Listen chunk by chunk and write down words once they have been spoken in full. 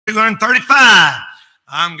235.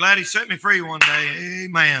 I'm glad he set me free one day.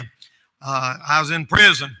 Amen. I was in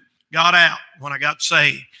prison, got out when I got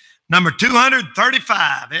saved. Number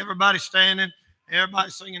 235. Everybody standing. Everybody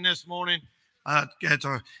singing this morning. It's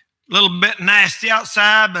a little bit nasty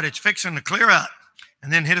outside, but it's fixing to clear up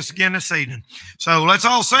and then hit us again this evening. So let's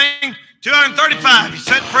all sing 235. You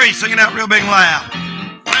set free. Sing it out real big and loud.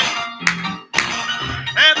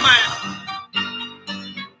 Amen.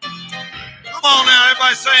 Come on now,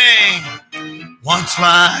 everybody sing. Once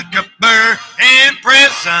like a bird in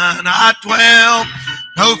prison I dwell,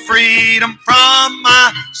 no freedom from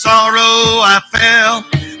my sorrow I fell.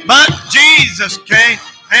 But Jesus came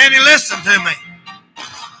and he listened to me.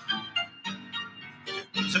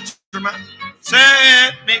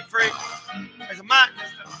 Set me free. There's a mic.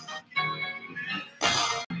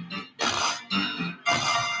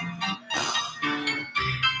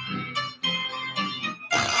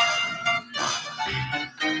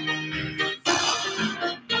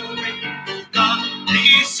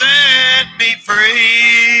 He set me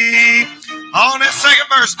free. On that second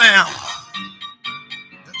verse now.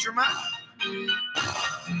 That's your mic.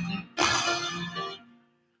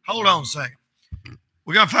 Hold on a second.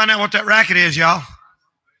 We're going to find out what that racket is, y'all.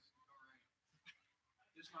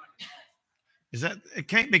 Is that, it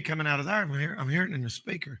can't be coming out of there. I'm hearing it in the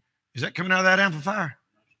speaker. Is that coming out of that amplifier?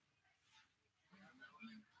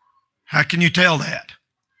 How can you tell that?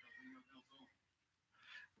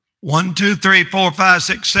 1, 2, 3, 4, 5,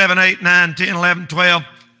 6, 7, 8, 9, 10, 11, 12.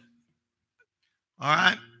 All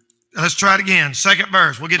right. Let's try it again. Second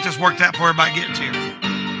verse. We'll get this worked out before everybody gets here. Did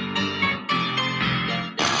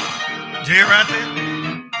you hear it right there?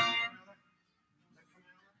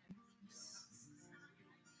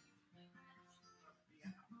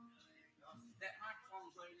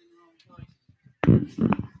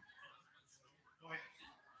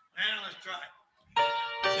 Now let's try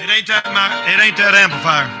it. It ain't that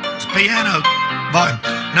amplifier. It's piano volume.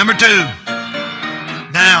 Number 2.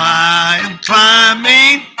 Now I am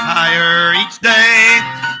climbing higher each day.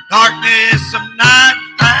 Darkness of night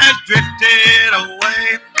has drifted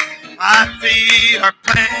away. My feet are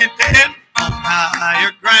planted on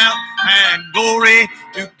higher ground, and glory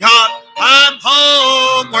to God, I'm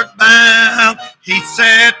homeward bound. He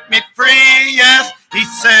set me free, yes, he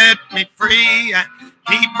set me free, and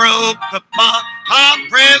he broke the bond of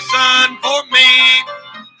prison for me.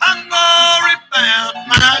 I'm glory bound,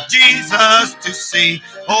 my Jesus to see.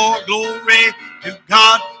 Oh, glory to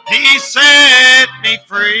God, he set me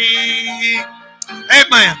free.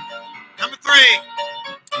 Amen. Number 3.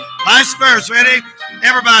 Last verse, ready?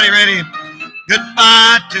 Everybody ready?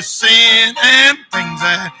 Goodbye to sin and things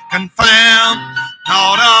that confound.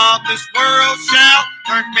 Naught of this world shall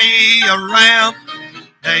turn me around.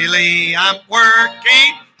 Daily I'm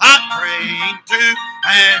working, I'm praying too,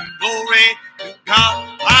 and glory to God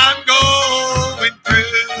I'm going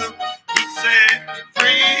through. He set me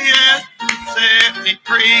free, yes, he set me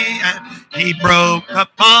free, and he broke the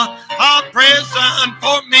bond of prison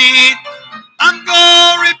for me. I'm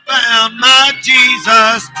glory bound, my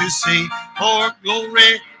Jesus to see. For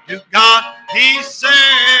glory to God, he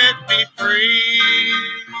set me free.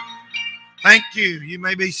 Thank you. You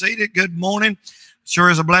may be seated. Good morning.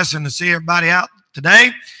 Sure is a blessing to see everybody out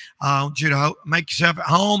today. I want you to make yourself at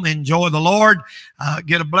home, enjoy the Lord,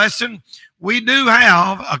 get a blessing. We do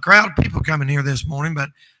have a crowd of people coming here this morning,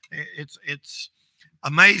 but it's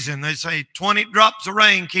amazing. They say 20 drops of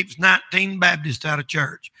rain keeps 19 Baptists out of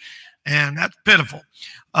church. And that's pitiful.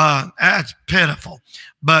 That's pitiful.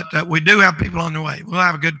 But we do have people on the way. We'll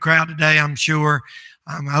have a good crowd today, I'm sure.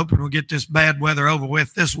 I'm hoping we'll get this bad weather over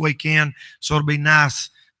with this weekend, so it'll be nice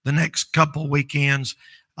the next couple weekends,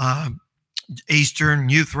 Eastern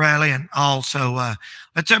Youth Rally and all. So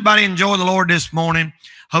let's everybody enjoy the Lord this morning.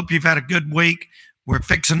 Hope you've had a good week. We're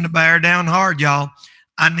fixing to bear down hard, y'all.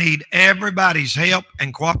 I need everybody's help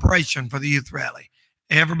and cooperation for the Youth Rally.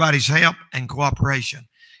 Everybody's help and cooperation.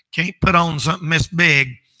 Can't put on something this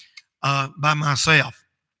big by myself,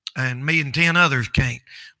 and me and 10 others can't.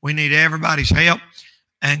 We need everybody's help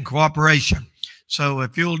and cooperation. So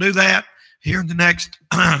if you'll do that here in the next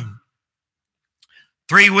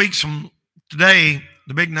 3 weeks from today,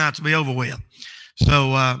 the big nights will be over with.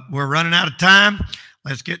 So we're running out of time.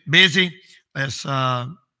 Let's get busy. Let's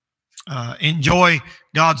enjoy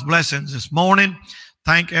God's blessings this morning.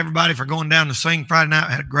 Thank everybody for going down to sing Friday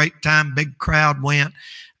night. Had a great time. Big crowd went.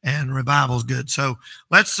 And revival's good. So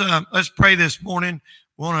let's pray this morning.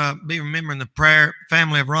 We want to be remembering the prayer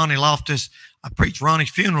family of Ronnie Loftus. I preached Ronnie's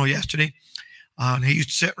funeral yesterday. And he used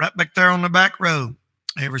to sit right back there on the back row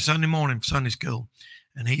every Sunday morning for Sunday school.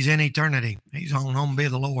 And he's in eternity. He's on home to be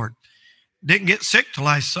the Lord. didn't get sick till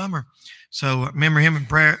last summer. So remember him in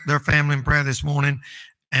prayer, their family in prayer this morning.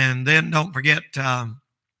 And then don't forget,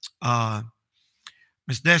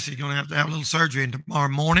 Miss Desi's going to have a little surgery tomorrow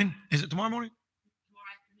morning. Is it tomorrow morning?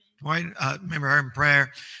 Tomorrow. Remember her in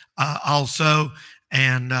prayer also.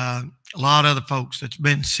 And a lot of other folks that's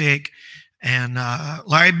been sick. And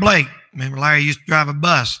Larry Blake, remember Larry used to drive a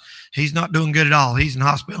bus. He's not doing good at all. He's in the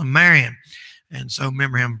hospital in Marion. And so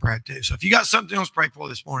remember him in prayer too. So if you got something else to pray for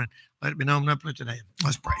this morning, let it be known up today.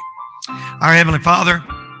 Let's pray. Our Heavenly Father,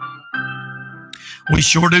 we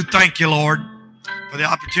sure do thank you, Lord, for the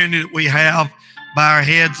opportunity that we have by our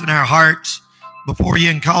heads and our hearts before you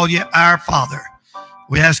and call you our Father.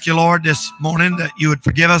 We ask you, Lord, this morning that you would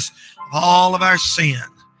forgive us of all of our sin,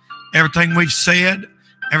 everything we've said,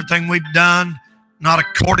 everything we've done, not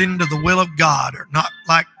according to the will of God or not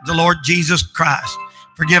like the Lord Jesus Christ.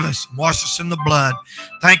 Forgive us and wash us in the blood.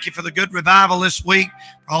 Thank you for the good revival this week,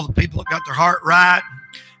 for all the people that got their heart right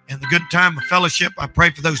and the good time of fellowship. I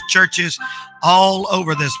pray for those churches all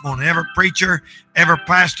over this morning. Every preacher, every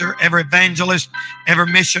pastor, every evangelist, every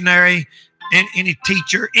missionary, any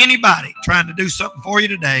teacher, anybody trying to do something for you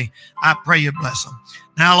today, I pray you bless them.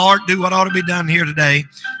 Now, Lord, do what ought to be done here today.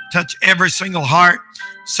 Touch every single heart.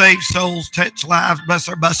 Save souls, touch lives, bless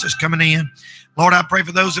our buses coming in. Lord, I pray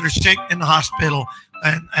for those that are sick in the hospital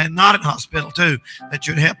and not in the hospital too, that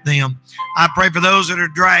you'd help them. I pray for those that are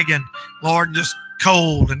dragging, Lord, just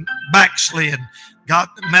cold and backslid, got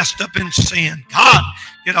messed up in sin. God,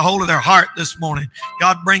 get a hold of their heart this morning.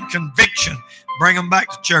 God, bring conviction. Bring them back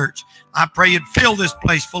to church. I pray you'd fill this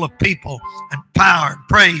place full of people and power and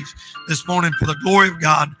praise this morning for the glory of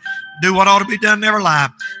God. Do what ought to be done in every life.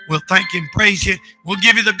 We'll thank you and praise you. We'll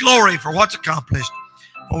give you the glory for what's accomplished.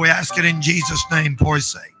 For we ask it in Jesus' name for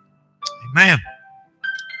his sake. Amen.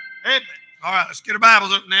 Amen. All right, let's get our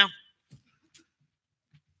Bibles up now.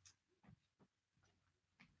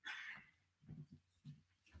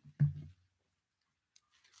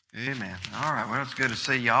 Amen. All right, well, it's good to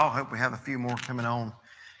see y'all. Hope we have a few more coming on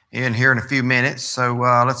in here in a few minutes. So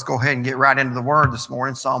let's go ahead and get right into the Word this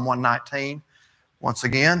morning. Psalm 119, once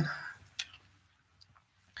again.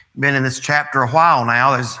 Been in this chapter a while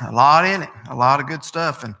now. There's a lot in it, a lot of good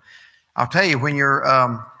stuff. And I'll tell you, when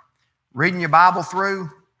you're reading your Bible through,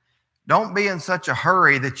 don't be in such a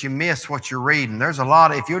hurry that you miss what you're reading. There's a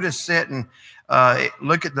lot. If you'll just sit and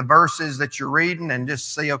look at the verses that you're reading and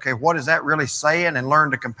just see, okay, what is that really saying, and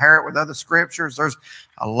learn to compare it with other scriptures. There's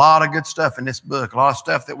a lot of good stuff in this book, a lot of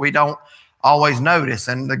stuff that we don't always notice.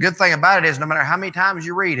 And the good thing about it is no matter how many times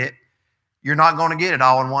you read it, you're not going to get it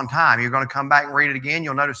all in one time. You're going to come back and read it again.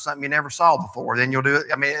 You'll notice something you never saw before. Then you'll do it.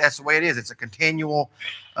 I mean, that's the way it is. It's a continual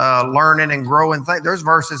learning and growing thing. There's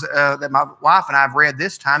verses that my wife and I have read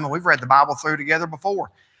this time, and we've read the Bible through together before,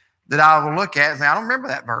 that I will look at and say, I don't remember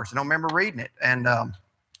that verse. I don't remember reading it. And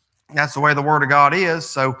that's the way the Word of God is.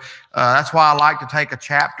 So that's why I like to take a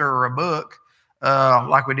chapter or a book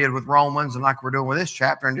like we did with Romans and like we're doing with this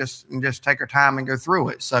chapter and just take our time and go through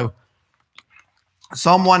it. So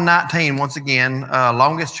Psalm 119, once again,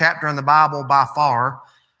 longest chapter in the Bible by far.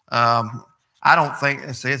 I don't think,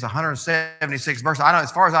 it's 176 verses. I know, as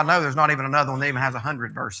far as I know, there's not even another one that even has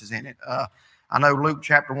 100 verses in it. I know Luke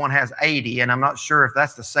chapter 1 has 80, and I'm not sure if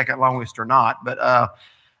that's the second longest or not, but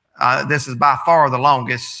this is by far the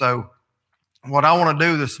longest. So what I want to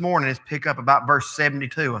do this morning is pick up about verse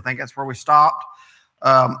 72. I think that's where we stopped.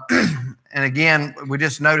 And again, we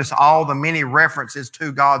just notice all the many references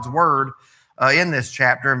to God's word in this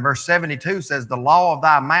chapter. And verse 72 says, the law of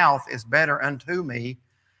thy mouth is better unto me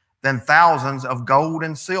than thousands of gold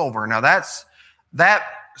and silver. Now that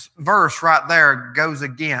verse right there goes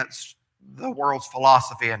against the world's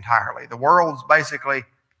philosophy entirely. The world's basically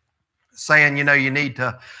saying, you know, you need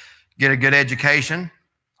to get a good education,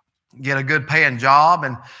 get a good paying job,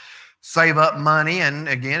 and save up money. And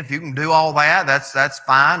again, if you can do all that, that's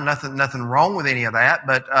fine. Nothing wrong with any of that.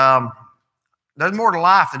 But there's more to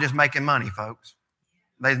life than just making money, folks.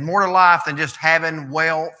 There's more to life than just having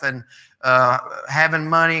wealth and having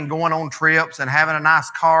money and going on trips and having a nice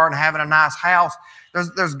car and having a nice house.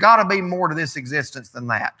 There's got to be more to this existence than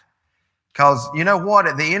that. Because you know what?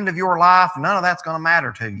 At the end of your life, none of that's going to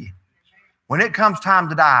matter to you. When it comes time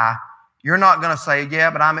to die, you're not going to say, yeah,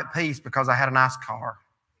 but I'm at peace because I had a nice car.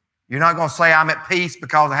 You're not going to say I'm at peace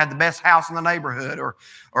because I had the best house in the neighborhood or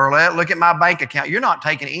look at my bank account. You're not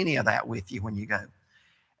taking any of that with you when you go.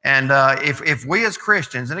 And if we as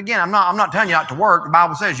Christians, and again, I'm not telling you not to work. The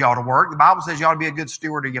Bible says you ought to work. The Bible says you ought to be a good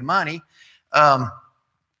steward of your money. There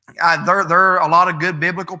are a lot of good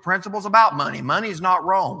biblical principles about money. Money is not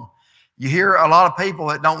wrong. You hear a lot of people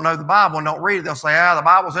that don't know the Bible and don't read it. They'll say, the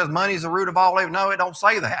Bible says money is the root of all evil. No, it don't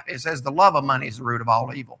say that. It says the love of money is the root of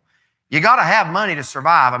all evil. You got to have money to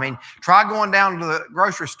survive. I mean, try going down to the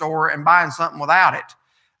grocery store and buying something without it.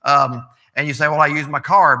 And you say, well, I use my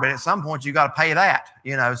card, but at some point you got to pay that,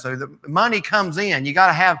 so the money comes in. You got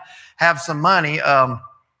to have some money.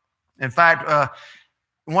 In fact,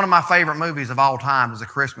 one of my favorite movies of all time is a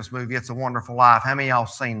Christmas movie. It's a Wonderful Life. How many of y'all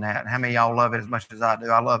seen that? How many of y'all love it as much as I do?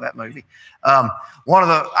 I love that movie. I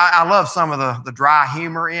love some of the dry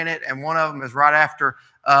humor in it. And one of them is right after,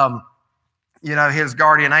 his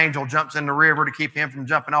guardian angel jumps in the river to keep him from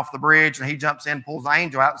jumping off the bridge. And he jumps in, pulls the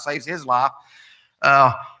angel out and saves his life.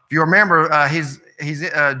 If you remember, he's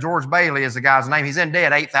George Bailey is the guy's name. He's in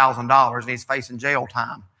debt $8,000 and he's facing jail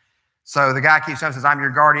time. So the guy keeps up and says, I'm your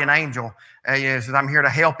guardian angel. He says, I'm here to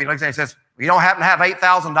help you. He looks at him and says, you don't happen to have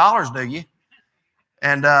 $8,000, do you?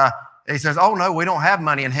 And he says, oh, no, we don't have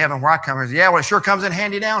money in heaven where I come from. He says, yeah, well, it sure comes in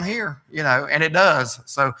handy down here, and it does.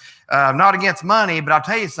 So not against money, but I'll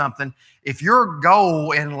tell you something. If your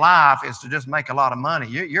goal in life is to just make a lot of money,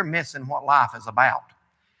 you're missing what life is about.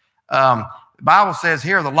 The Bible says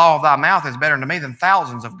here, the law of thy mouth is better to me than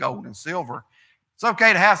thousands of gold and silver. It's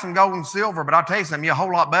okay to have some gold and silver, but I'll tell you something, you're a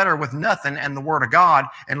whole lot better with nothing and the word of God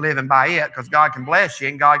and living by it, because God can bless you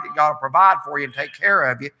and God will provide for you and take care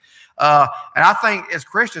of you. And I think as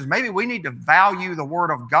Christians, maybe we need to value the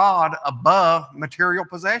word of God above material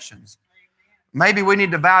possessions. Maybe we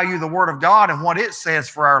need to value the word of God and what it says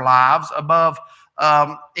for our lives above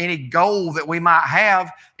any goal that we might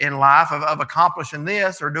have in life of accomplishing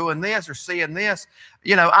this or doing this or seeing this.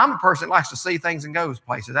 I'm a person that likes to see things and goes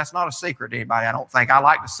places. That's not a secret to anybody, I don't think. I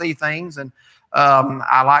like to see things and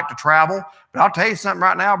I like to travel. But I'll tell you something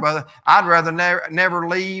right now, brother. I'd rather never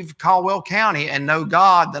leave Caldwell County and know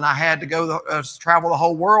God than I had to go travel the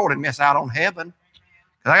whole world and miss out on heaven.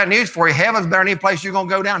 Because I got news for you. Heaven's better than any place you're going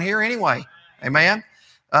to go down here anyway. Amen.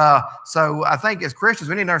 So I think as Christians,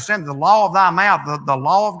 we need to understand the law of thy mouth, the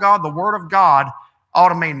law of God, the word of God ought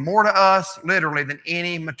to mean more to us literally than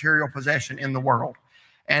any material possession in the world.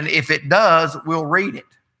 And if it does, we'll read it.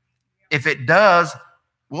 If it does,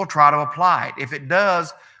 we'll try to apply it. If it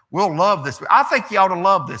does, we'll love this book. I think you ought to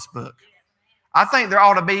love this book. I think there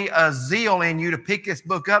ought to be a zeal in you to pick this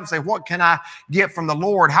book up and say, what can I get from the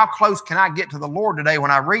Lord? How close can I get to the Lord today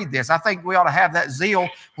when I read this? I think we ought to have that zeal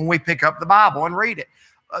when we pick up the Bible and read it.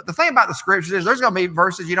 The thing about the scriptures is there's going to be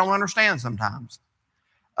verses you don't understand sometimes.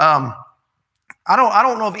 I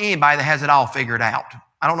don't know of anybody that has it all figured out.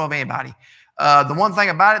 I don't know of anybody. The one thing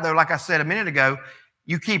about it, though, like I said a minute ago,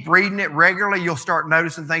 you keep reading it regularly, you'll start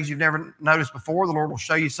noticing things you've never noticed before. The Lord will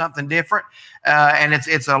show you something different, and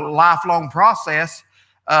it's a lifelong process.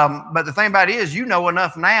 But the thing about it is, you know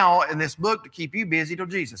enough now in this book to keep you busy till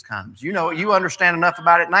Jesus comes. You understand enough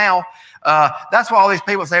about it now. That's why all these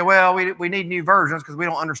people say, well, we need new versions because we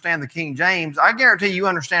don't understand the King James. I guarantee you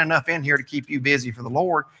understand enough in here to keep you busy for the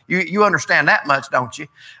Lord. You understand that much, don't you?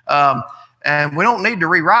 And we don't need to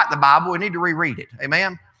rewrite the Bible. We need to reread it.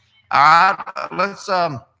 Amen. All right, let's,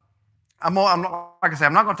 like I said,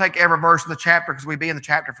 I'm not going to take every verse in the chapter because we'd be in the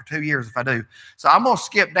chapter for 2 years if I do. So I'm going to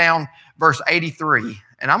skip down verse 83,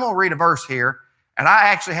 and I'm going to read a verse here. And I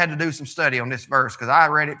actually had to do some study on this verse because I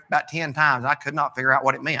read it about 10 times. I could not figure out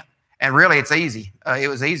what it meant. And really, it's easy. It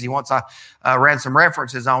was easy once I ran some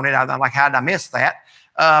references on it. I'm like, how did I miss that?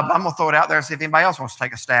 But I'm going to throw it out there and see if anybody else wants to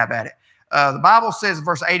take a stab at it. The Bible says,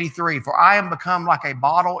 verse 83, for I am become like a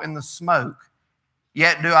bottle in the smoke.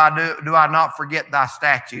 Yet do I not forget thy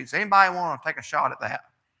statutes. Anybody want to take a shot at that?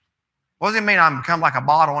 What does it mean I'm become like a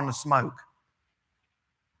bottle in the smoke?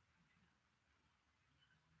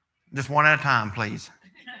 Just one at a time, please.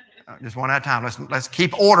 Just one at a time. Let's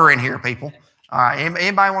keep order in here, people. All right.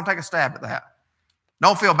 Anybody want to take a stab at that?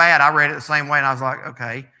 Don't feel bad. I read it the same way, and I was like,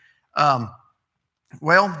 okay.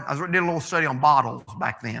 Well, I did a little study on bottles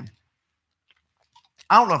back then.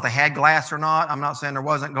 I don't know if they had glass or not. I'm not saying there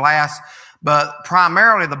wasn't glass. But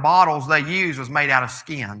primarily the bottles they used was made out of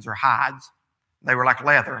skins or hides. They were like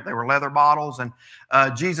leather. They were leather bottles. And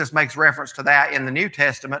Jesus makes reference to that in the New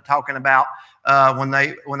Testament, talking about when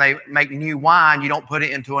they make new wine, you don't put it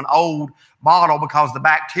into an old bottle because the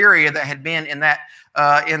bacteria that had been in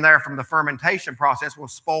there from the fermentation process will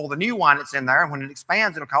spoil the new wine that's in there. And when it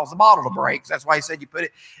expands, it'll cause the bottle to break. So that's why he said you put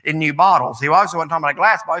it in new bottles. He also wasn't talking about a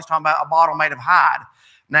glass bottle. He's talking about a bottle made of hide.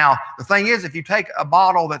 Now, the thing is, if you take a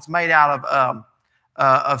bottle that's made out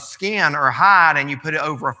of skin or hide and you put it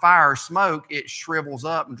over a fire or smoke, it shrivels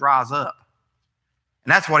up and dries up.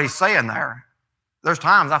 And that's what he's saying there. There's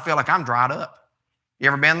times I feel like I'm dried up. You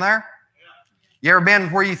ever been there? You ever been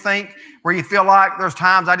where you feel like there's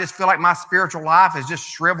times I just feel like my spiritual life is just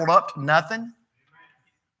shriveled up to nothing?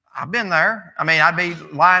 I've been there. I mean, I'd be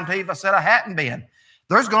lying to you if I said I hadn't been.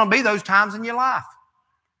 There's going to be those times in your life.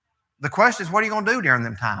 The question is, what are you going to do during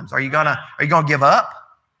them times? Are you going to give up?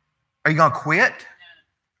 Are you going to quit?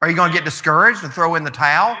 Are you going to get discouraged and throw in the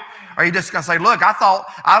towel? Are you just going to say, look, I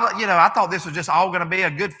thought this was just all going to be a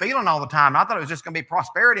good feeling all the time. I thought it was just going to be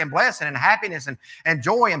prosperity and blessing and happiness and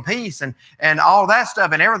joy and peace and all that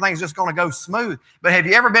stuff, and everything's just going to go smooth. But have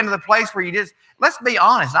you ever been to the place where let's be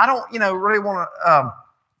honest, I don't, really want to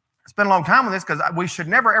spend a long time on this, because we should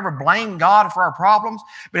never, ever blame God for our problems.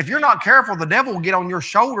 But if you're not careful, the devil will get on your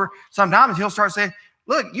shoulder. Sometimes he'll start saying,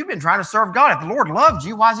 look, you've been trying to serve God. If the Lord loved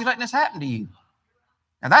you, why is he letting this happen to you?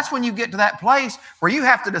 And that's when you get to that place where you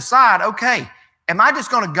have to decide, okay, am I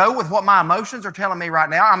just going to go with what my emotions are telling me right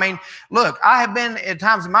now? I mean, look, I have been at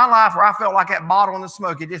times in my life where I felt like that bottle in the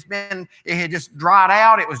smoke. It had just dried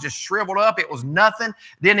out. It was just shriveled up. It was nothing.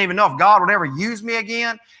 Didn't even know if God would ever use me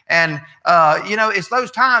again. And, it's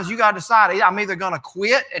those times you got to decide, I'm either going to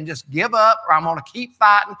quit and just give up, or I'm going to keep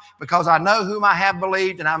fighting because I know whom I have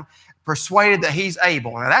believed and I'm persuaded that he's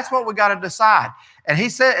able. Now, that's what we got to decide. And he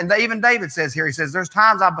said, and even David says here, he says, there's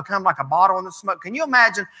times I've become like a bottle in the smoke. Can you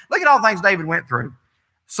imagine? Look at all the things David went through.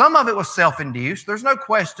 Some of it was self-induced. There's no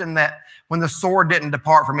question that when the sword didn't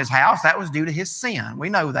depart from his house, that was due to his sin. We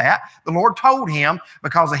know that. The Lord told him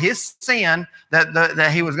because of his sin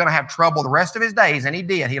that he was going to have trouble the rest of his days, and he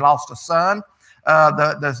did. He lost a son.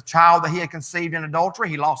 The child that he had conceived in adultery,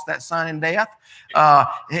 he lost that son in death.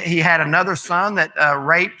 He had another son that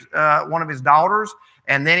raped one of his daughters.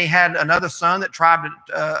 And then he had another son that tried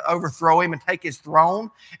to overthrow him and take his throne.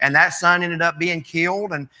 And that son ended up being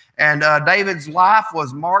killed. And David's life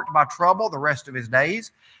was marked by trouble the rest of his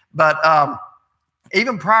days. But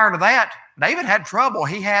even prior to that, David had trouble.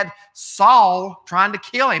 He had Saul trying to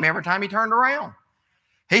kill him every time he turned around.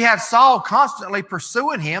 He had Saul constantly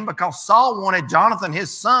pursuing him because Saul wanted Jonathan,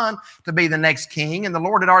 his son, to be the next king. And the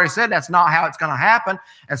Lord had already said that's not how it's going to happen.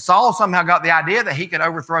 And Saul somehow got the idea that he could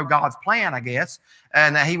overthrow God's plan, I guess,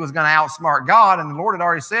 and that he was going to outsmart God. And the Lord had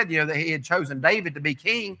already said, that he had chosen David to be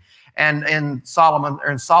king and in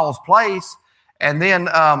Saul's place. And then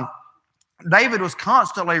David was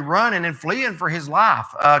constantly running and fleeing for his life.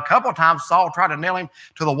 A couple of times Saul tried to nail him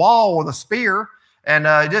to the wall with a spear. And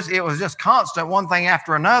it was just constant, one thing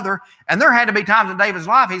after another. And there had to be times in David's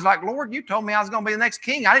life, he's like, Lord, you told me I was going to be the next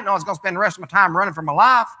king. I didn't know I was going to spend the rest of my time running for my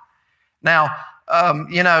life. Now,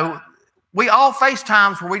 we all face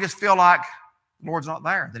times where we just feel like the Lord's not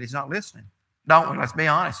there, that he's not listening. Don't we? Let's be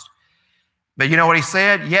honest. But you know what he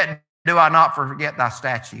said? Yet do I not forget thy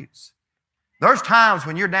statutes. There's times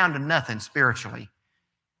when you're down to nothing spiritually,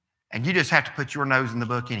 and you just have to put your nose in the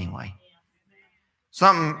book anyway.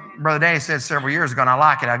 Something Brother Danny said several years ago, and I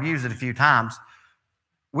like it. I've used it a few times.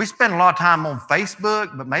 We spend a lot of time on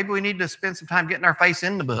Facebook, but maybe we need to spend some time getting our face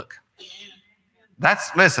in the book.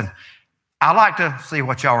 Listen, I like to see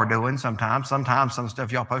what y'all are doing sometimes. Sometimes some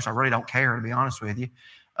stuff y'all post, I really don't care, to be honest with you.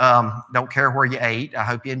 Don't care where you ate. I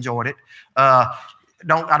hope you enjoyed it. I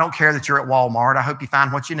don't care that you're at Walmart. I hope you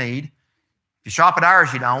find what you need. If you shop at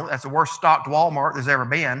ours, you don't. That's the worst stocked Walmart there's ever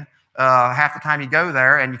been. Half the time you go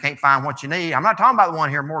there and you can't find what you need. I'm not talking about the one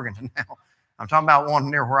here in Morganton now. I'm talking about one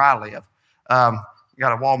near where I live.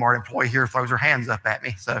 Got a Walmart employee here throws her hands up at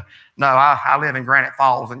me. So, no, I live in Granite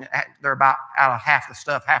Falls, and they're about out of half the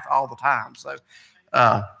stuff all the time. So,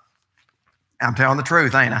 I'm telling the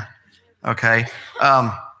truth, ain't I? Okay.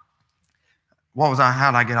 How did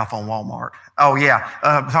I get off on Walmart? Oh, yeah.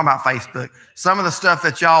 Talking about Facebook. Some of the stuff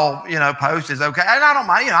that y'all, post is okay. And I don't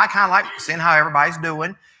mind, I kind of like seeing how everybody's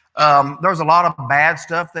doing. There's a lot of bad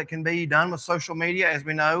stuff that can be done with social media, as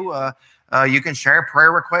we know. You can share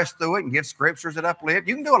prayer requests through it and give scriptures that uplift.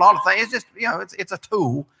 You can do a lot of things. It's just, it's a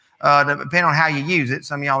tool, depending on how you use it.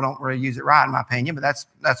 Some of y'all don't really use it right, in my opinion, but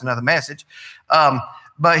that's another message.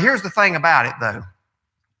 But here's the thing about it, though.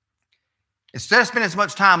 Instead of spending as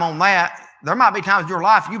much time on that, there might be times in your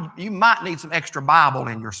life you might need some extra Bible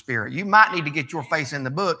in your spirit. You might need to get your face in the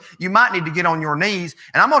book. You might need to get on your knees.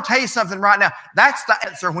 And I'm going to tell you something right now. That's the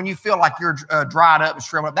answer when you feel like you're dried up and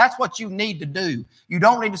shriveled up. That's what you need to do. You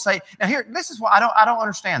don't need to say, now here, this is what I don't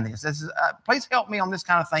understand this. This is please help me on this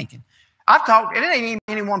kind of thinking. I've talked, it ain't even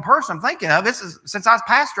any one person I'm thinking of. This is since I was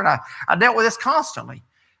pastor, and I dealt with this constantly.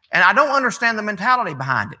 And I don't understand the mentality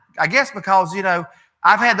behind it. I guess because,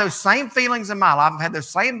 I've had those same feelings in my life. I've had those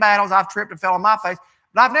same battles. I've tripped and fell on my face,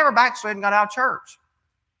 but I've never backslid and got out of church.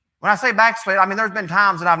 When I say backslid, I mean, there's been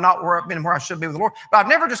times that I've not been where I should be with the Lord, but I've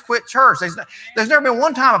never just quit church. There's never been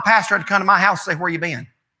one time a pastor had to come to my house and say, where you been?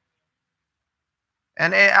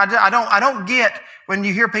 And I don't get when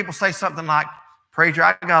you hear people say something like, preacher,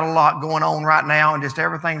 I got a lot going on right now and just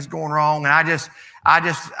everything's going wrong. And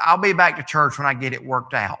I'll be back to church when I get it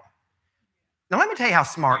worked out. Now, let me tell you how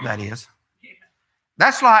smart that is.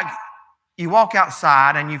 That's like you walk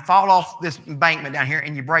outside and you fall off this embankment down here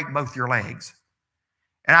and you break both your legs.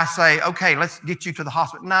 And I say, okay, let's get you to the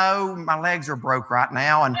hospital. No, my legs are broke right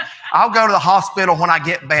now, and I'll go to the hospital when I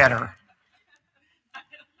get better.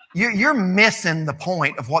 You're missing the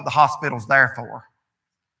point of what the hospital's there for.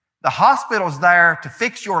 The hospital's there to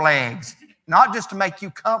fix your legs, not just to make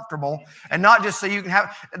you comfortable and not just so you can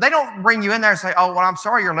have. They don't bring you in there and say, oh, well, I'm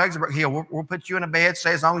sorry your legs are broke. Here, we'll put you in a bed,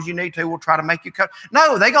 stay as long as you need to. We'll try to make you cut.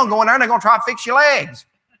 No, they're going to go in there and they're going to try to fix your legs.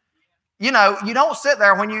 You know, you don't sit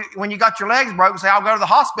there when you got your legs broke and say, I'll go to the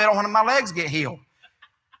hospital when my legs get healed.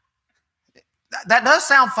 That does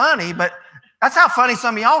sound funny, but that's how funny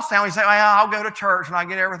some of y'all sound. You say, well, I'll go to church and I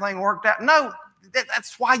get everything worked out. No,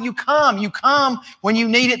 that's why you come. You come when you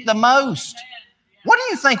need it the most. What do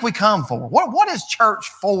you think we come for? What is church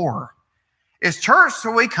for? Is church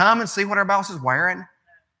so we come and see what everybody else is wearing?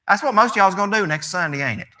 That's what most of y'all is going to do next Sunday,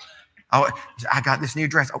 ain't it? Oh, I got this new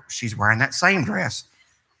dress. Oh, she's wearing that same dress.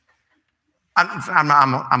 I'm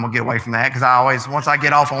going to get away from that because once I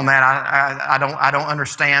get off on that, I don't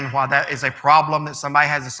understand why that is a problem that somebody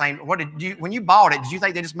has the same. When you bought it, did you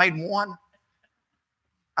think they just made one?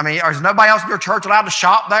 I mean, is nobody else in your church allowed to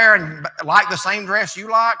shop there and like the same dress you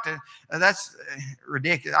liked? That's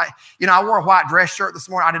ridiculous. I wore a white dress shirt this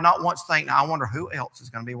morning. I did not once think, I wonder who else is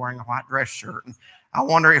going to be wearing a white dress shirt. And I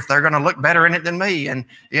wonder if they're going to look better in it than me. And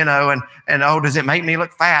oh, does it make me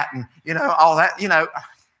look fat? And, all that,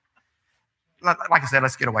 Like I said,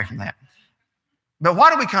 let's get away from that. But why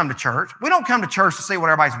do we come to church? We don't come to church to see what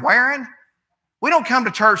everybody's wearing. We don't come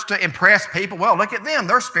to church to impress people. Well, look at them.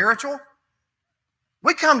 They're spiritual.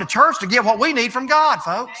 We come to church to get what we need from God,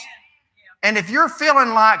 folks. And if you're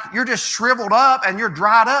feeling like you're just shriveled up and you're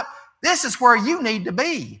dried up, this is where you need to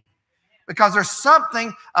be. Because there's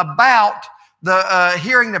something about the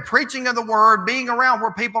hearing the preaching of the word, being around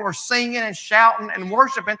where people are singing and shouting and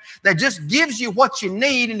worshiping, that just gives you what you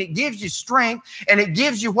need, and it gives you strength, and it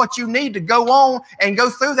gives you what you need to go on and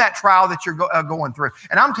go through that trial that you're going through.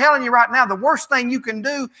 And I'm telling you right now, the worst thing you can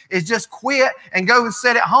do is just quit and go and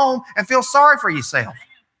sit at home and feel sorry for yourself.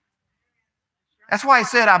 That's why he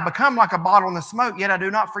said, I've become like a bottle in the smoke, yet I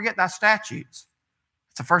do not forget thy statutes.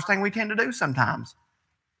 It's the first thing we tend to do sometimes.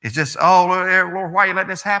 It's just, oh, Lord, why are you letting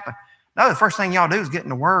this happen? No, the first thing y'all do is get in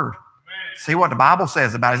the Word. See what the Bible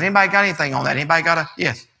says about it. Has anybody got anything on that? Anybody got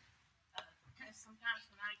yes? Sometimes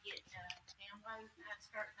when I get down low, I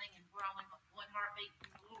start thinking we're only one heartbeat from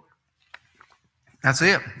the Lord. That's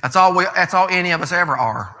it. That's all any of us ever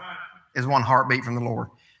are, is one heartbeat from the Lord.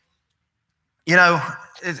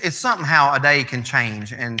 It's something how a day can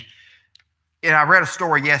change. And I read a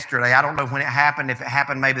story yesterday. I don't know when it happened. If it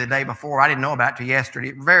happened maybe the day before, I didn't know about it till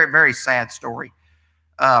yesterday. Very, very sad story.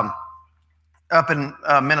 Up in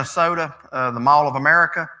Minnesota, the Mall of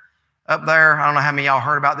America, up there. I don't know how many of y'all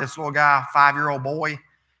heard about this little guy, 5-year-old boy.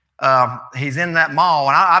 He's in that mall,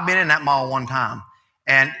 and I've been in that mall one time.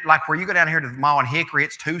 And like where you go down here to the mall in Hickory,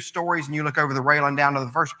 it's 2 stories, and you look over the railing down to the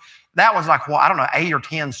first. That was like, I don't know, 8 or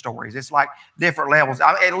 10 stories. It's like different levels,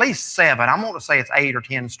 at least 7. I'm going to say it's 8 or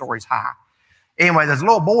 10 stories high. Anyway, there's a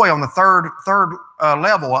little boy on the third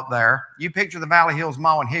level up there. You picture the Valley Hills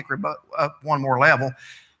Mall in Hickory, but up one more level.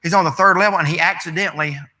 He's on the 3rd level, and he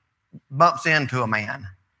accidentally bumps into a man.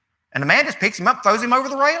 And the man just picks him up, throws him over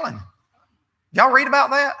the railing. Y'all read about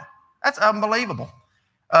that? That's unbelievable.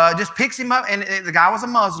 Just picks him up, and the guy was a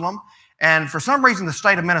Muslim. And for some reason, the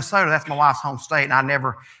state of Minnesota, that's my wife's home state, and I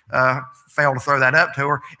never failed to throw that up to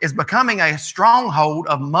her, is becoming a stronghold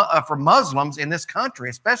for Muslims in this country,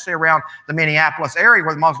 especially around the Minneapolis area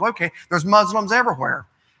where the mall's located. There's Muslims everywhere.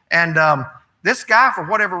 And this guy, for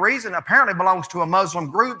whatever reason, apparently belongs to a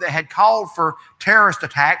Muslim group that had called for terrorist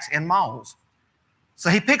attacks in malls.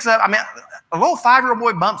 So he picks up, a little 5-year-old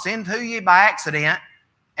boy bumps into you by accident,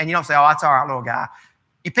 and you don't say, oh, that's all right, little guy.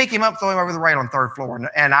 You pick him up, throw him over the rail on the 3rd floor.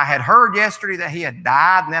 And I had heard yesterday that he had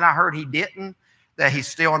died, and then I heard he didn't, that he's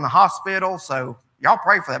still in the hospital. So y'all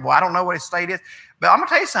pray for that boy. I don't know what his state is. But I'm going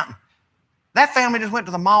to tell you something. That family just went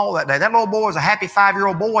to the mall that day. That little boy was a happy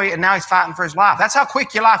 5-year-old boy, and now he's fighting for his life. That's how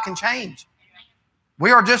quick your life can change.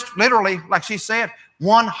 We are just literally, like she said,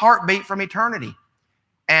 one heartbeat from eternity.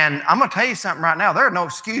 And I'm going to tell you something right now. There's no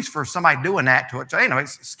excuse for somebody doing that to it. There ain't no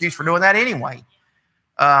excuse for doing that anyway.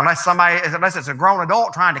 Unless it's a grown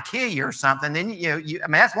adult trying to kill you or something, then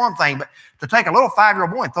that's one thing. But to take a little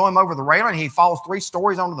 5-year-old boy and throw him over the railing, he falls 3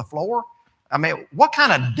 stories onto the floor. What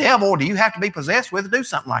kind of devil do you have to be possessed with to do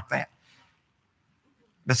something like that?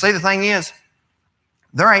 But see, the thing is,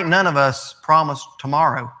 there ain't none of us promised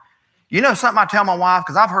tomorrow. You know something I tell my wife,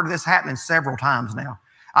 because I've heard of this happening several times now.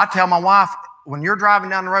 I tell my wife, when you're driving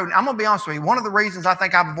down the road, and I'm going to be honest with you, one of the reasons I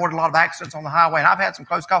think I've avoided a lot of accidents on the highway, and I've had some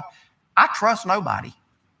close calls, I trust nobody.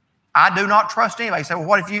 I do not trust anybody. You say, well,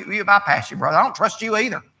 what if I pass you, brother? I don't trust you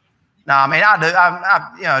either. No, I mean, I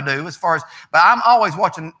do. I do as far as, but I'm always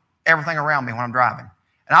watching everything around me when I'm driving.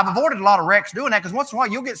 And I've avoided a lot of wrecks doing that because once in a while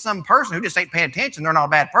you'll get some person who just ain't paying attention. They're not a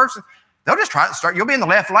bad person. They'll just try to start. You'll be in the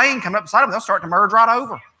left lane, come up beside them. They'll start to merge right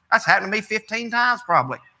over. That's happened to me 15 times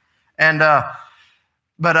probably. And,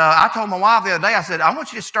 I told my wife the other day, I said, I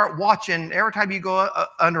want you to start watching every time you go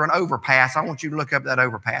under an overpass. I want you to look up that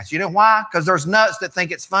overpass. You know why? Because there's nuts that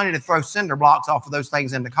think it's funny to throw cinder blocks off of those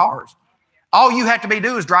things into cars. All you have to be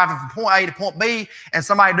doing is driving from point A to point B, and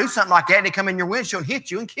somebody do something like that, and they come in your windshield and hit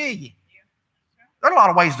you and kill you. There are a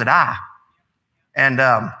lot of ways to die. And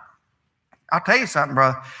I'll tell you something,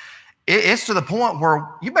 brother. It's to the point where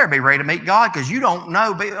you better be ready to meet God because you don't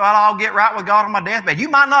know, I'll get right with God on my deathbed. You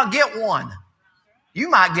might not get one.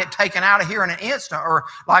 You might get taken out of here in an instant, or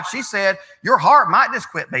like she said, your heart might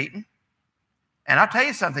just quit beating. And I'll tell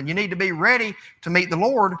you something, you need to be ready to meet the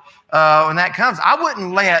Lord when that comes. I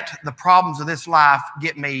wouldn't let the problems of this life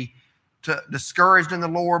get me discouraged in the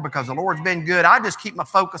Lord because the Lord's been good. I just keep my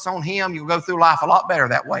focus on Him. You'll go through life a lot better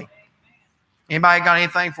that way. Anybody got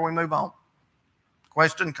anything before we move on?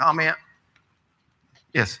 Question, comment?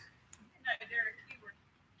 Yes.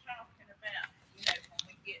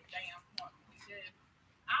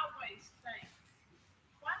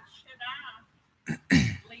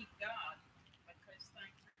 Leave God because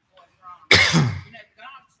things are going wrong.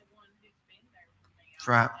 God's the one who's been there for me. That's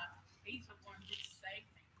right. He's the one who's saved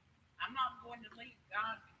me. I'm not going to leave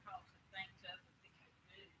God because of things other people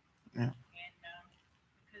do. Yeah. And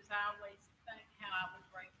because I always think how I would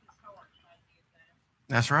break His heart when I did that.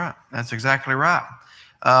 That's right. That's exactly right.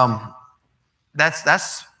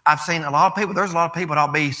 I've seen a lot of people. There's a lot of people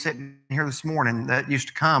that'll be sitting here this morning that used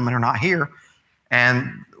to come and are not here.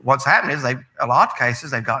 And what's happened is a lot of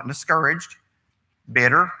cases, they've gotten discouraged,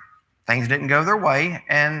 bitter, things didn't go their way,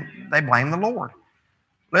 and they blame the Lord.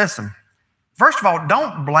 Listen, first of all,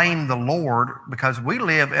 don't blame the Lord because we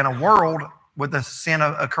live in a world with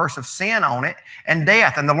a curse of sin on it and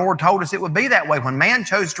death. And the Lord told us it would be that way. When man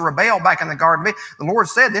chose to rebel back in the Garden, the Lord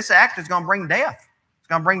said this act is going to bring death. It's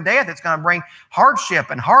going to bring death. It's going to bring hardship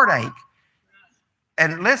and heartache.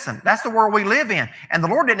 And listen, that's the world we live in. And the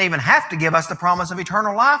Lord didn't even have to give us the promise of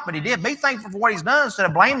eternal life, but He did. Be thankful for what He's done instead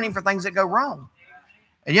of blaming Him for things that go wrong.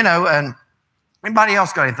 And, and anybody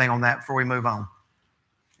else got anything on that before we move on?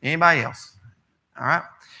 Anybody else? All right.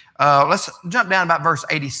 Let's jump down about verse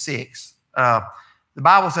 86. The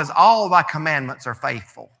Bible says, all thy commandments are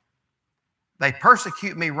faithful. They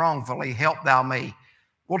persecute me wrongfully. Help thou me.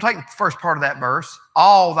 We'll take the first part of that verse.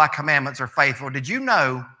 All thy commandments are faithful. Did you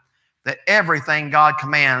know that everything God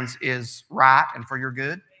commands is right and for your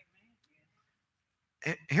good?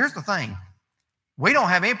 Here's the thing. We don't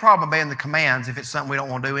have any problem obeying the commands if it's something we don't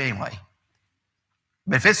want to do anyway.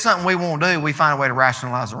 But if it's something we won't do, we find a way to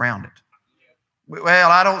rationalize around it. Well,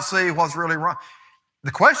 I don't see what's really wrong.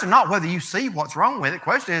 The question is not whether you see what's wrong with it. The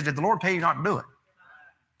question is, did the Lord tell you not to do it?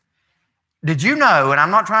 Did you know, and I'm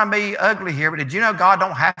not trying to be ugly here, but did you know God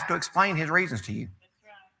don't have to explain His reasons to you?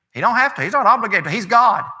 He don't have to. He's not obligated to. He's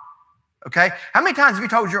God. Okay? How many times have you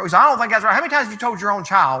told I don't think that's right. How many times have you told your own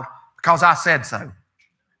child, because I said so?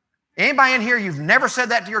 Anybody in here, you've never said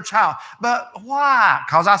that to your child. But why?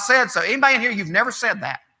 Because I said so. Anybody in here, you've never said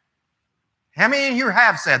that? How many in here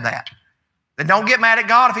have said that? Then don't get mad at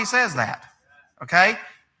God if He says that. Okay?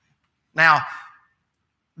 Now,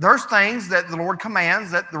 there's things that the Lord commands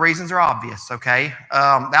that the reasons are obvious, okay?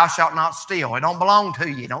 Thou shalt not steal. It don't belong to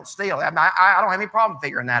you. Don't steal. I don't have any problem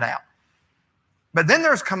figuring that out. But then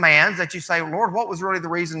there's commands that you say, Lord, what was really the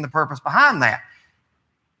reason and the purpose behind that?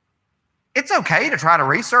 It's okay to try to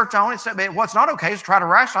research on it. But what's not okay is to try to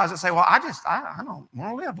rationalize it and say, well, I don't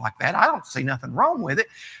want to live like that. I don't see nothing wrong with it.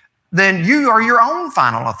 Then you are your own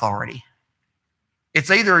final authority. It's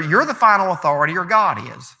either you're the final authority or God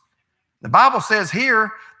is. The Bible says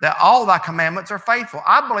here that all thy commandments are faithful.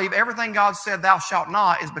 I believe everything God said thou shalt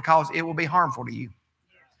not is because it will be harmful to you.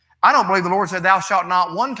 I don't believe the Lord said thou shalt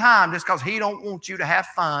not one time just because He don't want you to have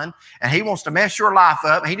fun and He wants to mess your life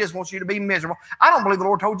up and He just wants you to be miserable. I don't believe the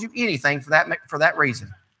Lord told you anything for that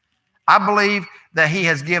reason. I believe that He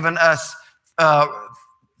has given us,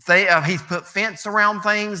 He's put fence around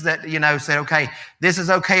things that, said, okay, this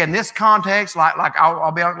is okay in this context,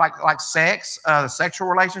 I'll be like sex, the sexual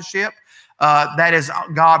relationship. That is,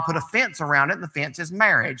 God put a fence around it, and the fence is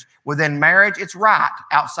marriage. Within marriage, it's right.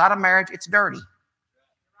 Outside of marriage, it's dirty.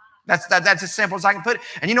 That's as simple as I can put it.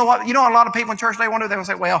 And you know what? You know what a lot of people in church they want to do? They will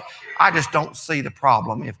say, well, I just don't see the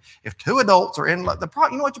problem. If two adults are in love,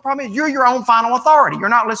 you know what your problem is? You're your own final authority. You're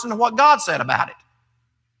not listening to what God said about it.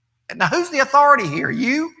 Now, who's the authority here?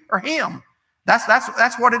 You or him?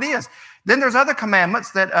 That's what it is. Then there's other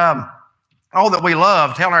commandments that that we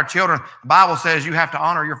love, telling our children. The Bible says you have to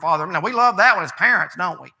honor your father. Now, we love that one as parents,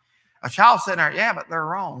 don't we? A child sitting there, yeah, but they're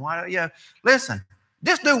wrong. Why don't you? Listen,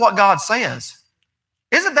 just do what God says.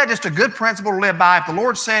 Isn't that just a good principle to live by? If the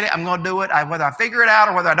Lord said it, I'm going to do it. Whether I figure it out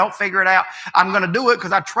or whether I don't figure it out, I'm going to do it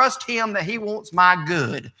because I trust him that he wants my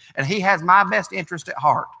good and he has my best interest at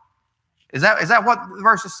heart. Is that what the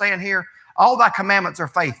verse is saying here? All thy commandments are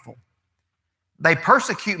faithful. They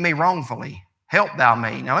persecute me wrongfully. Help thou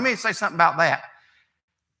me. Now, let me say something about that.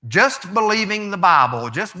 Just believing the Bible,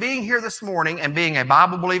 just being here this morning and being a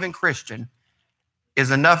Bible-believing Christian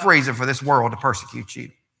is enough reason for this world to persecute you.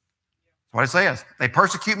 What it says. They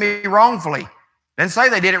persecute me wrongfully. It didn't say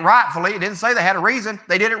they did it rightfully. It didn't say they had a reason.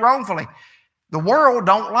 They did it wrongfully. The world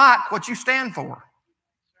don't like what you stand for.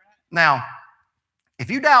 Now, if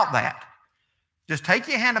you doubt that, just take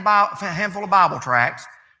your handful of Bible tracts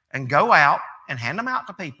and go out and hand them out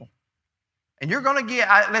to people. And you're going to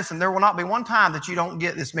get, listen, there will not be one time that you don't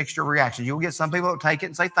get this mixture of reactions. You will get some people that take it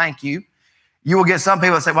and say thank you. You will get some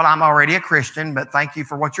people that say, well, I'm already a Christian, but thank you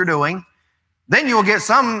for what you're doing. Then you will get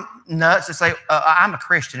some nuts that say, I'm a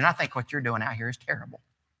Christian, and I think what you're doing out here is terrible.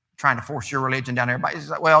 Trying to force your religion down everybody.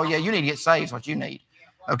 Like, well, yeah, you need to get saved is what you need.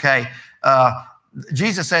 Okay.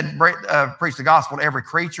 Jesus said, preach the gospel to every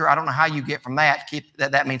creature. I don't know how you get from that.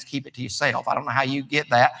 That means keep it to yourself. I don't know how you get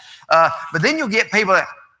that. But then you'll get people that,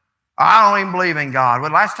 I don't even believe in God.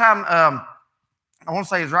 Well, last time, I want to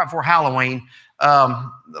say it was right before Halloween.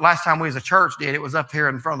 The last time we as a church did, it was up here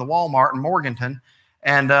in front of the Walmart in Morganton.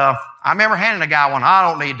 And I remember handing a guy one, I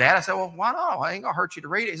don't need that. I said, well, why not? I ain't going to hurt you to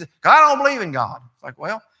read it. He said, God, I don't believe in God. It's like,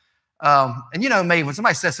 well, and you know me, when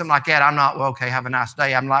somebody says something like that, I'm not, well, okay, have a nice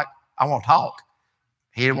day. I'm like, I want to talk.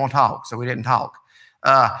 He didn't want to talk, so we didn't talk.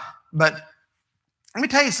 But let me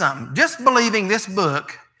tell you something. Just believing this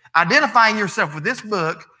book, identifying yourself with this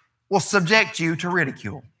book will subject you to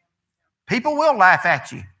ridicule. People will laugh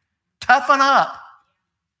at you. Toughen up.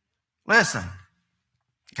 Listen.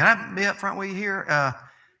 Can I be up front with you here?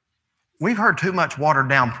 We've heard too much watered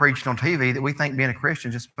down preaching on TV that we think being a Christian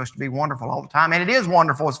is just supposed to be wonderful all the time. And it is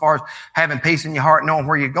wonderful as far as having peace in your heart, knowing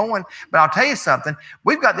where you're going. But I'll tell you something.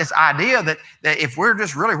 We've got this idea that if we're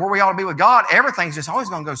just really where we ought to be with God, everything's just always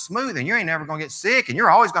going to go smooth and you ain't never going to get sick and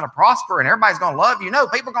you're always going to prosper and everybody's going to love you. No,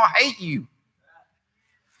 people are going to hate you.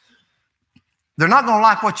 They're not going to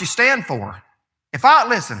like what you stand for. If I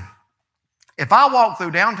walk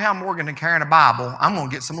through downtown Morganton carrying a Bible, I'm going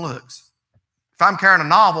to get some looks. If I'm carrying a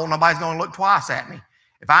novel, nobody's going to look twice at me.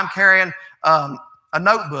 If I'm carrying a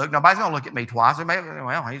notebook, nobody's going to look at me twice.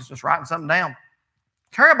 Well, he's just writing something down.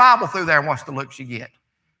 Carry a Bible through there and watch the looks you get.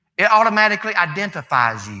 It automatically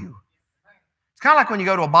identifies you. It's kind of like when you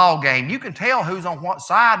go to a ball game. You can tell who's on what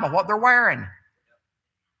side by what they're wearing.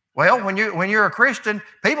 Well, when you're a Christian,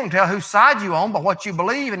 people can tell whose side you're on by what you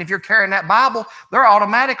believe. And if you're carrying that Bible, they're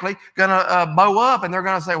automatically going to bow up and they're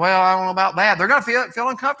going to say, well, I don't know about that. They're going to feel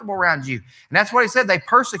uncomfortable around you. And that's what he said. They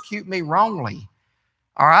persecute me wrongly.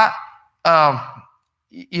 All right.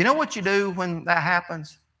 You know what you do when that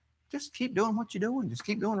happens? Just keep doing what you're doing. Just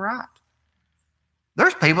keep doing right.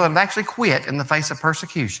 There's people that have actually quit in the face of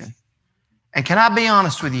persecution. And can I be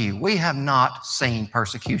honest with you? We have not seen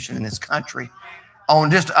persecution in this country on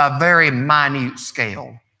just a very minute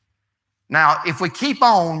scale. Now, if we keep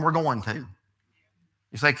on, we're going to.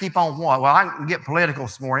 You say, keep on what? Well, I can get political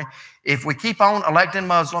this morning. If we keep on electing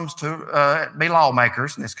Muslims to be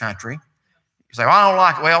lawmakers in this country, you say, well, I don't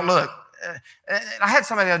like it. Well, look, I had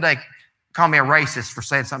somebody the other day call me a racist for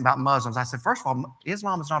saying something about Muslims. I said, first of all,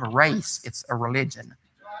 Islam is not a race. It's a religion.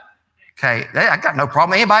 Okay, I got no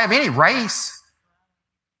problem. Anybody of any race.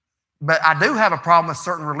 But I do have a problem with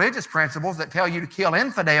certain religious principles that tell you to kill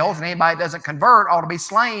infidels and anybody that doesn't convert ought to be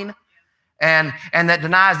slain and that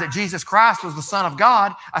denies that Jesus Christ was the Son of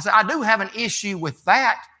God. I said, I do have an issue with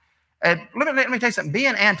that. Let me tell you something.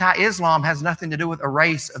 Being anti-Islam has nothing to do with a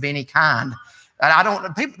race of any kind.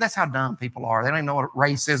 That's how dumb people are. They don't even know what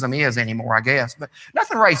racism is anymore, I guess. But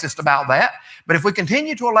nothing racist about that. But if we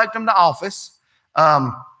continue to elect them to office,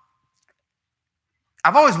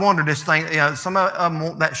 I've always wondered this thing, some of them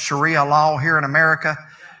want that Sharia law here in America.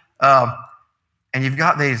 And you've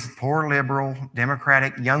got these poor liberal,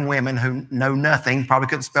 democratic young women who know nothing, probably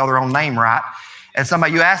couldn't spell their own name right. And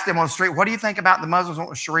you ask them on the street, what do you think about the Muslims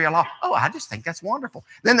wanting Sharia law? Oh, I just think that's wonderful.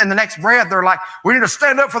 Then in the next breath, they're like, we need to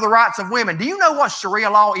stand up for the rights of women. Do you know what Sharia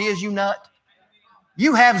law is, you nut?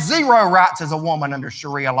 You have zero rights as a woman under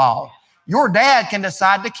Sharia law. Your dad can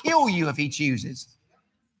decide to kill you if he chooses.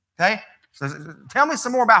 Okay? So tell me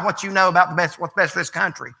some more about what you know about what's best for this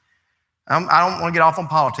country. I don't want to get off on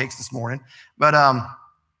politics this morning, but I'm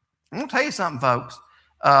going to tell you something, folks.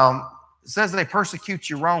 It says they persecute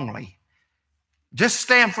you wrongly. Just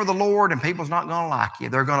stand for the Lord and people's not going to like you.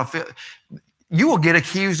 They're going to feel, you will get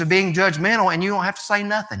accused of being judgmental and you don't have to say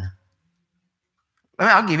nothing.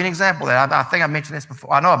 I'll give you an example of that. I think I mentioned this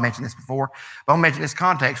before. I know I've mentioned this before, but I'll mention this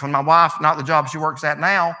context. When my wife, not the job she works at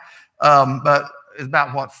now, but it's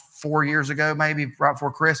about, 4 years ago, maybe right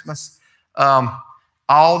before Christmas,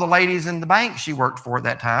 all the ladies in the bank she worked for at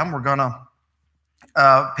that time were going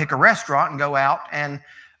to pick a restaurant and go out and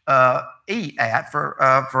eat at for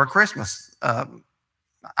a Christmas, I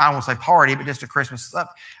don't want to say party, but just a Christmas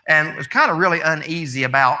stuff. And it was kind of really uneasy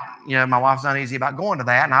about, my wife's uneasy about going to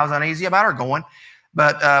that, and I was uneasy about her going.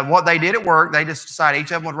 But what they did at work, they just decided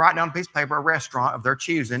each of them would write down a piece of paper, a restaurant of their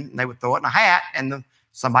choosing, and they would throw it in a hat, and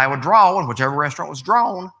somebody would draw, and whichever restaurant was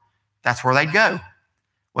drawn, that's where they'd go.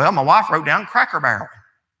 Well, my wife wrote down Cracker Barrel,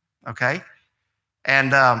 okay?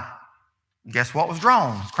 And guess what was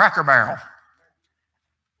drawn? Cracker Barrel.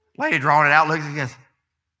 Lady drawing it out, looks and goes,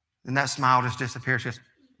 and that smile just disappears. She goes,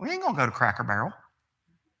 we ain't going to go to Cracker Barrel.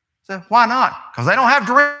 So why not? Because they don't have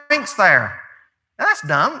drinks there. Now, that's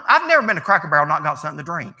dumb. I've never been to Cracker Barrel and not got something to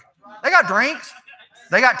drink. They got drinks.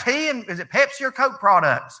 They got tea and is it Pepsi or Coke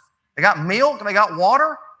products? They got milk. They got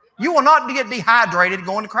water. You will not get dehydrated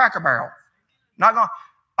going to Cracker Barrel. Not going.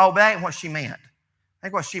 Oh, but that ain't what she meant. I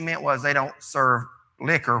think what she meant was they don't serve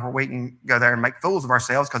liquor where we can go there and make fools of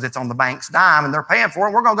ourselves because it's on the bank's dime and they're paying for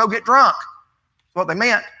it. We're going to go get drunk. That's what they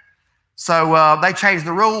meant. So they changed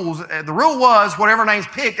the rules. The rule was whatever name's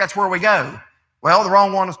picked, that's where we go. Well, the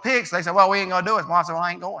wrong one was picked. So they said, well, we ain't going to do it. My wife said, well,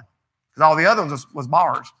 I ain't going. Because all the other ones was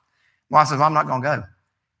bars. My wife said, well, I'm not going to go.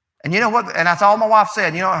 And you know what? And that's all my wife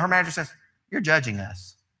said. You know what her manager says? You're judging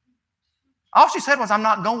us. All she said was, I'm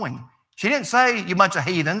not going. She didn't say, you bunch of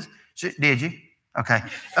heathens. Did you? Okay.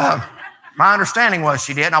 My understanding was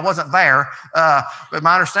she did, and I wasn't there. But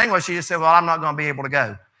my understanding was she just said, well, I'm not going to be able to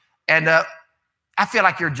go. And I feel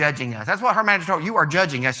like you're judging us. That's what her manager told her. You are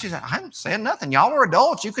judging us. She said, I haven't said nothing. Y'all are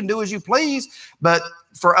adults. You can do as you please. But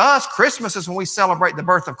for us, Christmas is when we celebrate the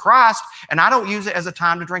birth of Christ, and I don't use it as a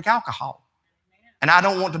time to drink alcohol. And I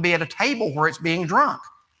don't want to be at a table where it's being drunk.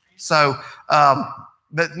 So,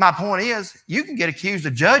 but my point is, you can get accused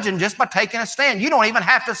of judging just by taking a stand. You don't even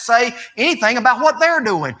have to say anything about what they're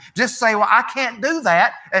doing. Just say, well, I can't do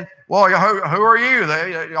that. And, well, who are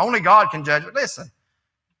you? Only God can judge. But listen,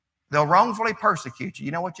 they'll wrongfully persecute you.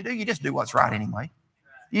 You know what you do? You just do what's right anyway.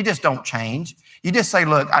 You just don't change. You just say,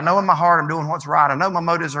 look, I know in my heart I'm doing what's right. I know my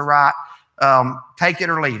motives are right. Take it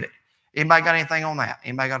or leave it. Anybody got anything on that?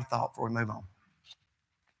 Anybody got a thought before we move on?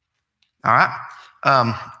 All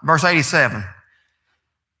right. Verse 87.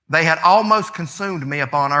 They had almost consumed me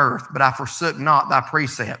upon earth, but I forsook not thy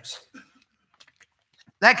precepts.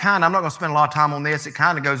 I'm not going to spend a lot of time on this. It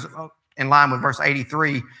kind of goes in line with verse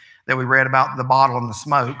 83 that we read about the bottle and the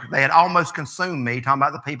smoke. They had almost consumed me, talking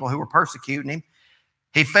about the people who were persecuting him.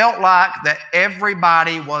 He felt like that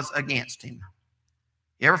everybody was against him.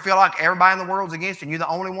 You ever feel like everybody in the world's against you and you're the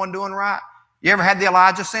only one doing right? You ever had the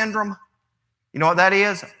Elijah syndrome? You know what that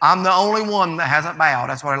is? I'm the only one that hasn't bowed.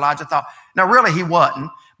 That's what Elijah thought. Now, really, he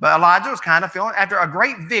wasn't. But Elijah was kind of feeling, after a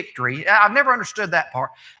great victory, I've never understood that part.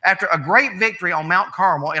 After a great victory on Mount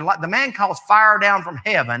Carmel, the man calls fire down from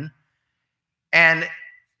heaven and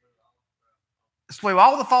slew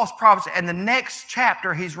all the false prophets. And the next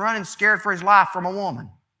chapter, he's running scared for his life from a woman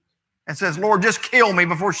and says, Lord, just kill me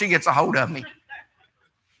before she gets a hold of me.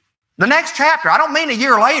 The next chapter, I don't mean a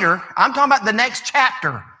year later. I'm talking about the next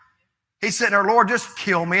chapter. He's sitting there, Lord, just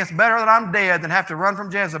kill me. It's better that I'm dead than have to run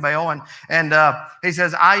from Jezebel. And he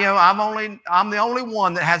says, I'm the only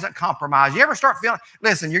one that hasn't compromised. You ever start feeling,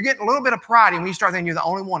 listen, you're getting a little bit of pride when you start thinking you're the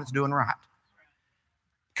only one that's doing right.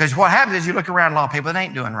 Because what happens is you look around a lot of people that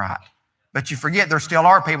ain't doing right. But you forget there still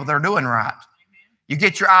are people that are doing right. You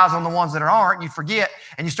get your eyes on the ones that aren't, and you forget,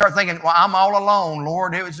 and you start thinking, well, I'm all alone,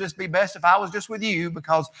 Lord. It would just be best if I was just with you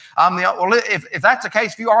because if that's the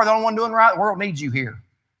case, if you are the only one doing right, the world needs you here.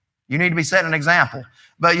 You need to be setting an example.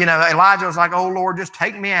 But, Elijah was like, oh, Lord, just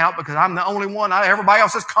take me out because I'm the only one. Everybody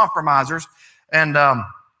else is compromisers. And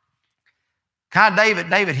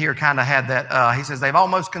David here kind of had that. He says, they've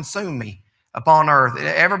almost consumed me upon earth.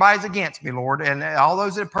 Everybody's against me, Lord. And all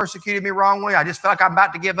those that have persecuted me wrongly, I just felt like I'm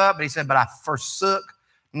about to give up. But he said, but I forsook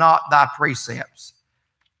not thy precepts.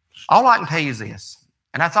 All I can tell you is this.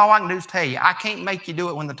 And that's all I can do is tell you. I can't make you do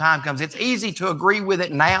it when the time comes. It's easy to agree with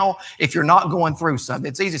it now if you're not going through something.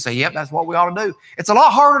 It's easy to say, yep, that's what we ought to do. It's a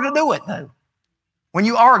lot harder to do it, though, when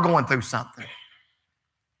you are going through something.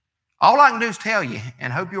 All I can do is tell you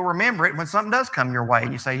and hope you'll remember it when something does come your way.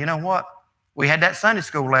 And you say, you know what? We had that Sunday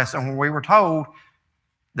school lesson where we were told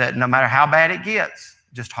that no matter how bad it gets,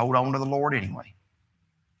 just hold on to the Lord anyway.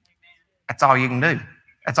 That's all you can do.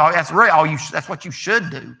 That's really all that's what you should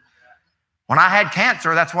do. When I had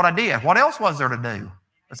cancer, that's what I did. What else was there to do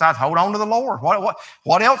besides hold on to the Lord?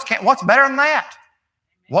 What else what's better than that?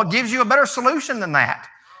 What gives you a better solution than that?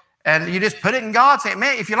 And you just put it in God's hands.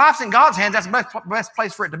 Man, if your life's in God's hands, that's the best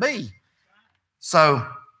place for it to be. So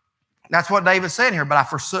that's what David said here, but I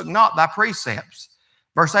forsook not thy precepts.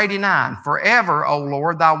 Verse 89, forever, O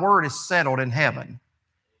Lord, thy word is settled in heaven.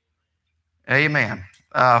 Amen.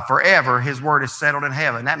 Forever, his word is settled in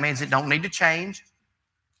heaven. That means it don't need to change.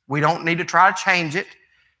 We don't need to try to change it.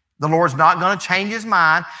 The Lord's not going to change his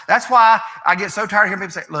mind. That's why I get so tired of hearing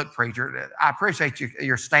people say, look, preacher, I appreciate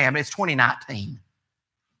your stand, but it's 2019.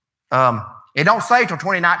 It don't say till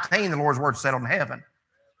 2019 the Lord's word settled in heaven.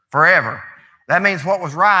 Forever. That means what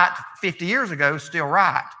was right 50 years ago is still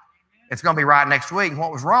right. It's going to be right next week. And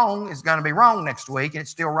what was wrong is going to be wrong next week, and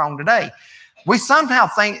it's still wrong today. We somehow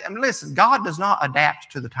think, listen, God does not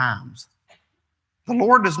adapt to the times. The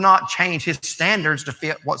Lord does not change his standards to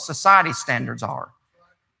fit what society's standards are.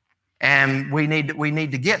 And we need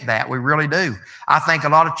to get that. We really do. I think a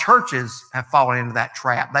lot of churches have fallen into that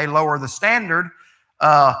trap. They lower the standard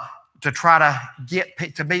to try to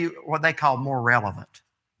get to be what they call more relevant.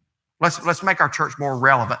 Let's make our church more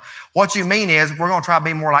relevant. What you mean is we're going to try to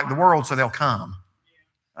be more like the world so they'll come.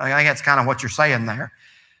 I think that's kind of what you're saying there.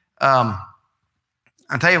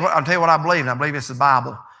 I'll tell you what I believe, and I believe it's the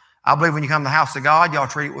Bible. I believe when you come to the house of God, y'all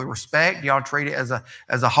treat it with respect. Y'all treat it as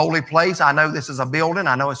a holy place. I know this is a building.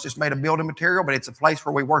 I know it's just made of building material, but it's a place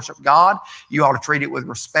where we worship God. You ought to treat it with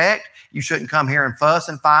respect. You shouldn't come here and fuss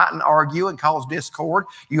and fight and argue and cause discord.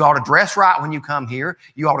 You ought to dress right when you come here.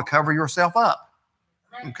 You ought to cover yourself up.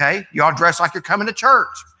 Okay? You ought to dress like you're coming to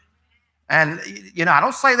church. And, I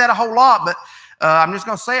don't say that a whole lot, but I'm just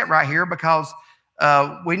going to say it right here because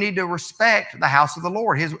we need to respect the house of the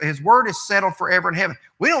Lord. His word is settled forever in heaven.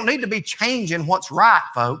 We don't need to be changing what's right,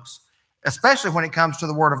 folks, especially when it comes to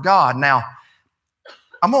the word of God. Now,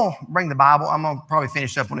 I'm going to bring the Bible. I'm going to probably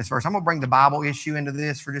finish up on this verse. I'm going to bring the Bible issue into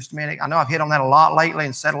this for just a minute. I know I've hit on that a lot lately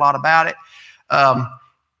and said a lot about it.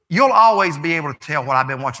 You'll always be able to tell what I've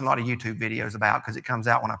been watching a lot of YouTube videos about because it comes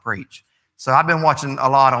out when I preach. So I've been watching a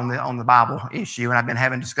lot on the Bible issue, and I've been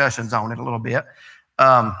having discussions on it a little bit.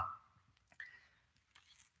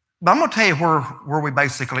 But I'm going to tell you where we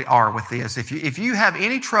basically are with this. If you have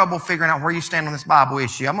any trouble figuring out where you stand on this Bible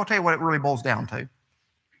issue, I'm going to tell you what it really boils down to.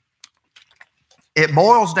 It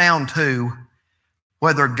boils down to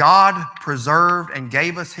whether God preserved and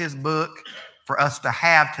gave us his book for us to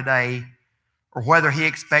have today, or whether he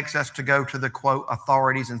expects us to go to the, quote,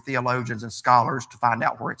 authorities and theologians and scholars to find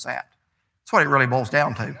out where it's at. That's what it really boils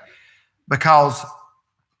down to. Because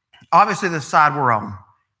obviously the side we're on,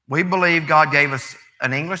 we believe God gave us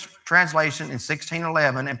an English translation in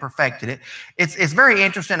 1611 and perfected it. It's very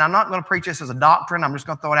interesting. I'm not going to preach this as a doctrine. I'm just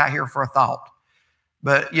going to throw it out here for a thought.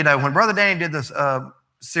 But, when Brother Danny did this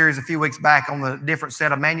series a few weeks back on the different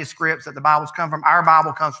set of manuscripts that the Bibles come from, our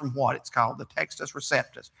Bible comes from what? It's called the Textus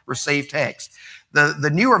Receptus, received text. The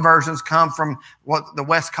newer versions come from what the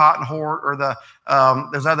Westcott and Hort, or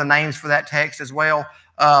there's other names for that text as well.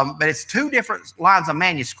 But it's two different lines of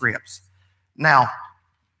manuscripts. Now,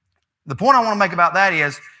 the point I want to make about that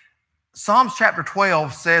is Psalms chapter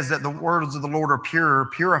 12 says that the words of the Lord are pure,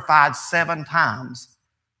 purified 7 times.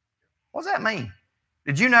 What does that mean?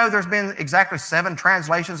 Did you know there's been exactly 7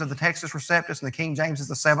 translations of the Textus Receptus, and the King James is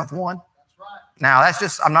the 7th one? That's right. Now, that's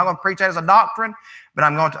just, I'm not going to preach that as a doctrine, but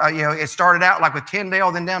I'm going to, it started out like with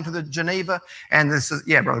Tyndale, then down to the Geneva, and this is,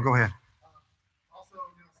 yeah, brother, go ahead. Also,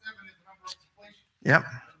 7 is the number of completion. Yep.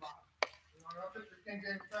 I think the King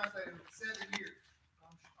James translated it 7 years.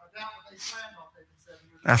 I doubt that they planned on taking 7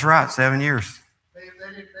 years. That's right, 7 years. They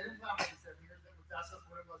didn't plan on taking 7 years. That's just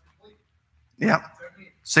when it was complete. Yep.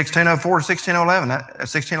 1604 to 1611.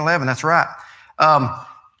 1611. That's right.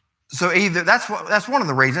 So either that's one of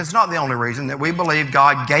the reasons. It's not the only reason that we believe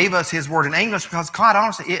God gave us his word in English, because quite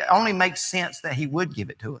honestly, it only makes sense that he would give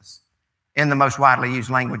it to us in the most widely used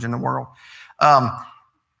language in the world. But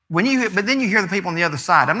then you hear the people on the other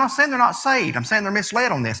side. I'm not saying they're not saved. I'm saying they're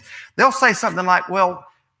misled on this. They'll say something like, well,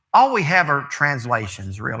 all we have are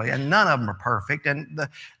translations, really, and none of them are perfect. And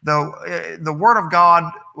the Word of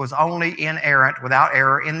God was only inerrant, without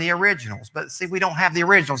error, in the originals. But see, we don't have the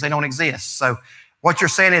originals. They don't exist. So What you're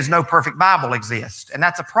saying is no perfect Bible exists. And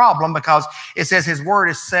that's a problem because it says his word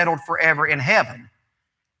is settled forever in heaven.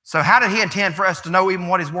 So how did he intend for us to know even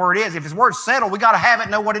what his word is? If his word's settled, we got to have it,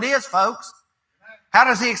 know what it is, folks. How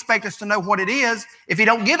does he expect us to know what it is if he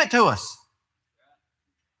don't give it to us?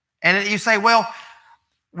 And you say, well,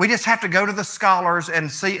 we just have to go to the scholars and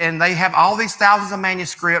see, and they have all these thousands of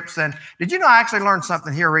manuscripts. And did you know I actually learned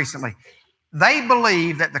something here recently? They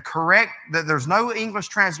believe that that there's no English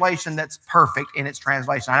translation that's perfect in its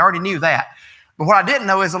translation. I already knew that. But what I didn't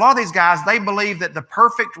know is a lot of these guys, they believe that the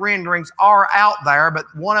perfect renderings are out there, but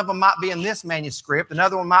one of them might be in this manuscript,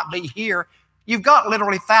 another one might be here. You've got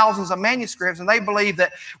literally thousands of manuscripts, and they believe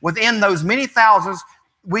that within those many thousands,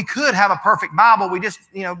 we could have a perfect Bible. We just,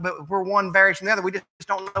 but we're one varies from the other. We just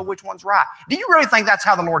don't know which one's right. Do you really think that's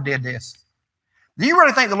how the Lord did this? Do you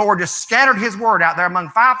really think the Lord just scattered his word out there among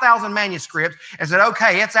 5,000 manuscripts and said,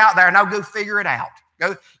 okay, it's out there, now go figure it out.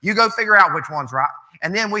 You go figure out which one's right.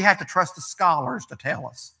 And then we have to trust the scholars to tell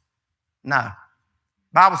us. No. The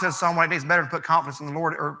Bible says someone it's better to put confidence in the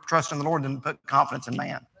Lord or trust in the Lord than to put confidence in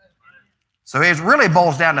man. So it really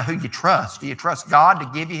boils down to who you trust. Do you trust God to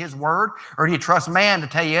give you his word, or do you trust man to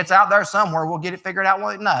tell you it's out there somewhere, we'll get it figured out?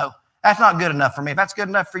 Well, no, that's not good enough for me. If that's good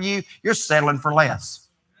enough for you, you're settling for less.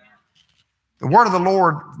 The word of the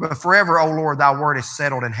Lord, forever, O Lord, thy word is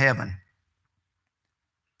settled in heaven.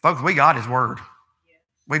 Folks, we got his word.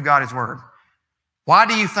 We've got his word. Why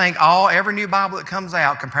do you think every new Bible that comes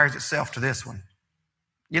out compares itself to this one?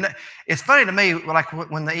 It's funny to me, like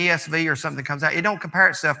when the ESV or something comes out, it don't compare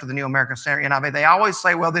itself to the New American Standard NIV. They always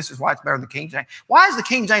say, well, this is why it's better than the King James. Why is the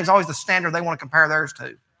King James always the standard they want to compare theirs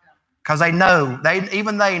to? Because they know,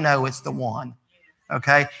 even they know it's the one.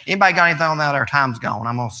 Okay? Anybody got anything on that? Our time's gone.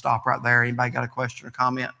 I'm going to stop right there. Anybody got a question or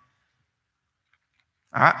comment?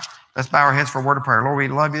 All right. Let's bow our heads for a word of prayer. Lord, we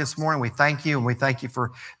love you this morning. We thank you, and we thank you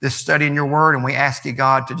for this study in your word, and we ask you,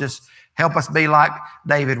 God, to just help us be like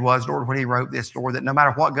David was, Lord, when he wrote this, Lord, that no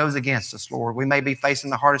matter what goes against us, Lord, we may be facing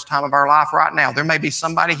the hardest time of our life right now. There may be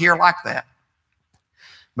somebody here like that.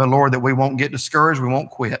 But, Lord, that we won't get discouraged, we won't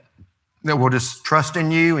quit, that we'll just trust in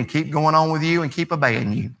you and keep going on with you and keep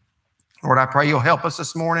obeying you. Lord, I pray you'll help us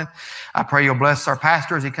this morning. I pray you'll bless our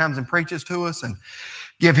pastor as he comes and preaches to us and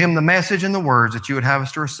give him the message and the words that you would have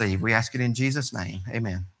us to receive. We ask it in Jesus' name.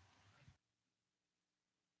 Amen.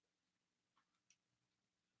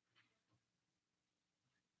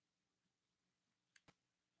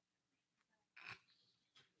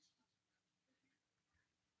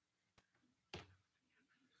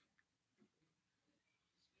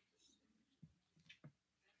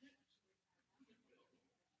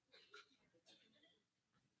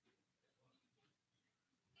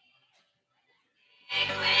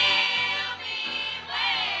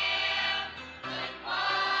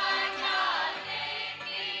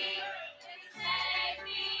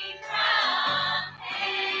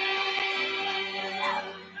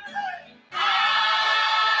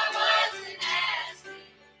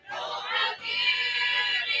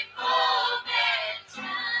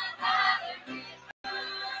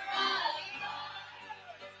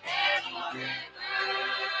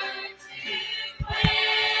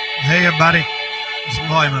 Hey, everybody. This is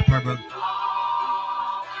volume up here, brother.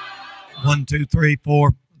 1, 2, 3,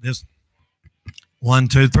 4. This 1,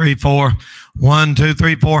 2, 3, 4. 1, 2,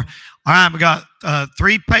 3, 4. All right, we got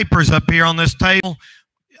 3 papers up here on this table.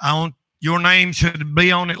 Your name should be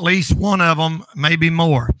on at least one of them, maybe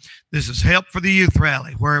more. This is Help for the Youth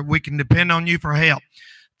Rally, where we can depend on you for help.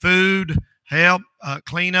 Food, help,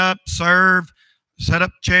 clean up, serve, set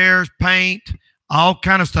up chairs, paint, all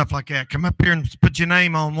kind of stuff like that. Come up here and put your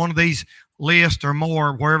name on one of these lists or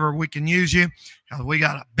more, wherever we can use you. We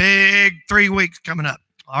got a big 3 weeks coming up.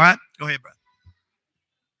 All right, go ahead, brother.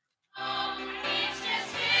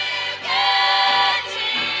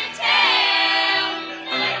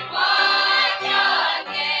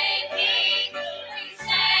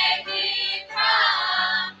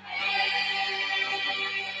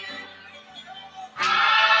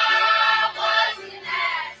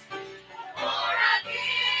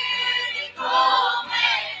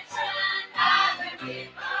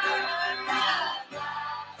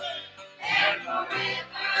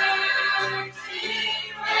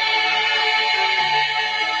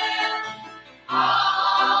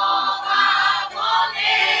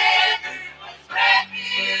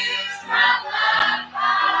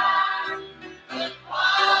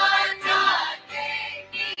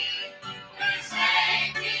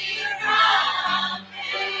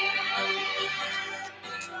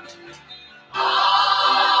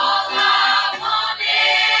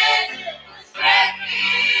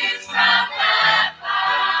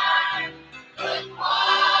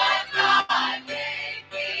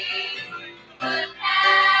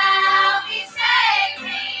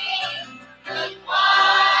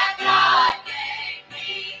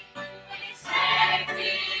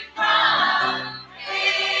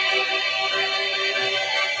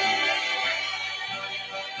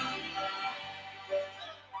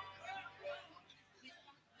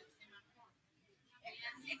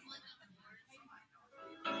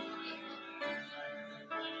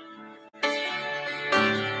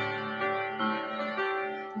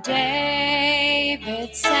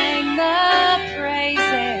 David sang the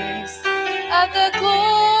praises of the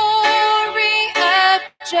glory of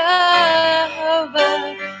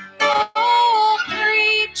Jehovah. Oh,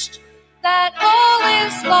 preached that all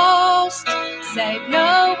is lost, save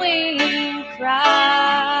knowing Christ.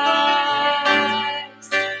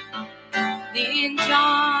 Then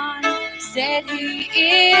John said he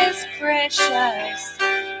is precious,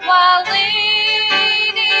 while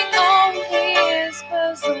leaning on his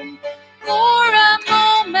bosom. For a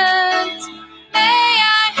moment may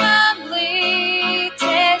I humbly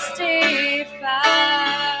testify.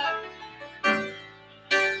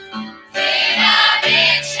 Did I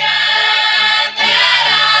mention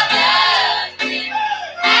that I love him?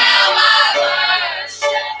 How I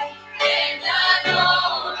worship and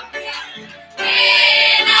adore him. When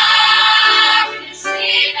I can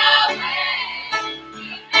see no way,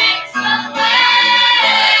 he makes a way.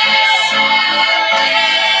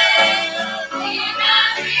 Did I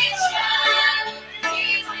mention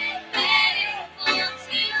he's been faithful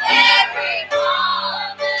to every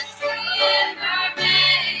promise he ever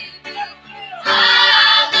made me? I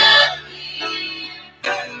love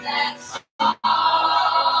him, that's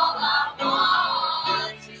all I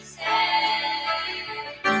want to say.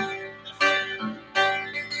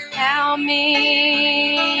 How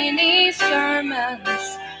many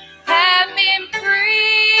sermons have been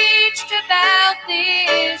preached about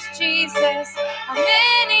this Jesus? How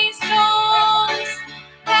many songs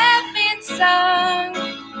have been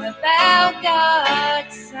sung about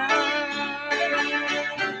God's Son?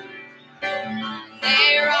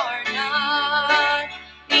 There are not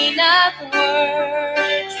enough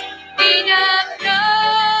words, enough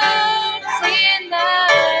notes in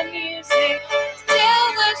the music to tell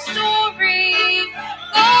the story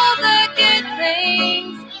of all the good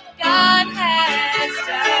things God has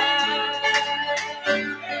done.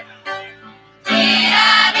 Did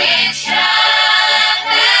I mention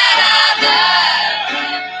that I love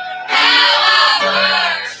him? How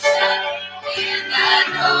I worship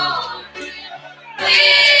and adore him. When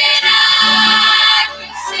I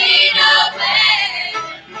can see no way,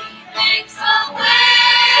 he makes a way.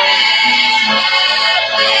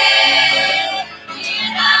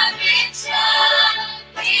 Did I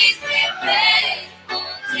mention he's been faithful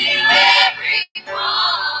to every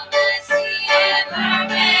promise he ever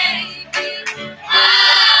made me? I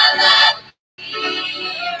love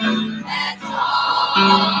him, that's all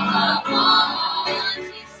I want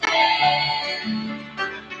to say.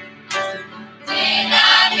 Did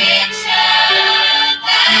I mention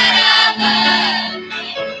that I love him?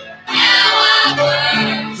 How I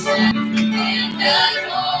worship and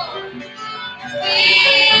adore him.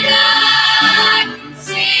 When I can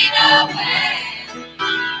see no way,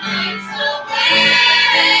 he makes a way.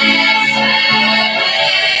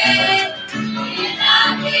 Did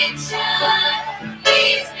I mention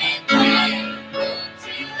he's been faithful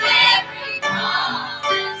to every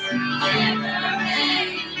promise he ever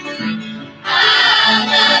made me? I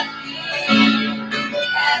love him,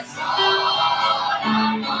 that's all I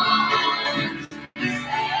want to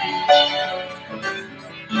say.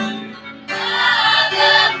 I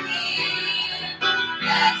love him,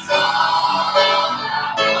 that's all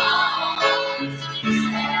I want to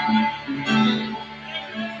say.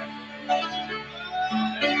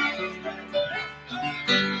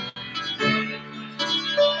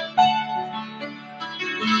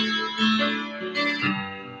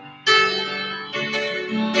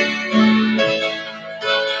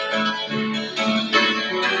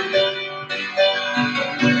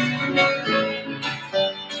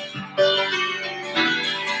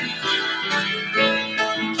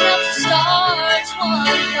 Counts the stars, one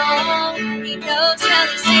and all. He knows how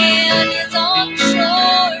to sail his own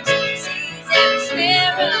shores. Sees every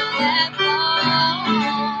sparrow that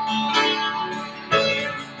falls.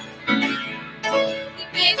 He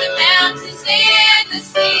made the mountains and the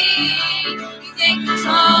sea. He's in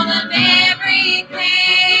control of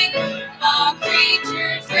everything. All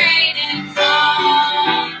creatures great and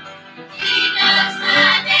small. He knows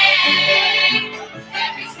my name.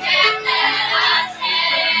 Every step that I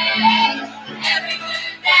take, every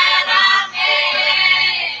move that I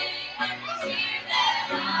make, every tear that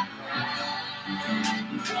I cry.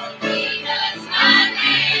 He knows my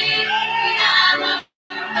name. When I'm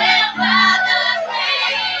overwhelmed by the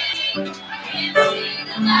pain, I can't see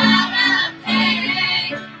the light of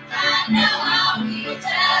day. I know I'll be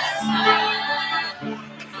just fine.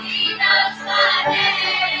 He knows my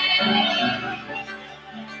name.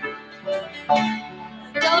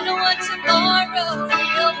 Don't know what tomorrow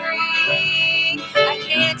will bring. I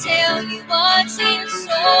can't tell you what's in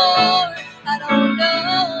store. I don't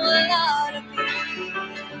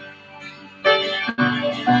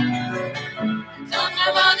Don't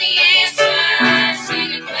have all the answers to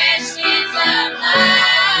the questions of life,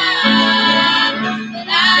 but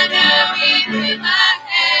I know if we might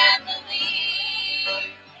have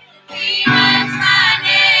believed that He knows my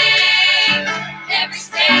name. Every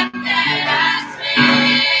step that I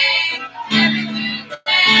take, every move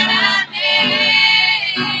that I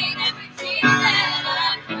make, every tear that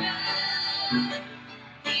I cry,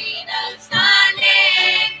 He knows my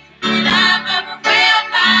name. And I'm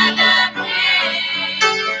overwhelmed by the pain.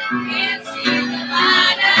 Can't see the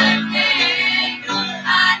light of day.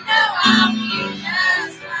 I know I'll be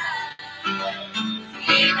just fine.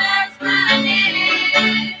 He knows my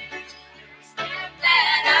name. Every step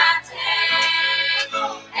that I take,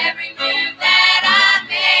 every move that I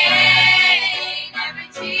make, every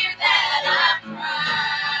tear that I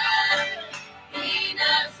cry, He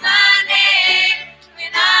knows my name.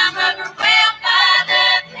 When I'm overwhelmed by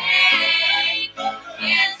the pain,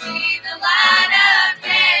 can't see the light of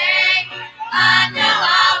day, I know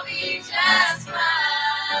I'll be just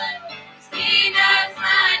fine. 'Cause He knows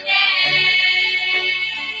my name.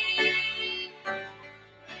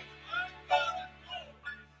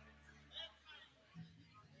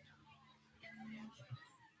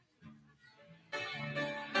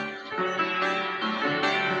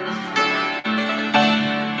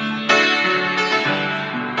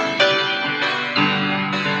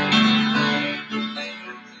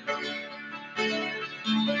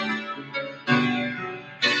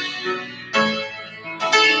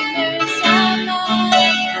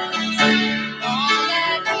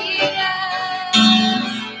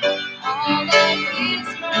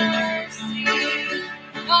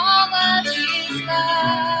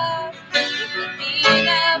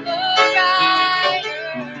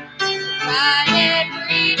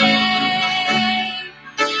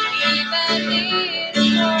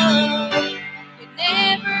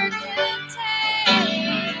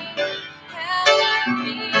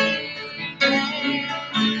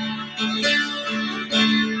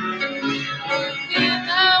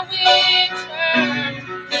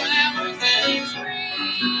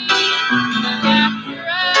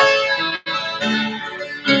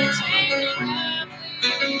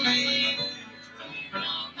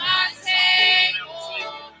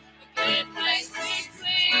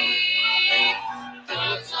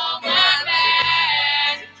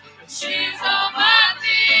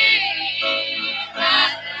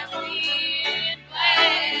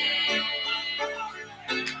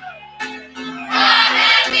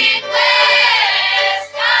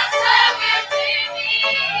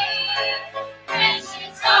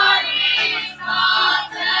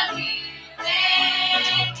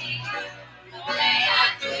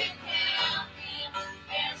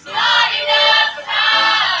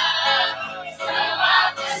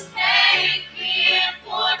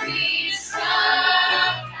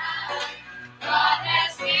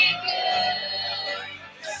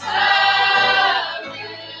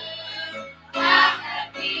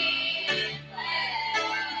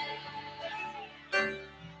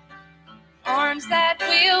 Arms that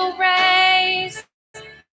will raise,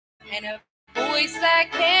 and a voice that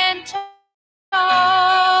can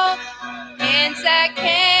talk, hands that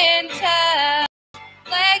can touch,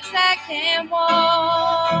 legs that can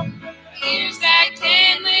walk, ears that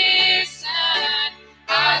can listen,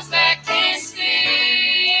 eyes that can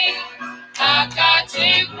see. I've got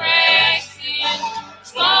to praise Him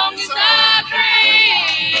as long as I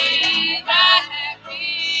breathe. I have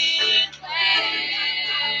been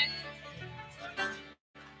blessed.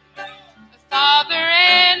 Father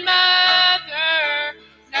and mother,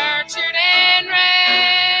 nurtured and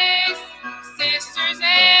raised, sisters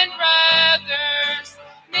and brothers,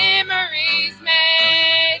 memories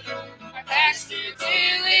made, our pastor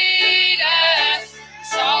to lead us,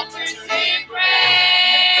 psalter to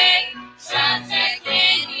pray, shots that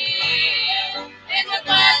can heal, and the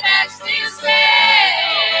blood that still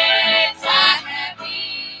saves. I have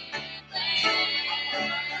been blessed.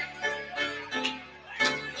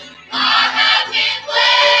 I have been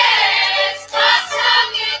blessed. God's so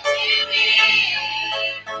good to me.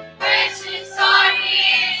 Precious are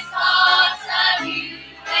His thoughts of you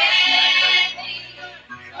and me.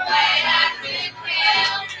 The way I could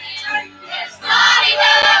count them, there's not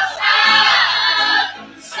enough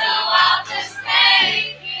time. So I'll just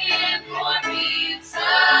thank Him for being so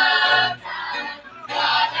kind.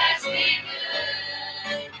 God has been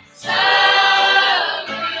good, so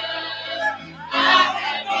good. I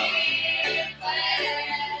have been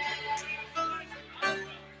blessed.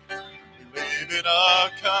 We live in a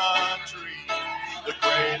country, the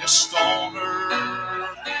greatest on earth.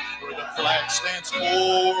 stands for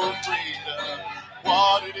freedom,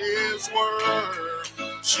 what it is worth.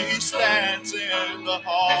 She stands in the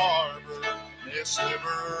harbor, this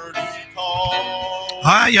liberty call. All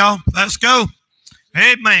right, y'all, let's go.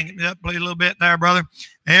 Amen. Get me up, play a little bit there, brother.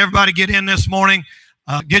 Everybody get in this morning.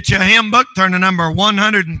 Get your hymn book, turn to number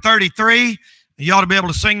 133. You ought to be able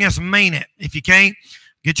to sing this and mean it. If you can't,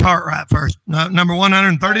 get your heart right first. Number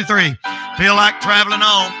 133. Feel like traveling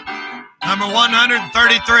on. Number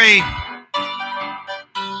 133.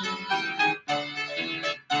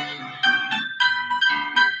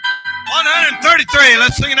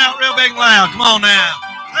 Let's sing it out real big and loud. Come on now.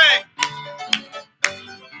 Hey.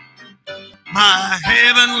 My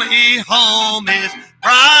heavenly home is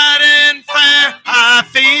bright and fair. I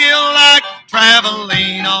feel like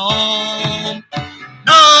traveling on.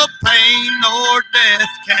 No pain nor death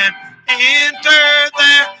can enter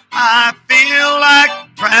there. I feel like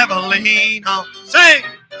traveling on. Sing.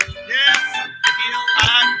 Yes, I feel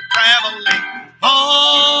like traveling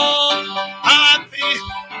home. I feel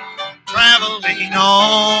traveling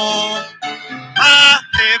on. My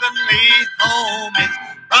heavenly home is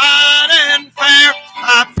bright and fair.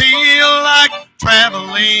 I feel like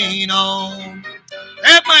traveling on.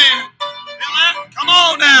 Amen. Come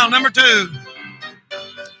on now, number 2.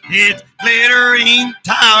 It's glittering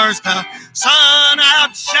towers, the sun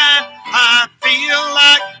outshine. I feel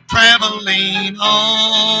like traveling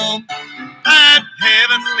on. That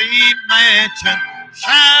heavenly mansion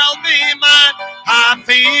shall be mine. I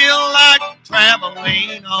feel like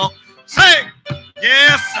traveling on. Say,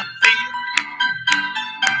 yes,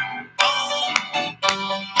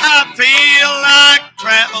 I feel like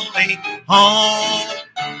traveling home.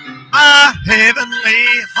 My heavenly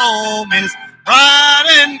home is bright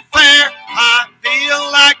and fair. I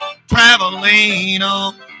feel like traveling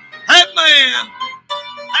on. Amen.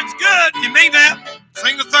 That's good. You mean that?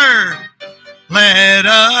 Sing the 3rd. Let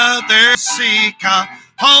others seek a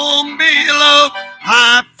home below.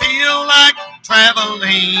 I feel like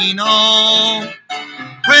traveling on.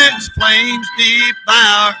 Which flames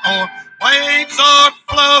devour or waves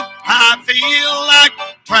o'erflow, I feel like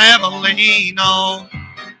traveling on.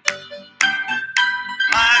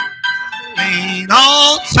 Traveling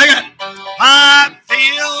on, sing it. I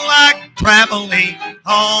feel like traveling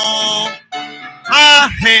on. My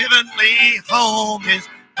heavenly home is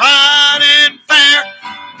bright and fair.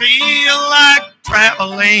 Feel like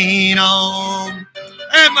traveling on.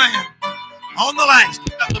 Amen. On the last,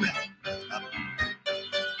 up a little bit.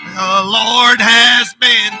 The Lord has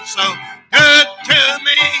been so good to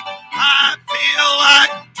me. I feel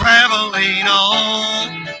like traveling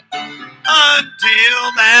on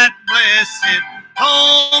until that blessed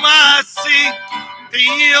home I see.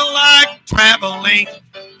 Feel like traveling.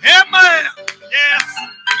 Amen. Yes.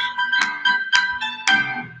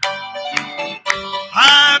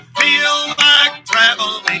 I feel like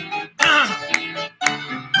traveling.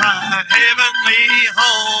 My heavenly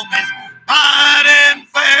home is bright and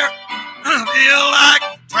fair. I feel like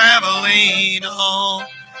traveling on.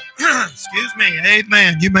 Excuse me.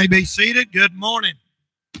 Amen. You may be seated. Good morning.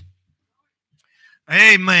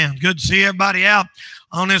 Amen. Good to see everybody out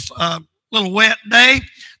on this little wet day.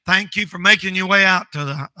 Thank you for making your way out to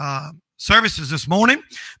the services this morning.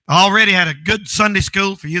 Already had a good Sunday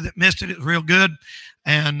school. For you that missed it, it was real good.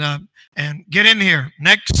 And get in here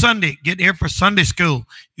next Sunday. Get here for Sunday school.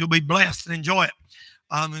 You'll be blessed and enjoy it.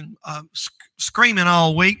 Screaming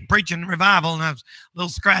all week, preaching revival, and I was a little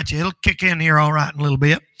scratchy. It'll kick in here all right in a little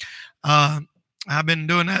bit. I've been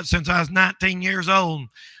doing that since I was 19 years old.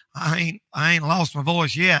 I ain't lost my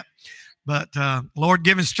voice yet, but Lord,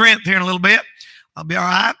 give me strength here in a little bit. I'll be all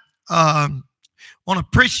right. I want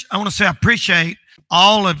to say I appreciate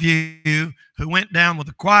all of you who went down with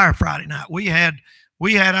the choir Friday night. We had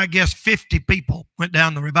I guess 50 people went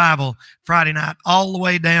down the revival Friday night, all the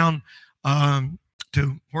way down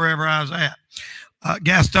to wherever I was at,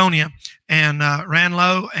 Gastonia, and ran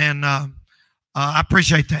low, and I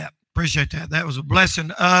appreciate that. That was a blessing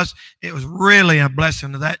to us. It was really a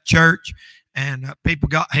blessing to that church, and people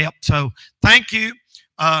got help. So thank you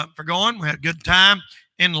for going. We had a good time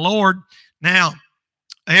in the Lord. Now,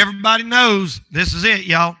 everybody knows this is it,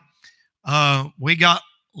 y'all. We got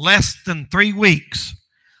less than 3 weeks.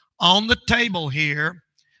 On the table here,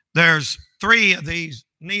 there's 3 of these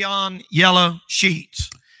neon yellow sheets.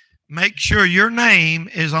 Make sure your name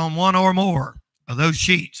is on one or more of those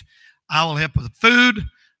sheets. I will help with food.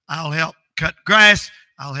 I'll help cut grass.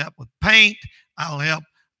 I'll help with paint. I'll help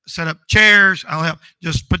set up chairs. I'll help.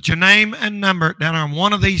 Just put your name and number down on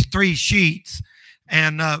one of these 3 sheets.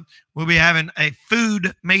 And we'll be having a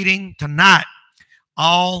food meeting tonight.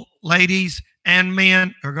 All ladies and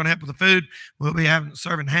men are going to help with the food. We'll be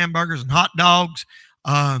serving hamburgers and hot dogs.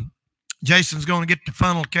 Jason's going to get the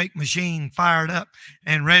funnel cake machine fired up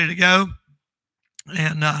and ready to go.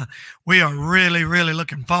 And we are really, really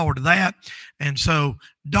looking forward to that. And so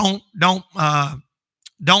don't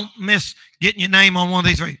miss getting your name on one of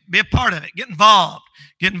these. Be a part of it. Get involved.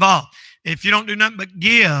 Get involved. If you don't do nothing but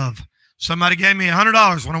give, somebody gave me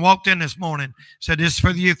 $100 when I walked in this morning, said this is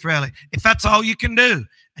for the youth rally. If that's all you can do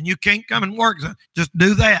and you can't come and work, just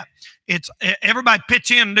do that. It's everybody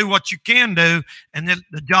pitch in and do what you can do, and then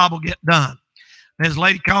the job will get done. There's a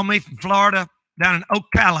lady called me from Florida, down in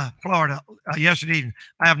Ocala, Florida, yesterday evening.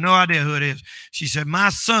 I have no idea who it is. She said, my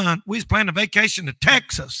son, we was planning a vacation to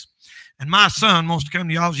Texas, and my son wants to come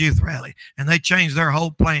to y'all's youth rally, and they changed their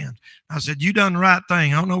whole plans. I said, you done the right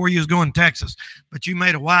thing. I don't know where you was going to Texas, but you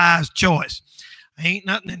made a wise choice. Ain't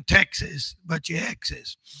nothing in Texas but your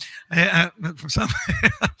exes. For some,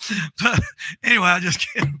 but anyway, I just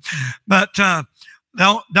kidding. But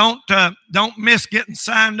don't miss getting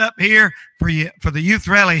signed up here for the youth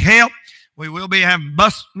rally help. We will be having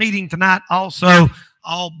bus meeting tonight. Also,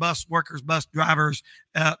 all bus workers, bus drivers,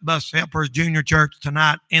 bus helpers, junior church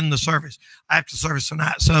tonight in the service, after service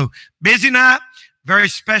tonight. So busy night. Very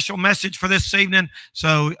special message for this evening.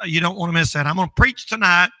 So you don't want to miss that. I'm going to preach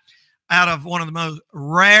tonight out of one of the most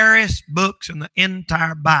rarest books in the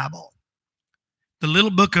entire Bible. The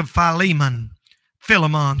little book of Philemon.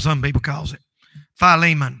 Philemon, some people calls it.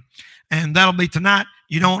 Philemon. And that'll be tonight.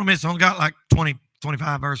 You don't want to miss it. It's only got like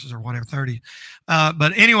 25 verses or whatever, 30.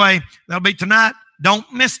 But anyway, that'll be tonight. Don't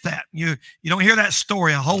miss that. You don't hear that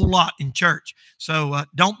story a whole lot in church. So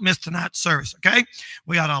don't miss tonight's service, okay?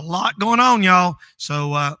 We got a lot going on, y'all.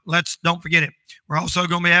 So don't forget it. We're also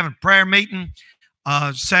going to be having a prayer meeting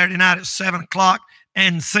Saturday night at 7 o'clock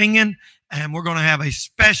and singing. And we're going to have a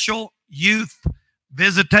special youth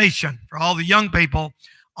visitation for all the young people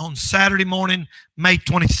on Saturday morning, May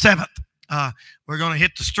 27th. We're going to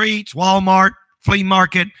hit the streets, Walmart, flea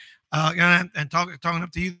market, and talking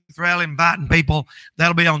up the youth rally, inviting people.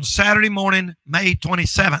 That'll be on Saturday morning, May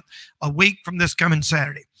 27th, a week from this coming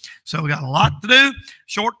Saturday. So we got a lot to do,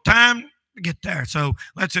 short time to get there. So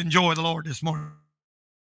let's enjoy the Lord this morning.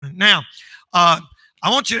 Now, I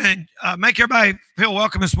want you to make everybody feel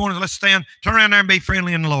welcome this morning. Let's stand, turn around there and be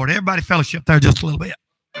friendly in the Lord. Everybody fellowship there just a little bit.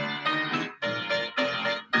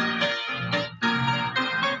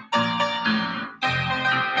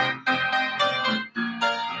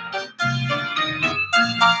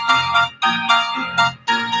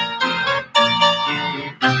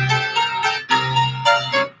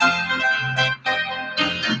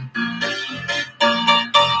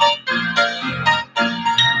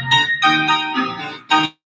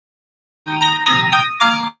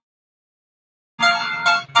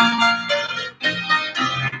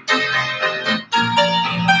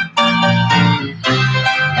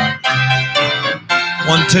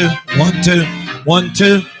 One, two, 1, 2, 1,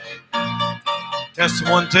 2. Testing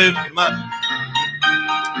 1, 2. Come on.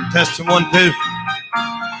 Testing 1, 2.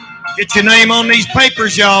 Get your name on these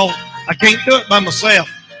papers, y'all. I can't do it by myself.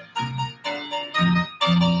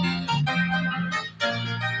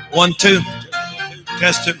 1, 2.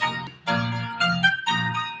 Testing.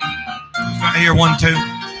 Right here, 1, 2.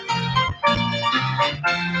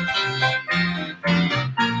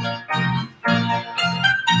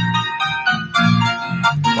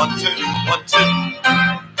 One, two, 1, 2.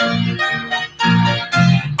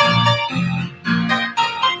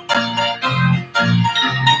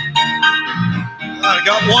 I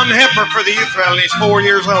got one helper for the youth rally. He's 4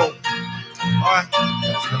 years old. All right.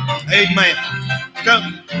 Amen.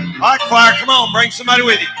 Come. All right, choir, come on. Bring somebody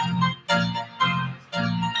with you.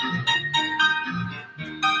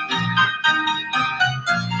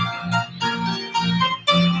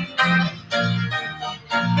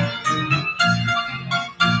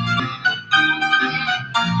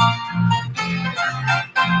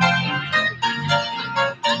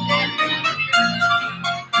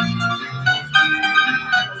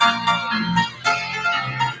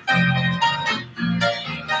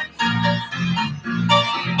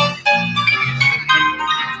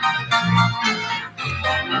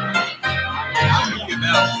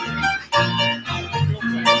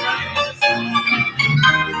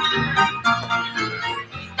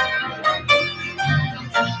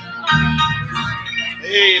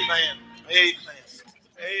 Amen. Amen.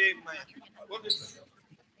 Amen.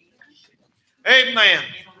 Amen.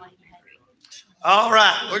 All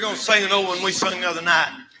right. We're going to sing an old one we sung the other night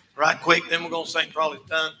right quick. Then we're going to sing for all it's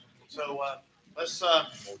done. So let's, is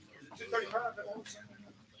it 2:35?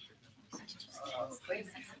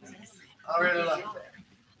 I really like that.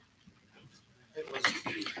 It was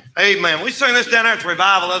Amen. We sang this down there at the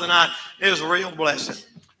revival the other night. It was a real blessing.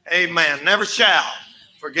 Amen. Never shall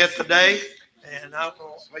forget the day. And I don't know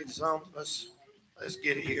what play the song. Let's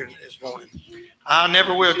get it here this morning. I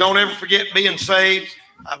never will. Don't ever forget being saved.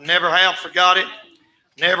 I've never have forgot it.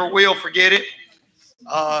 Never will forget it.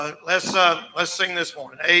 Let's sing this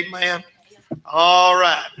morning. Amen. All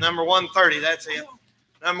right. Number 130. That's it.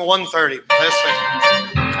 Number 130. Let's sing.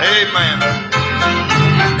 Amen.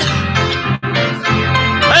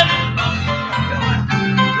 Let's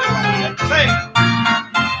sing.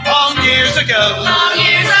 Long years ago. Long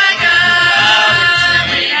years ago.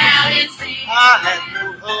 Out at sea. I had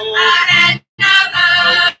no hope. I had no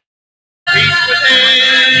hope. Peace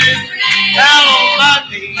within. Down on my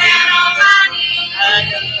knees. Down on my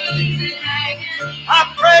Agony. knees.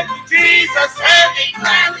 I prayed to Jesus and He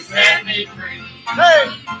Gladly set me free.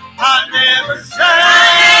 Hey, I never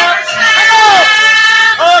shall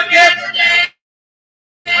forget the day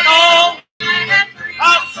when all I had free.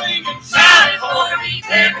 I'll sing and shout for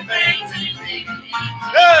everything's in me.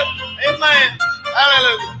 good. Amen.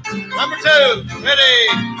 Hallelujah. Number 2.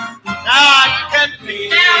 Ready. Now I can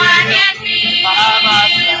feel. Now I can feel by my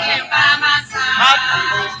Him side. by my side. My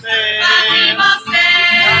people stand. My people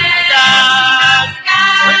stand. God,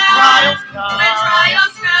 when trials come. When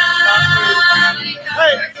trials come, He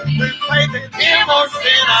Hey, comforts me. through faith in Him or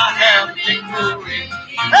sin, I have victory.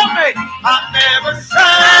 Help me. I never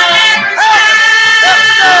shall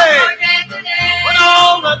Forget the day when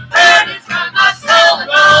all the burdens from my soul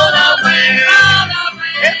roll away.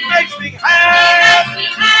 it makes me happy,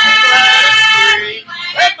 glad and free.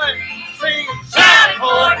 Help me sing and shout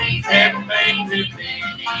for He's everything to me.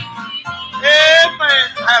 Amen.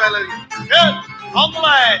 Hallelujah. Good. On the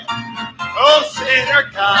line. Oh, sinner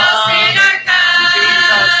come. Oh, sinner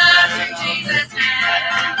comes in Jesus'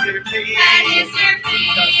 name. Your feet. And His dear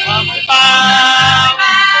feet. Come bow.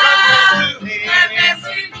 Run to Him. Confess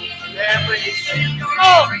to me. Every sin.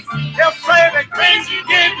 Oh, He'll save and grace you,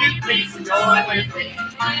 give you peace and joy with me.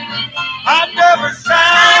 I never shall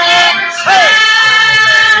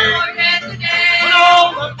Forget the day when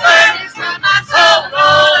all the burdens from my soul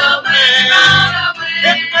roll away.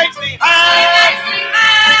 it makes me happy,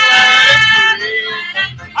 glad and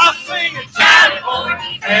free. I'll sing and shout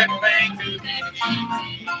for everything to me.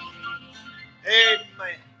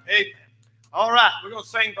 Amen. Amen. All right, we're going to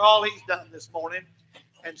sing for all He's done this morning.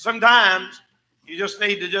 And sometimes you just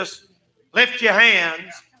need to just lift your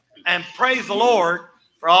hands and praise the Lord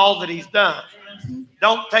for all that He's done.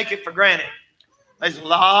 Don't take it for granted. There's a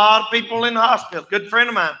lot of people in the hospital. Good friend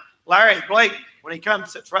of mine, Larry Blake, when he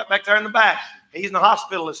comes, sits right back there in the back. He's in the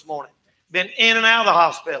hospital this morning. Been in and out of the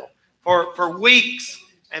hospital for weeks.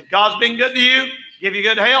 And if God's been good to you, give you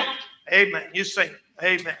good health, amen. You sing.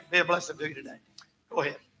 Amen. Be a blessing to you today. Go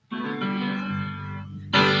ahead.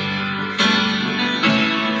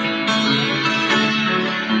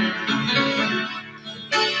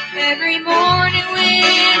 Every morning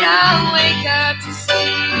when I wake up to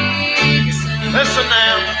see the sun, Listen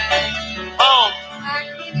now. Oh, I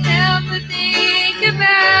can't help but think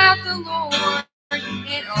about the Lord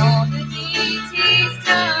and all the things He's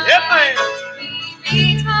done. yeah, man.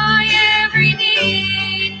 He meets my every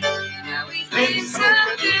need, and how He's been so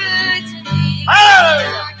good to me.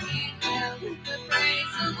 Hallelujah. I can't help but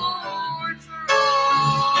praise the Lord for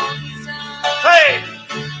all He's done. Say,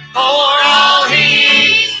 for all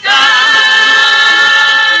He's done.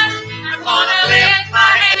 I'm gonna lift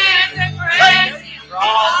my hands and praise Him For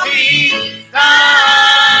all He's done.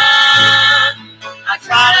 I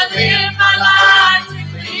try to live my life to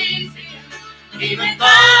please Him, even though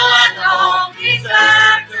I don't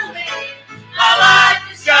deserve to live. My life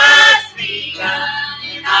has just begun,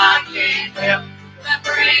 and I can't help but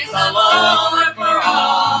praise the Lord for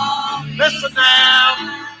all He's Listen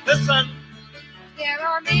now. Listen. There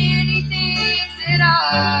are many things that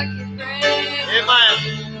I can praise.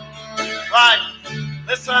 Amen. Right.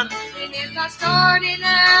 Listen. And if I started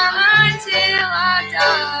now until I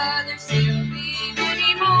die, there'll still be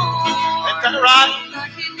many more. Ain't that right? If I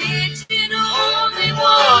can mention only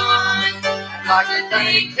one, I'd like to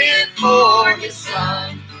thank Him for His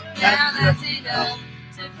Son. Now that's enough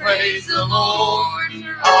to praise the Lord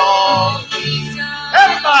for all He's done.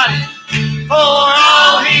 Everybody. For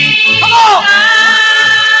all He's Come done.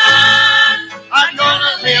 I'm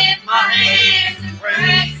gonna lift my hands and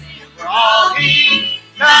praise Him for all He's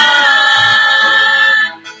done.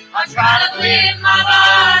 I try to live my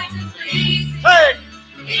life to please Him, Hey,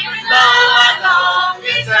 even though I don't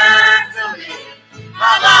deserve to live.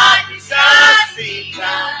 My life is just begun,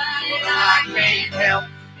 and I can't help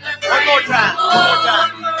but one more praise time. the One more Lord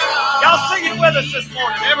time. for all Y'all sing it with us this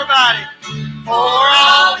morning, everybody. for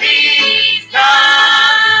all he's done.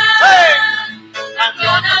 Hey! I'm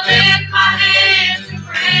gonna lift my hands and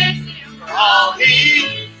praise him for all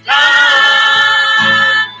he's done.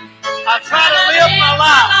 I try to live my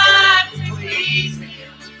life. To please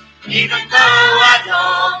him, even though I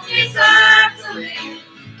don't deserve to live.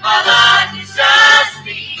 My life is just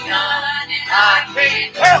begun, and I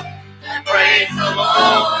can't help but praise the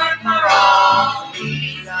Lord for all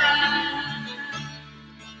he's done.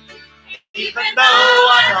 Even though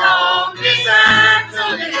I don't deserve to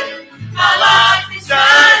live, my life is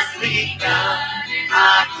just begun, and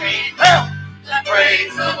I can't help but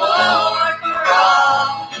praise the Lord for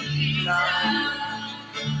all he's done.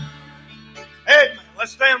 Hey,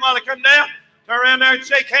 let's stand while they come down. Turn around there and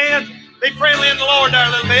shake hands. Be friendly in the Lord there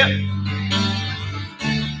a little bit.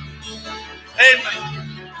 Amen.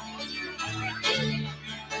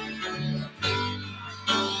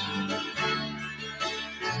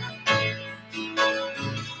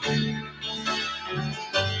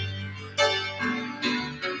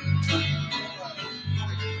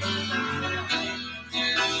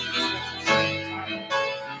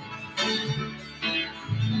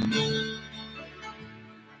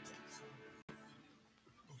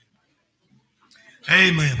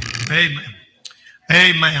 Amen. Amen.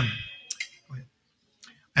 Amen.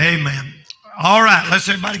 Amen. All right, let's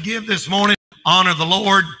everybody give this morning. Honor the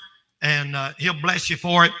Lord, and he'll bless you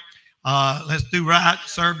for it. Let's do right,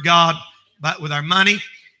 serve God, but with our money.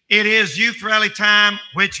 It is youth rally time,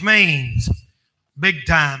 which means big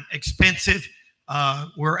time, expensive.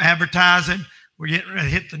 We're advertising. We're getting ready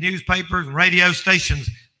to hit the newspapers and radio stations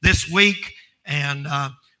this week, and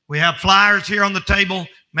we have flyers here on the table.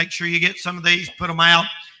 Make sure you get some of these, put them out,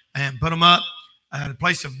 and put them up at a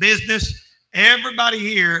place of business. Everybody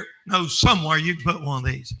here knows somewhere you can put one of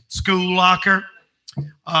these. School locker.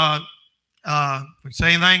 We can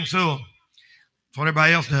say anything to them. That's what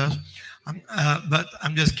everybody else does. But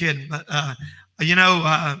I'm just kidding. But,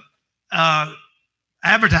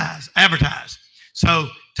 advertise. So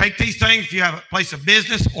take these things if you have a place of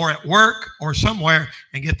business or at work or somewhere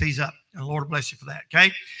and get these up. And the Lord will bless you for that,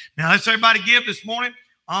 okay? Now, let's everybody give this morning.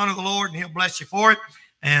 Honor the Lord, and he'll bless you for it.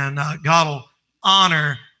 And God will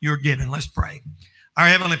honor your giving. Let's pray. Our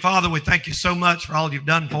Heavenly Father, we thank you so much for all you've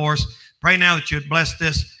done for us. Pray now that you would bless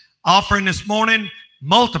this offering this morning.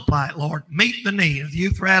 Multiply it, Lord. Meet the need of the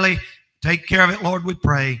youth rally. Take care of it, Lord, we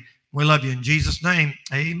pray. We love you in Jesus' name.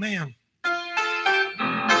 Amen.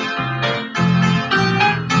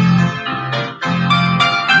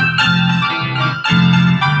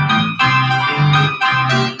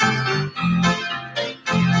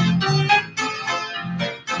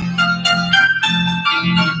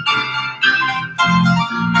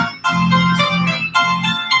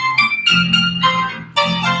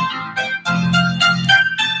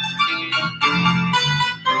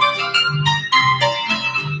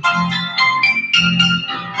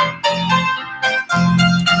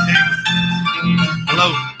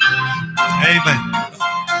 Amen.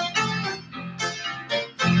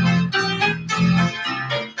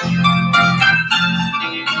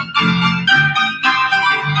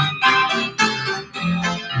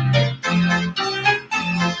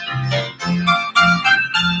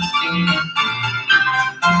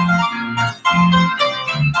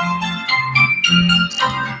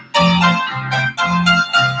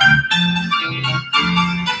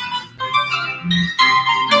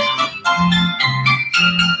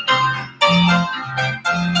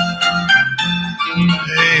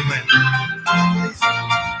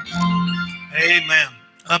 Amen.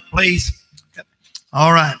 Up, please.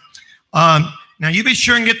 All right. Now, you be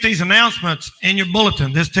sure and get these announcements in your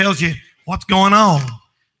bulletin. This tells you what's going on.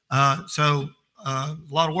 So a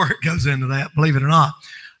lot of work goes into that, believe it or not.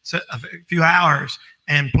 So a few hours.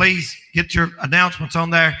 And please get your announcements on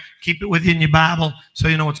there. Keep it with you in your Bible so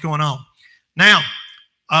you know what's going on. Now,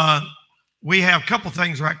 we have a couple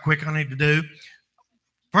things right quick I need to do.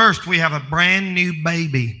 First, we have a brand new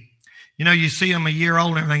baby. You know, you see them a year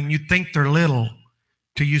old and everything, you think they're little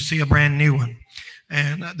till you see a brand new one.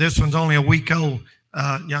 And this one's only a week old.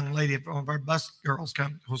 Young lady, one of our bus girls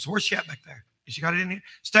come. So where's she at back there? Has she got it in here?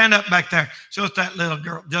 Stand up back there. Show us that little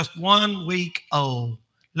girl, just 1 week old.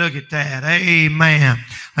 Look at that. Amen.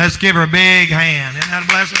 Let's give her a big hand. Isn't that a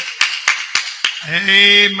blessing?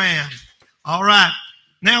 Amen. All right.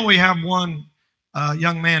 Now we have one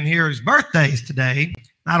young man here. His birthday is today.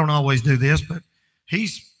 I don't always do this, but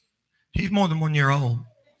he's more than 1 year old.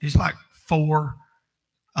 He's like 4.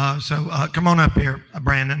 So come on up here,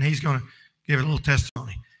 Brandon. He's going to give a little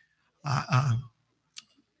testimony.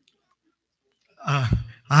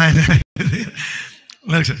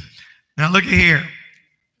 Listen. Now look at here.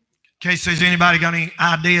 case there's anybody got any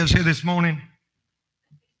ideas here this morning,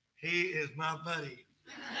 he is my buddy.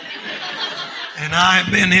 And I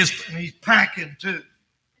have been his, and he's packing too.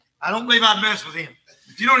 I don't believe I'd mess with him.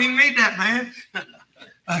 But you don't even need that, man.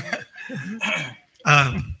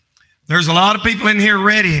 There's a lot of people in here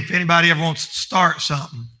ready if anybody ever wants to start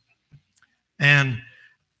something. And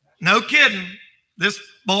no kidding, this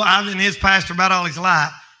boy, I've been his pastor about all his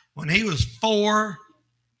life. When he was 4,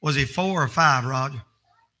 was he 4 or 5, Roger?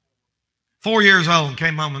 4 years old and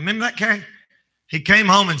came home. Remember that, Carrie? He came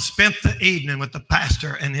home and spent the evening with the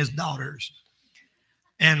pastor and his daughters.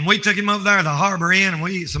 And we took him over there to the Harbor Inn, and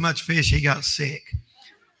we ate so much fish he got sick.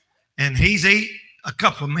 And he's eaten a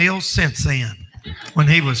couple of meals since then when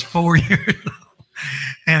he was 4 years old.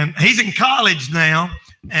 And he's in college now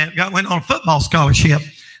and went on a football scholarship.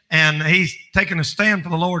 And he's taking a stand for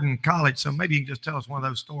the Lord in college. So maybe you can just tell us one of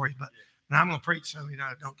those stories. But I'm going to preach, so it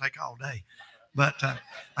don't take all day. But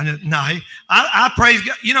I praise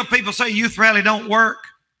God. You know, people say youth rally don't work.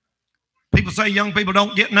 People say young people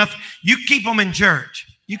don't get nothing. You keep them in church.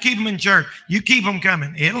 You keep them in church. You keep them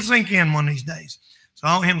coming. It'll sink in one of these days. So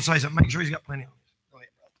I want him to say something. Make sure he's got plenty of it. Go ahead,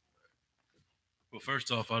 brother. Well,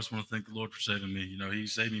 first off, I just want to thank the Lord for saving me. You know, he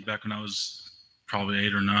saved me back when I was probably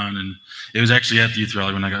 8 or 9, and it was actually at the youth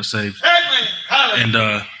rally when I got saved. And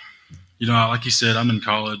you know, like you said, I'm in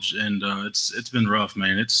college, and it's been rough,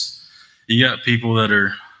 man. You got people that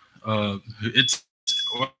are I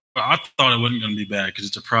thought it wasn't going to be bad because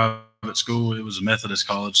it's a private school. It was a Methodist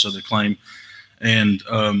college, so they claim. And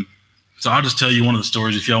so I'll just tell you one of the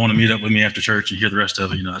stories. If y'all want to meet up with me after church and hear the rest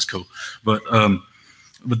of it, you know, that's cool. But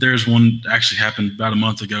there's one actually happened about a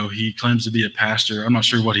month ago. He claims to be a pastor. I'm not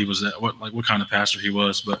sure what he was at, what kind of pastor he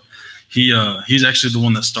was, but he's actually the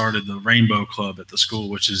one that started the Rainbow Club at the school,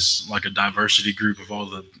 which is like a diversity group of all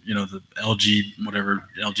the, you know, the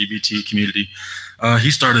LGBT community.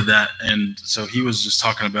 He started that, and so he was just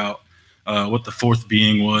talking about what the fourth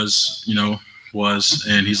being was,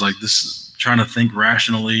 and he's like, this trying to think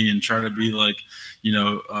rationally and try to be like,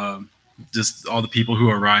 just all the people who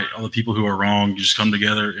are right, all the people who are wrong, just come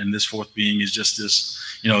together, and this fourth being is just this,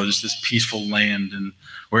 just this peaceful land, and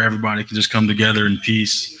where everybody can just come together in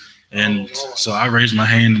peace. And so I raised my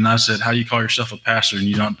hand and I said, "How do you call yourself a pastor and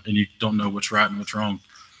you don't know what's right and what's wrong?"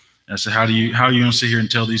 And I said, "How are you going to sit here and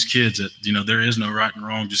tell these kids that there is no right and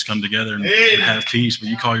wrong, just come together and have peace, but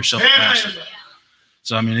you call yourself a pastor?"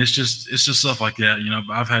 So I mean, it's just stuff like that.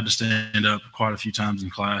 I've had to stand up quite a few times in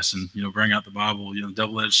class and bring out the Bible,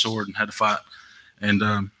 double-edged sword, and had to fight. And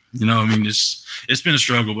I mean, it's been a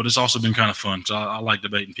struggle, but it's also been kind of fun. So I like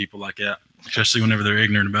debating people like that, especially whenever they're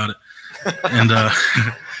ignorant about it. And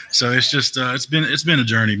so it's just it's been a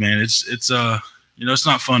journey, man. It's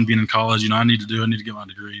not fun being in college. I need to get my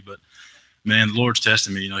degree, but man, the Lord's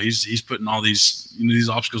testing me. He's putting all these these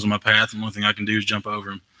obstacles in my path, and the only thing I can do is jump over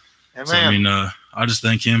them. Amen. So I mean, I just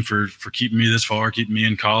thank Him for keeping me this far, keeping me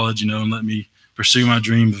in college, and let me pursue my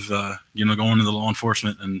dream of going into the law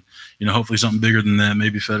enforcement, and hopefully something bigger than that,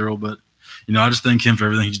 maybe federal. But I just thank Him for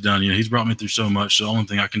everything He's done. He's brought me through so much. So the only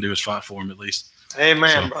thing I can do is fight for Him, at least.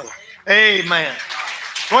 Amen, brother. Amen.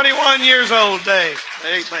 21 years old today.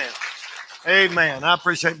 Amen. Amen. I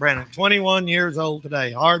appreciate Brandon. 21 years old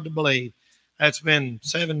today. Hard to believe. That's been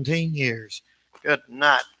 17 years. Good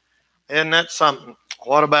night. Isn't that something?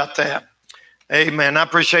 What about that? Amen. I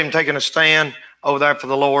appreciate him taking a stand over there for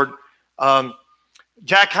the Lord.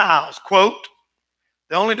 Jack Hyles, quote,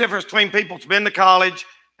 "The only difference between people that's been to college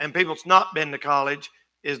and people that's not been to college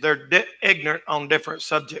is they're ignorant on different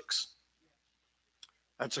subjects."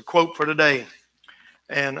 That's a quote for today.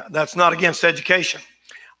 And that's not against education.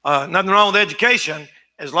 Nothing wrong with education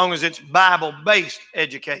as long as it's Bible-based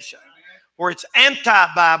education. Where it's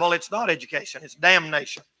anti-Bible, it's not education, it's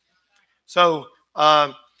damnation. So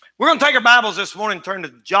we're going to take our Bibles this morning and turn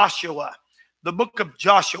to Joshua, the book of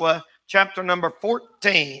Joshua, chapter number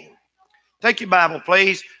 14. Take your Bible,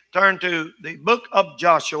 please. Turn to the book of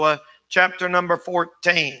Joshua, chapter number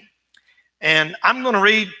 14. And I'm going to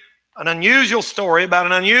read an unusual story about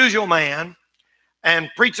an unusual man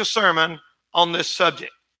and preach a sermon on this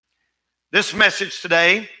subject. This message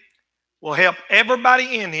today will help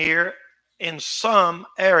everybody in here in some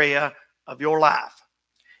area of your life.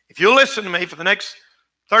 If you'll listen to me for the next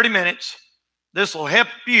 30 minutes, this will help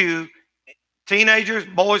you, teenagers,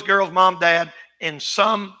 boys, girls, mom, dad, in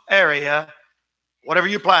some area, whatever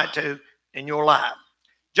you apply it to, in your life.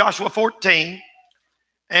 Joshua 14,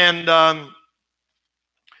 and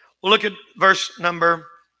we'll look at verse number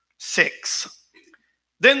 6.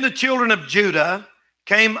 "Then the children of Judah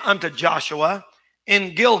came unto Joshua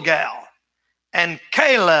in Gilgal, and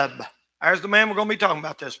Caleb," there's the man we're going to be talking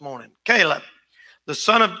about this morning, Caleb, "the the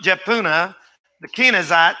son of Jephunneh, the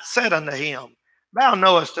Kenizzite, said unto him, Thou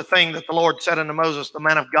knowest the thing that the Lord said unto Moses, the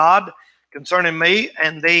man of God, concerning me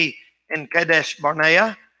and thee in Kadesh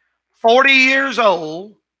Barnea. 40 years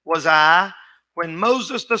old was I when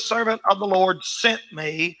Moses, the servant of the Lord, sent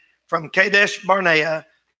me from Kadesh Barnea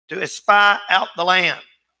to espy out the land.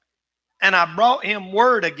 And I brought him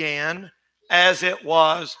word again as it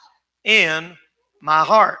was in my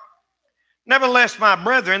heart. Nevertheless, my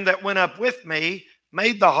brethren that went up with me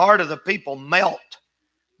made the heart of the people melt.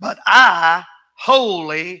 But I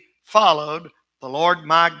wholly followed the Lord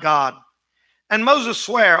my God. And Moses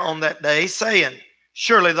sware on that day, saying,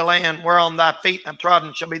 Surely the land whereon thy feet have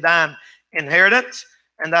trodden shall be thine inheritance,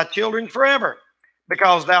 and thy children forever,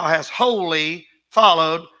 because thou hast wholly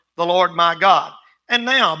followed the Lord my God. And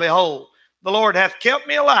now, behold, the Lord hath kept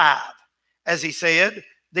me alive, as he said,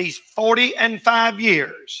 these 45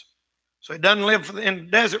 years. So he doesn't live in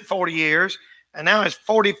the desert 40 years, and now it's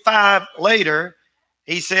 45 later.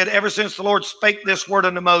 He said, ever since the Lord spake this word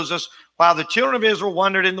unto Moses, while the children of Israel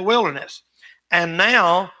wandered in the wilderness. And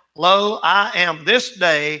now, lo, I am this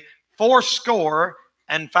day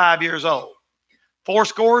 80 years old.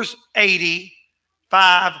 80 is 80,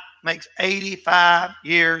 5 makes 85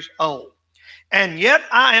 years old. And yet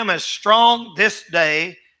I am as strong this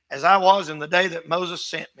day as I was in the day that Moses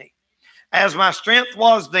sent me. As my strength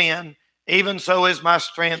was then, even so is my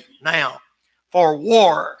strength now. For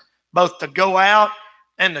war, both to go out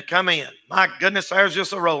and to come in. My goodness, there's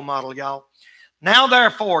just a role model, y'all. Now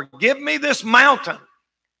therefore, give me this mountain,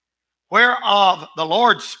 whereof the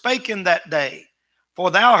Lord spake in that day.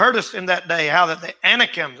 For thou heardest in that day how that the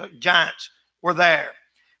Anakims, the giants, were there,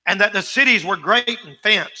 and that the cities were great and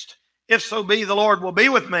fenced. If so be the Lord will be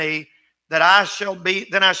with me, then I shall be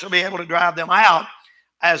able to drive them out,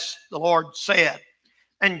 as the Lord said.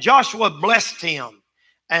 And Joshua blessed him,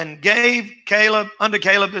 and gave unto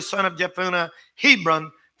Caleb the son of Jephunneh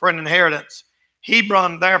Hebron for an inheritance.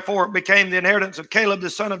 Hebron therefore became the inheritance of Caleb the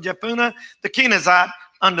son of Jephunneh the Kenizzite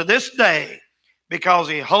unto this day, because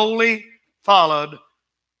he wholly followed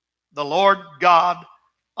the Lord God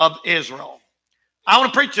of Israel. I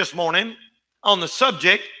want to preach this morning on the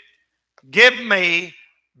subject, give me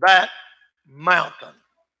that mountain.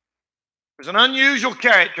 There's an unusual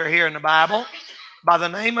character here in the Bible by the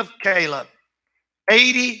name of Caleb,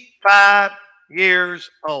 85 years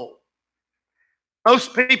old.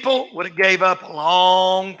 Most people would have gave up a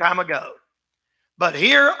long time ago. But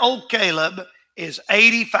here old Caleb is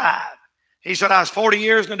 85. He said, I was 40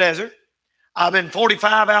 years in the desert. I've been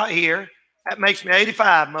 45 out here. That makes me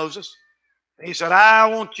 85, Moses. He said, I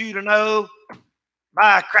want you to know,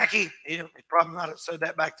 by cracky. He probably might have said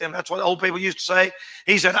that back then. That's what old people used to say.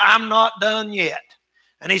 He said, I'm not done yet.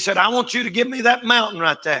 And he said, I want you to give me that mountain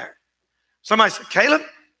right there. Somebody said, Caleb,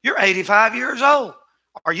 you're 85 years old.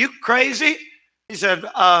 Are you crazy? He said, he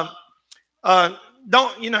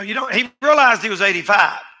realized he was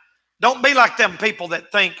 85. Don't be like them people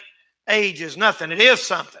that think age is nothing. It is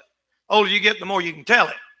something. The older you get, the more you can tell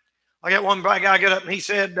it. I got one black guy get up and he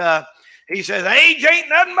said, age ain't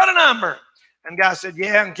nothing but a number. And the guy said,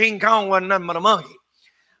 yeah, and King Kong wasn't nothing but a monkey.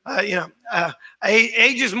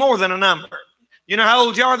 Age is more than a number. You know how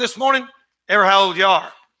old you are this morning? Ever how old you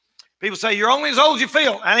are. People say, you're only as old as you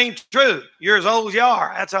feel. That ain't true. You're as old as you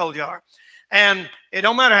are. That's how old you are. And it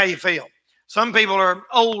don't matter how you feel. Some people are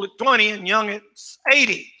old at 20 and young at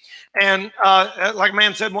 80. And like a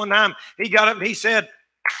man said one time, he got up and he said,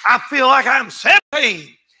 I feel like I'm 17.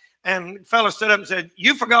 And the fellow stood up and said,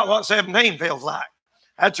 you forgot what 17 feels like.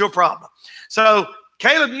 That's your problem. So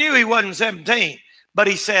Caleb knew he wasn't 17, but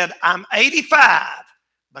he said, I'm 85,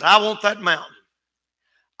 but I want that mountain.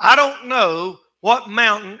 I don't know what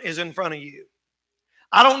mountain is in front of you.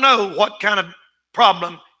 I don't know what kind of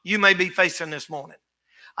problem you may be facing this morning.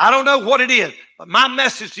 I don't know what it is, but my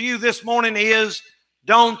message to you this morning is,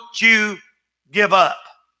 don't you give up.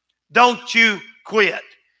 Don't you quit.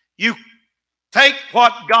 You take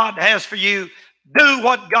what God has for you. Do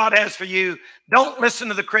what God has for you. Don't listen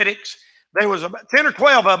to the critics. There was about 10 or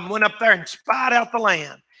 12 of them went up there and spied out the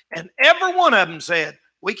land. And every one of them said,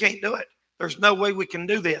 we can't do it. There's no way we can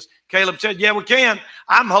do this. Caleb said, yeah, we can.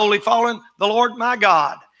 I'm wholly following the Lord my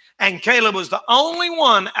God. And Caleb was the only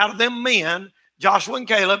one out of them men, Joshua and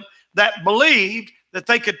Caleb, that believed that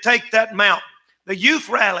they could take that mountain. The youth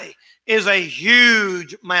rally is a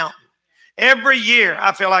huge mountain. Every year,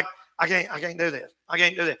 I feel like I can't do this. I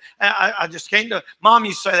can't do this. I just can't do it. Mom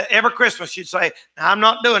used to say that every Christmas. She'd say, I'm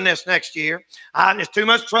not doing this next year. It's too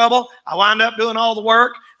much trouble. I wind up doing all the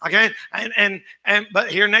work. Okay. But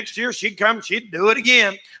here next year, she'd come, she'd do it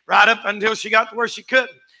again, right up until she got to where she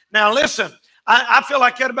couldn't. Now, listen, I feel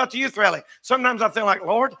like that about the youth rally. Sometimes I feel like,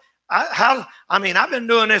 Lord, I've been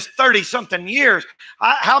doing this 30-something years.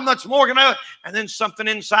 How much more can I do? And then something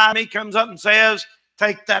inside me comes up and says,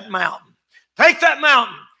 take that mountain. Take that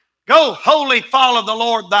mountain. Go wholly follow the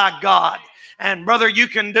Lord thy God. And brother, you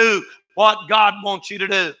can do what God wants you to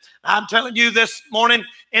do. I'm telling you this morning,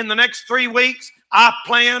 in the next 3 weeks, I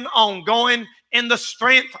plan on going in the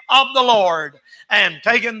strength of the Lord and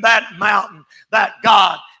taking that mountain that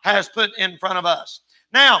God has put in front of us.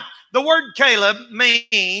 Now, the word Caleb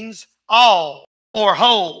means all or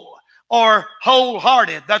whole or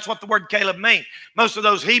wholehearted. That's what the word Caleb means. Most of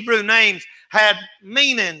those Hebrew names had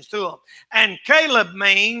meanings to them. And Caleb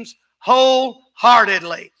means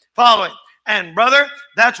wholeheartedly. Follow it. And brother,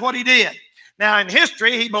 that's what he did. Now in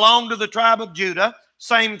history, he belonged to the tribe of Judah,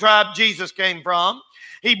 same tribe Jesus came from.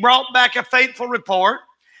 He brought back a faithful report,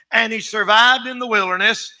 and he survived in the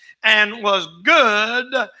wilderness and was good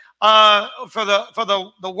for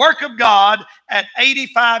the work of God at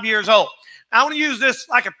 85 years old. I want to use this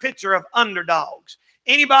like a picture of underdogs.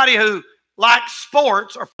 Anybody who likes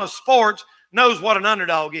sports or sports knows what an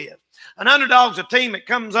underdog is. An underdog's a team that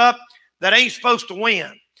comes up that ain't supposed to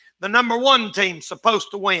win. The number one team's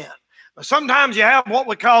supposed to win. But sometimes you have what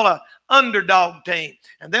we call an underdog team,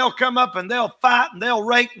 and they'll come up and they'll fight and they'll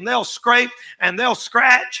rake and they'll scrape and they'll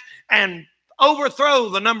scratch and overthrow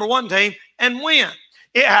the number one team and win.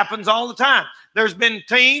 It happens all the time. There's been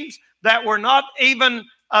teams that were not even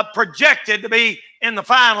projected to be in the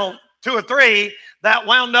final 2 or 3 that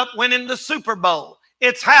wound up winning the Super Bowl.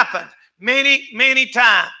 It's happened many, many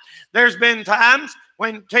times. There's been times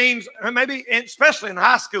when teams, maybe especially in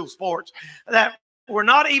high school sports, that were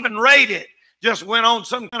not even rated, just went on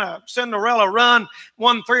some kind of Cinderella run,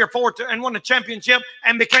 won 3 or 4, and won the championship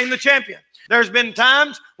and became the champion. There's been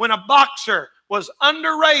times when a boxer was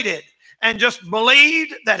underrated and just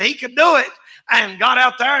believed that he could do it and got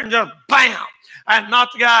out there and just bam, and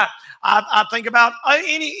not the guy. I think about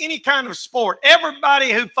any kind of sport.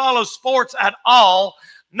 Everybody who follows sports at all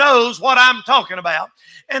knows what I'm talking about.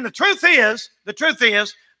 And the truth is,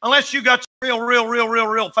 unless you got your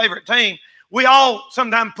real favorite team, we all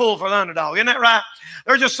sometimes pull for the underdog. Isn't that right?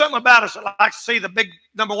 There's just something about us that likes to see the big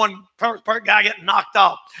number one guy get knocked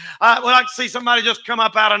off. We like to see somebody just come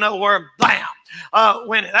up out of nowhere and bam,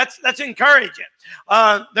 win it. That's encouraging.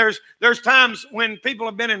 There's times when people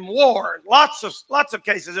have been in war, lots of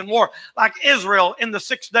cases in war, like Israel in the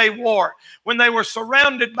 6-day war, when they were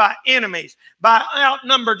surrounded by enemies, by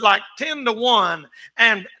outnumbered like 10-1,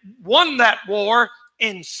 and won that war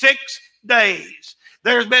in 6 days.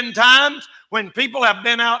 There's been times when people have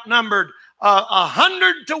been outnumbered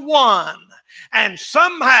 100-1 and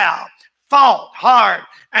somehow fought hard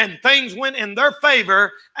and things went in their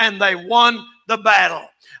favor and they won the battle.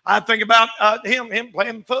 I think about him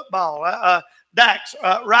playing football, Dax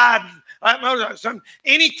riding.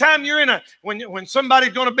 Anytime you're in when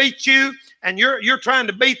somebody's going to beat you and you're trying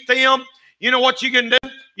to beat them, you know what you can do?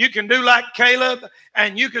 You can do like Caleb,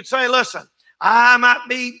 and you could say, listen, I might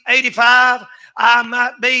be 85. I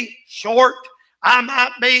might be short. I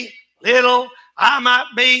might be little. I might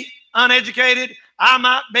be uneducated. I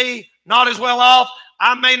might be not as well off.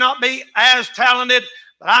 I may not be as talented,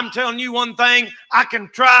 but I'm telling you one thing. I can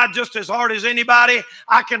try just as hard as anybody.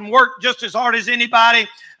 I can work just as hard as anybody.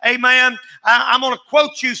 Amen. I'm going to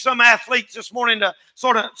quote you some athletes this morning to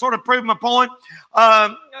sort of prove my point.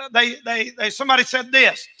 Somebody said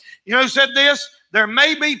this. You know who said this? There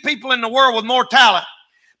may be people in the world with more talent,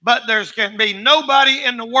 but there can be nobody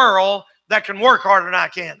in the world that can work harder than I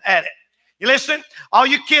can at it. You listen? All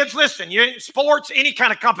you kids, listen. You sports, any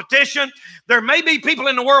kind of competition, there may be people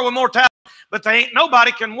in the world with more talent, but there ain't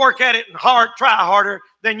nobody can work at it and try harder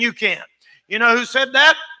than you can. You know who said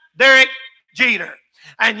that? Derek Jeter.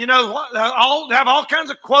 And you know what? They have all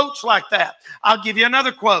kinds of quotes like that. I'll give you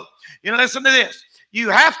another quote. You know, listen to this. You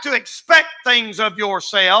have to expect things of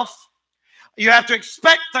yourself. You have to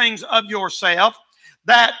expect things of yourself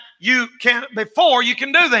that you can before you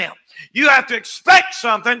can do them. You have to expect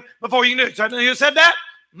something before you can do it. So who said that?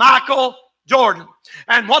 Michael Jordan.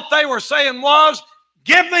 And what they were saying was,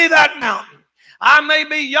 give me that mountain. I may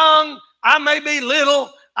be young, I may be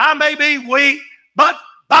little, I may be weak, but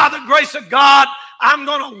by the grace of God, I'm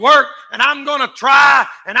going to work and I'm going to try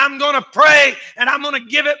and I'm going to pray and I'm going to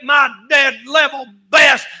give it my dead level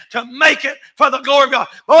best to make it for the glory of God.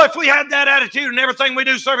 Boy, if we had that attitude in everything we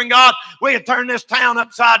do serving God, we could turn this town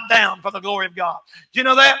upside down for the glory of God. Do you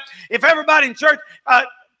know that? If everybody in church,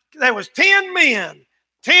 there was 10 men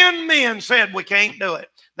 10 men said, we can't do it.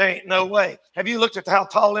 There ain't no way. Have you looked at how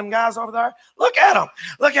tall them guys over there? Look at them.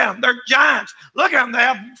 Look at them. They're giants. Look at them. They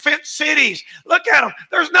have fit cities. Look at them.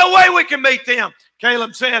 There's no way we can beat them.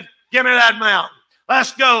 Caleb said, give me that mountain.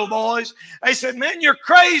 Let's go, boys. They said, man, you're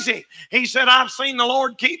crazy. He said, I've seen the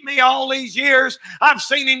Lord keep me all these years. I've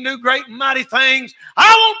seen him do great and mighty things. I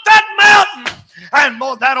want that mountain. And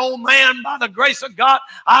boy, that old man, by the grace of God,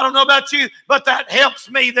 I don't know about you, but that helps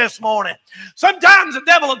me this morning. Sometimes the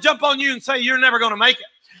devil will jump on you and say, you're never going to make it.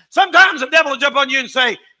 Sometimes the devil will jump on you and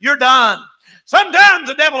say, you're done. Sometimes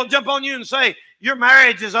the devil will jump on you and say, your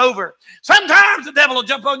marriage is over. Sometimes the devil will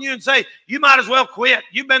jump on you and say, you might as well quit.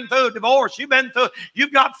 You've been through a divorce. You've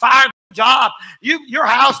got fired from a job. Your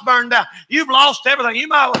house burned down. You've lost everything.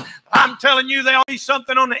 I'm telling you, there'll be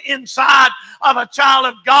something on the inside of a child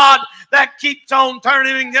of God that keeps on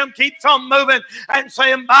turning them, keeps on moving and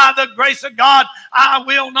saying, by the grace of God, I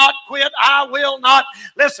will not quit. I will not.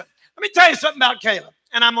 Listen, let me tell you something about Caleb.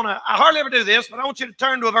 And I hardly ever do this, but I want you to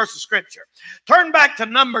turn to a verse of Scripture. Turn back to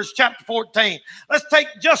Numbers chapter 14. Let's take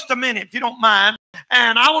just a minute, if you don't mind.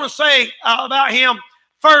 And I want to say about him,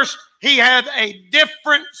 first, he had a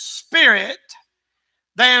different spirit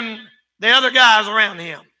than the other guys around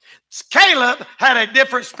him. Caleb had a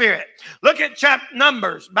different spirit. Look at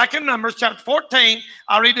Numbers, back in Numbers chapter 14.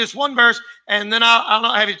 I'll read this one verse, and then I'll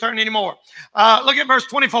not have you turn anymore. Look at verse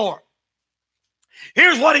 24.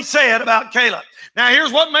 Here's what he said about Caleb. Now,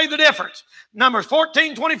 here's what made the difference. Numbers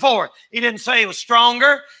 14:24. He didn't say he was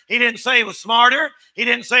stronger. He didn't say he was smarter. He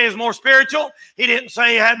didn't say he was more spiritual. He didn't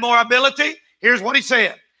say he had more ability. Here's what he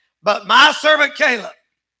said. But my servant Caleb,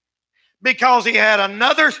 because he had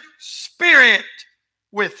another spirit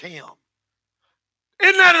with him.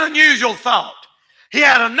 Isn't that an unusual thought? He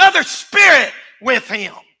had another spirit with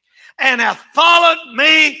him and hath followed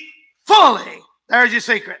me fully. There's your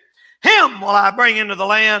secret. Him will I bring into the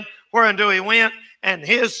land whereunto he went, and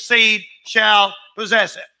his seed shall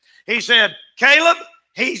possess it. He said, Caleb,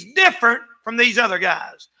 he's different from these other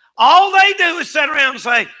guys. All they do is sit around and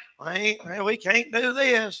say, well, we can't do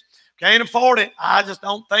this. Can't afford it. I just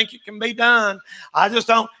don't think it can be done. I just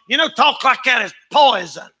don't. Talk like that is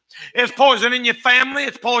poison. It's poison in your family.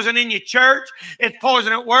 It's poison in your church. It's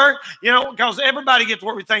poison at work. Because everybody gets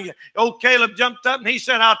where we think. Old Caleb jumped up and he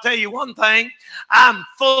said, I'll tell you one thing. I'm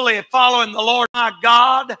fully following the Lord my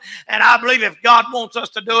God. And I believe if God wants us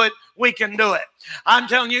to do it, we can do it. I'm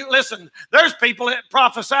telling you, listen, there's people that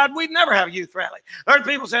prophesied we'd never have a youth rally. There's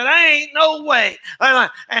people that said, there ain't no way.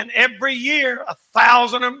 And every year,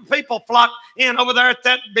 1,000 people flock in over there at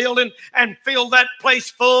that building and fill that place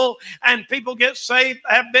full. And people get saved,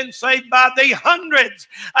 have been saved by the hundreds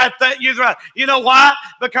at that youth rally. You know why?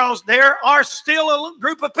 Because there are still a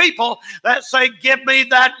group of people that say, give me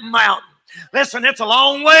that mountain. Listen, it's a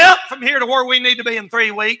long way up from here to where we need to be in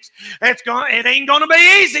 3 weeks. It ain't going to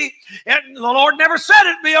be easy. The Lord never said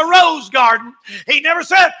it'd be a rose garden. He never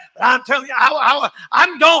said, but I'm telling you,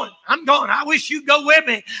 I'm going. I wish you'd go with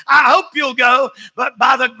me. I hope you'll go. But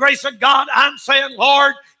by the grace of God, I'm saying,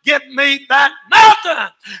 Lord, give me that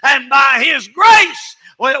mountain. And by his grace,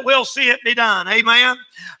 we'll see it be done. Amen.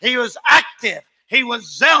 He was active. He was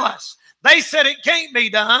zealous. They said it can't be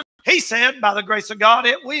done. He said, by the grace of God,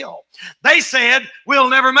 it will. They said, we'll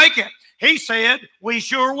never make it. He said, we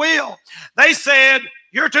sure will. They said,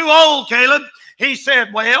 you're too old, Caleb. He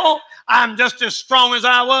said, well, I'm just as strong as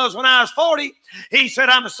I was when I was 40. He said,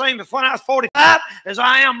 I'm the same as when I was 45 as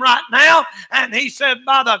I am right now. And he said,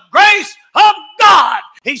 by the grace of God.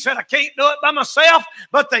 He said, I can't do it by myself,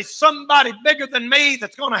 but there's somebody bigger than me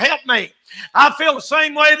that's going to help me. I feel the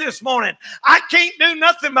same way this morning. I can't do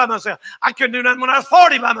nothing by myself. I couldn't do nothing when I was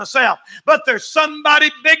 40 by myself. But there's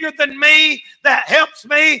somebody bigger than me that helps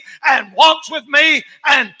me and walks with me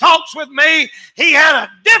and talks with me. He had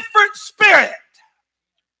a different spirit.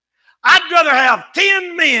 I'd rather have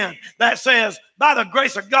 10 men that says, by the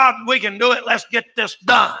grace of God, we can do it. Let's get this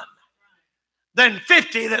done. Than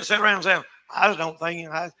 50 that sit around and say, I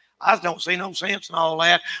just don't see no sense in all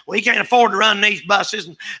that. We can't afford to run these buses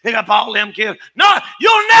and pick up all them kids. No,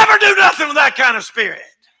 you'll never do nothing with that kind of spirit.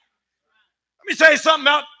 Let me say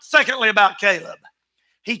something secondly about Caleb.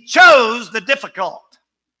 He chose the difficult.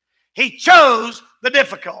 He chose the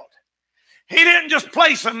difficult. He didn't just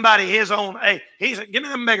play somebody his own. Hey, he said, give me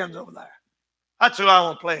them big ones over there. That's who I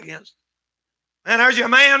want to play against. And there's your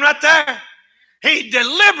man right there. He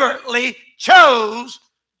deliberately chose,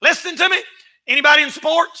 listen to me, anybody in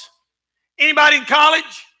sports, anybody in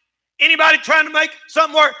college, anybody trying to make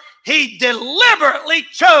something work, he deliberately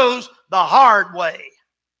chose the hard way.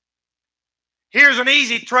 Here's an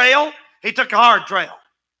easy trail. He took a hard trail.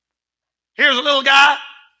 Here's a little guy.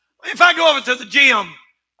 If I go over to the gym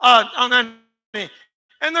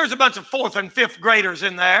and there's a bunch of 4th and 5th graders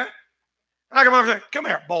in there. And I come over and say, come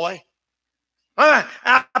here, boy.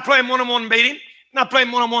 I play him one-on-one and beat him. And I play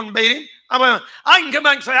him one-on-one and beat him. I can come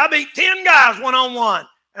back and say, I beat 10 guys one-on-one.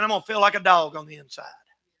 And I'm going to feel like a dog on the inside.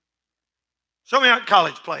 Show me a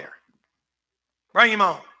college player. Bring him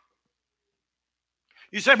on.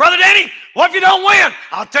 You say, Brother Danny, what if you don't win?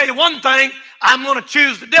 I'll tell you one thing. I'm going to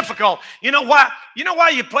choose the difficult. You know why? You know why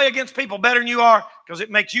you play against people better than you are? Because it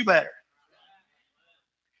makes you better.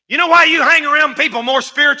 You know why you hang around people more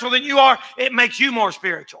spiritual than you are? It makes you more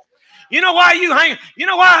spiritual. You know why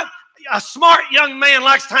a smart young man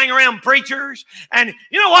likes to hang around preachers? And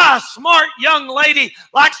you know why a smart young lady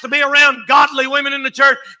likes to be around godly women in the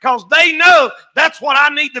church? Because they know that's what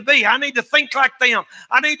I need to be. I need to think like them.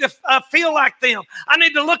 I need to feel like them. I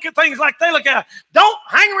need to look at things like they look at. Don't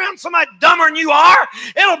hang around somebody dumber than you are.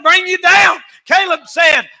 It'll bring you down. Caleb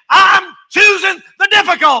said, I'm choosing the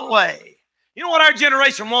difficult way. You know what our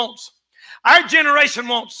generation wants? Our generation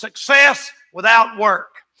wants success without work.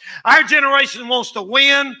 Our generation wants to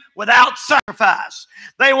win without sacrifice.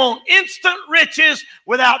 They want instant riches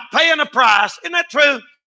without paying a price. Isn't that true?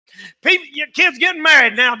 Kids getting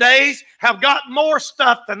married nowadays have got more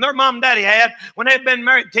stuff than their mom and daddy had when they'd been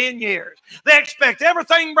married 10 years. They expect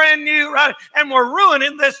everything brand new, right? And we're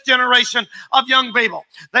ruining this generation of young people.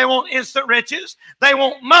 They want instant riches. They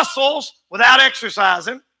want muscles without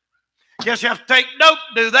exercising. Guess you have to take dope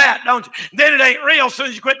to do that, don't you? Then it ain't real. As soon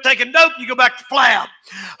as you quit taking dope, you go back to flab.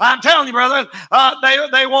 I'm telling you, brother,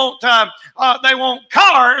 they want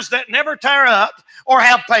cars that never tear up or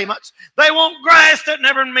have payments. They want grass that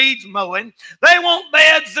never needs mowing. They want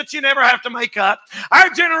beds that you never have to make up.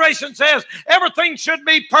 Our generation says everything should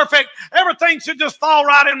be perfect. Everything should just fall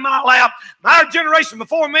right in my lap. Our generation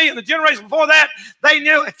before me and the generation before that, they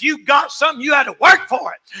knew if you got something, you had to work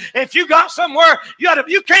for it. If you got somewhere,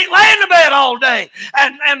 you can't lay in the bed all day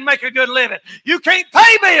and make a good living. You can't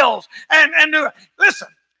pay bills and do it. Listen,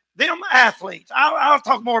 them athletes, I'll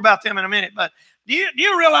talk more about them in a minute, but do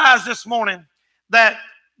you realize this morning that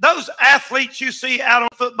those athletes you see out on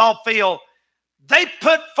the football field, they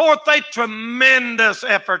put forth a tremendous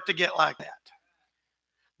effort to get like that.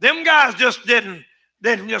 Them guys just didn't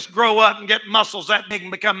just grow up and get muscles that big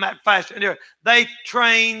and become that fast. They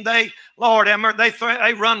train, Lord,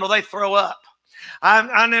 they run till they throw up.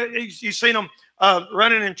 I know you've seen them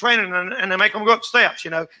running and training, and they make them go up steps,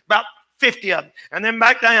 about 50 of them, and then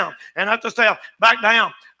back down, and up the step, back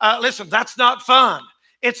down. Listen, that's not fun.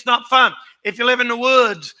 It's not fun. If you live in the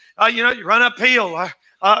woods, you run uphill,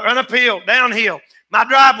 downhill. My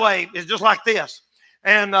driveway is just like this.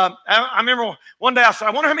 And I remember one day I said,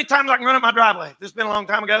 I wonder how many times I can run up my driveway. This has been a long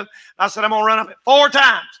time ago. I said, I'm going to run up it 4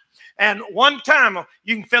 times. And one time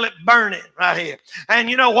you can feel it burning right here. And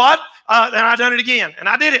you know what? Then I done it again. And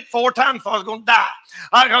I did it 4 times before I was going to die.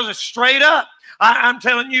 Because it's straight up. I'm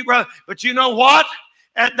telling you, brother. But you know what?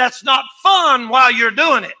 That's not fun while you're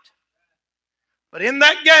doing it. But in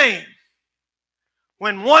that game,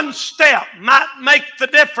 when one step might make the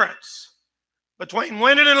difference between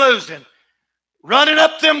winning and losing, running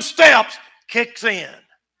up them steps kicks in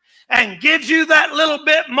and gives you that little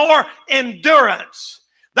bit more endurance,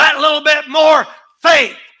 that little bit more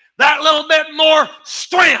faith, that little bit more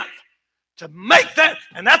strength to make that.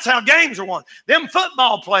 And that's how games are won. Them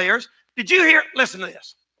football players, did you hear? Listen to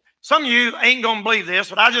this. Some of you ain't going to believe this,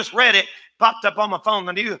 but I just read it. Popped up on my phone.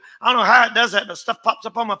 I don't know how it does that, but stuff pops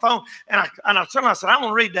up on my phone. And I said, I want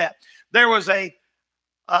to read that. There was a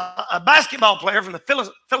basketball player from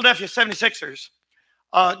the Philadelphia 76ers.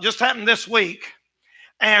 Just happened this week.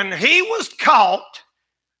 And he was caught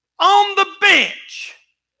on the bench.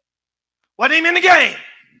 Wasn't even in the game.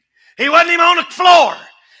 He wasn't even on the floor.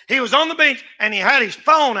 He was on the bench, and he had his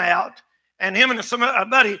phone out. And him and a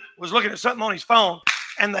buddy was looking at something on his phone.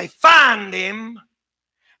 And they fined him.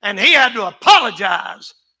 And he had to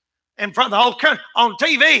apologize in front of the whole country on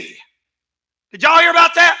TV. Did y'all hear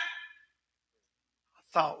about that? I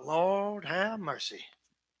thought, Lord have mercy.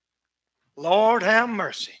 Lord have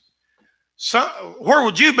mercy. So, where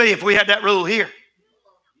would you be if we had that rule here?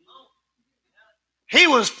 He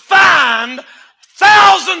was fined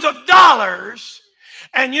thousands of dollars.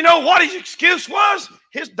 And you know what his excuse was?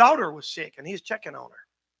 His daughter was sick and he's checking on her.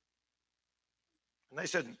 And they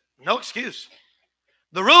said, no excuse.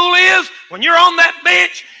 The rule is, when you're on that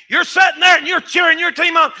bench, you're sitting there and you're cheering your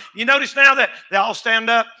team on. You notice now that they all stand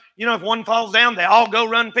up. If one falls down, they all go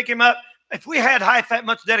run and pick him up. If we had half that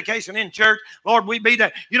much dedication in church, Lord, we'd be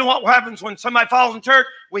there. You know what happens when somebody falls in church?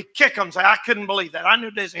 We kick them and say, I couldn't believe that. I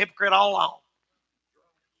knew there's a hypocrite all along.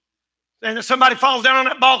 And if somebody falls down on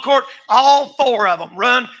that ball court, all 4 of them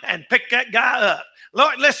run and pick that guy up.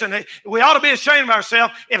 Lord, listen, we ought to be ashamed of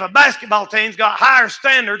ourselves if a basketball team's got higher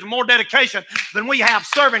standards and more dedication than we have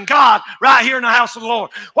serving God right here in the house of the Lord.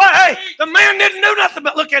 Well, hey, the man didn't do nothing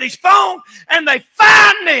but look at his phone, and they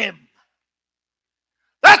fined him.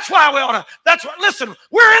 That's why we ought to, listen,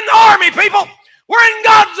 we're in the army, people. We're in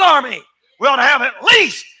God's army. We ought to have at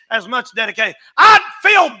least as much dedication. I'd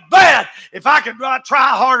feel bad if I could try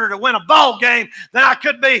harder to win a ball game than I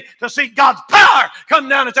could be to see God's power come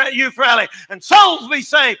down at that youth rally and souls be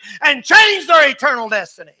saved and change their eternal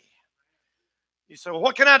destiny. You say, well,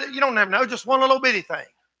 what can I do? You don't never know, just one little bitty thing.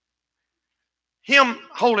 Him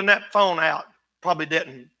holding that phone out probably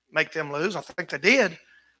didn't make them lose. I think they did.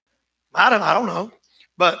 I don't know,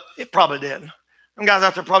 but it probably didn't. Them guys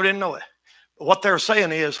out there probably didn't know it. But what they're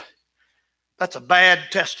saying is, that's a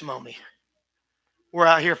bad testimony. We're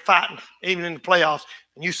out here fighting, even in the playoffs,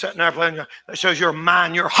 and you sitting there playing. That shows your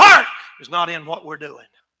mind, your heart is not in what we're doing.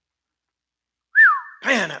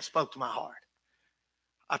 Man, that spoke to my heart.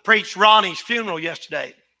 I preached Ronnie's funeral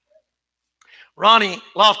yesterday. Ronnie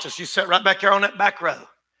Loftus, you sat right back there on that back row.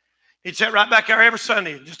 He'd sit right back there every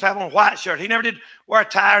Sunday, just have on a white shirt. He never did wear a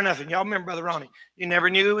tie or nothing. Y'all remember Brother Ronnie? You never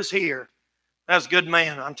knew he was here. That was a good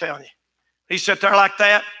man, I'm telling you. He sat there like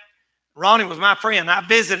that. Ronnie was my friend. I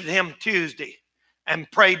visited him Tuesday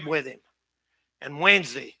and prayed with him. And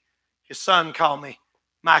Wednesday, his son called me,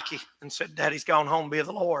 Mikey, and said, Daddy's gone home to be with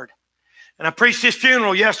the Lord. And I preached his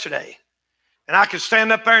funeral yesterday. And I could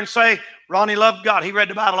stand up there and say, Ronnie loved God. He read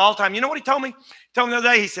the Bible all the time. You know what he told me? He told me the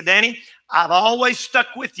other day, he said, Danny, I've always stuck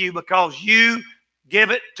with you because you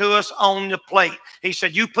give it to us on the plate. He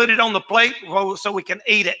said, you put it on the plate so we can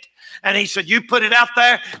eat it. And he said, you put it out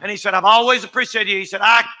there. And he said, I've always appreciated you. He said,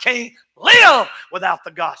 I can't live without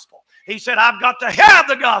the gospel. He said, I've got to have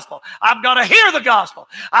the gospel. I've got to hear the gospel.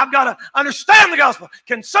 I've got to understand the gospel.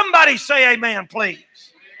 Can somebody say amen, please?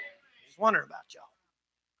 Just wondering about y'all.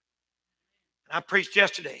 And I preached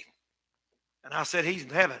yesterday. And I said, he's in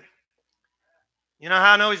heaven. You know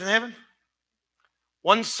how I know he's in heaven?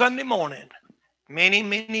 One Sunday morning, many,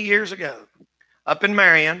 many years ago, up in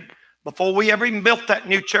Marion, before we ever even built that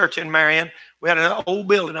new church in Marion, we had an old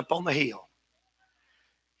building up on the hill.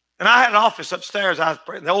 And I had an office upstairs. I was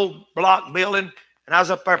praying, the old block building, and I was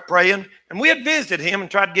up there praying. And we had visited him and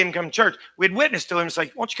tried to get him to come to church. We'd witnessed to him and say,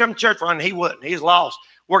 why don't you come to church, Ron? And he wouldn't. He's lost.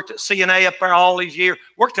 Worked at CNA up there all these years.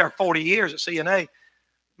 Worked there 40 years at CNA.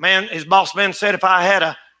 Man, his boss man said if I had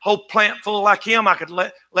a whole plant full like him, I could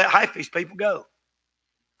let half these people go.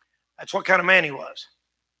 That's what kind of man he was.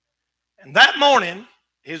 And that morning,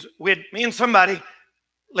 me and somebody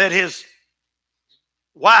led his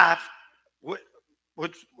wife,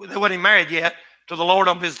 which they wasn't even married yet, to the Lord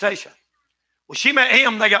on visitation. Well, she met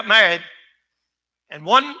him, they got married, and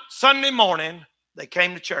one Sunday morning, they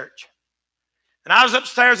came to church. And I was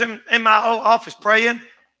upstairs in my old office praying,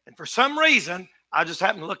 and for some reason, I just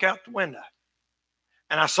happened to look out the window.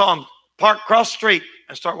 And I saw him park across the street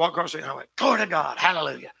and start walking across the street. And I went, glory to God,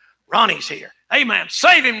 hallelujah. Ronnie's here. Amen.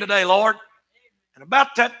 Save him today, Lord. And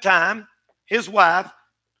about that time, his wife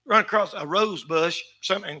ran across a rose bush or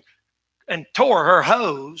something and tore her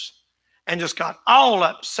hose and just got all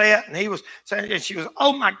upset. And he was saying, and she was,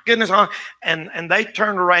 oh my goodness. And they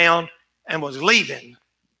turned around and was leaving.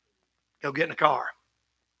 Go get in the car.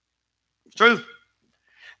 It's true.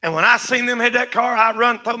 And when I seen them hit that car, I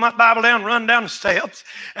run, throw my Bible down, run down the steps,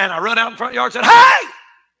 and I run out in the front yard and said, hey!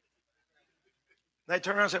 They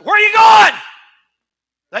turned around and said, where are you going?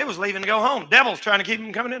 They was leaving to go home. Devil's trying to keep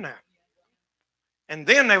them coming in there. And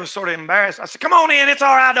then they was sort of embarrassed. I said, come on in. It's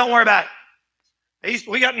all right. Don't worry about it.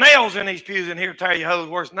 We got nails in these pews in here to tear your hose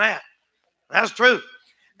worse than that. That's true.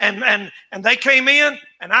 And they came in,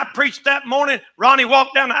 and I preached that morning. Ronnie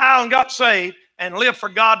walked down the aisle and got saved and lived for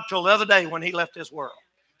God till the other day when he left this world.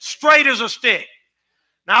 Straight as a stick.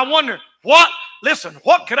 Now, I wonder, what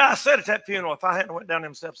could I have said at that funeral if I hadn't went down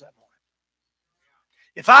them steps that morning?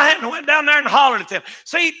 If I hadn't went down there and hollered at them.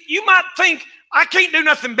 See, you might think, I can't do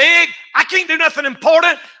nothing big. I can't do nothing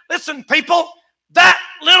important. Listen, people, that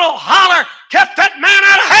little holler kept that man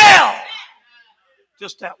out of hell.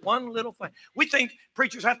 Just that one little thing. We think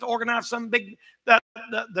preachers have to organize some big,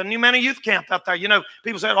 the New Man Youth Camp out there. You know,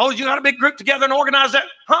 people say, oh, you got a big group together and organize that?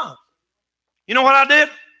 Huh? You know what I did?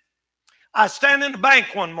 I was standing in the bank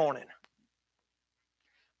one morning,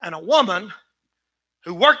 and a woman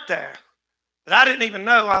who worked there that I didn't even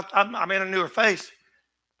know, I knew her face,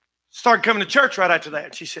 started coming to church right after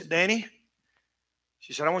that. She said, Danny,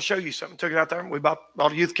 she said, I want to show you something. Took it out there. We bought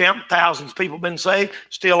a youth camp. Thousands of people been saved,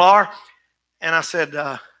 still are. And I said,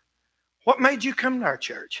 what made you come to our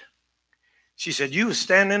church? She said, you was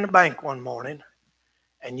standing in the bank one morning,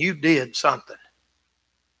 and you did something.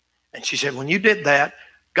 And she said, when you did that,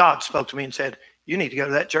 God spoke to me and said, you need to go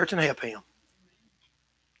to that church and help him.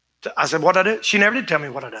 I said, what I did? She never did tell me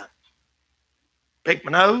what I done. Pick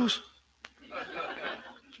my nose.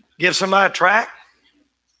 Give somebody a tract.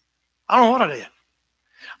 I don't know what I did.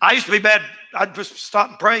 I used to be bad. I'd just stop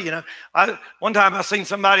and pray, you know. One time I seen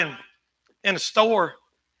somebody in a store,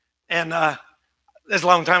 and this is a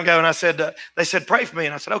long time ago, and I said, they said, pray for me.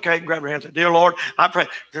 And I said, okay, and grab your hands. Said, dear Lord, I pray.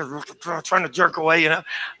 They're trying to jerk away, you know.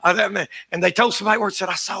 And they told somebody where it said,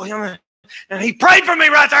 I saw him, and he prayed for me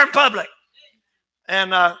right there in public.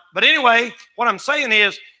 And but anyway, what I'm saying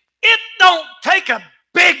is, it don't take a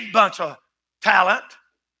big bunch of talent.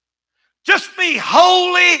 Just be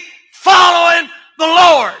wholly following the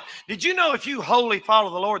Lord. Did you know if you wholly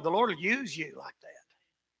follow the Lord will use you like that?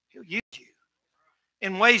 He'll use you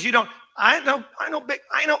in ways you don't. I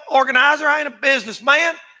ain't no organizer. I ain't a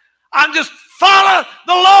businessman. I'm just follow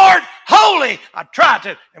the Lord wholly. I try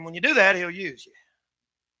to. And when you do that, he'll use you.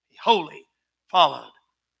 He wholly followed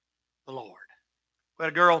the Lord. We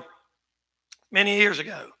had a girl many years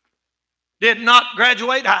ago. Did not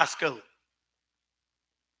graduate high school.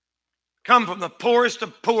 Come from the poorest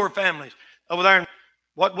of poor families over there in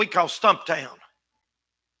what we call Stumptown.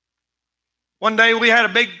 One day we had a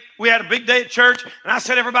big day at church, and I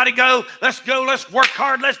said, everybody go, let's work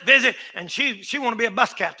hard, let's visit. And she wanted to be a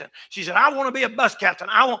bus captain. She said, I want to be a bus captain.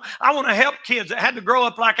 I want to help kids that had to grow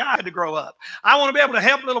up like I had to grow up. I want to be able to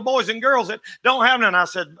help little boys and girls that don't have none. I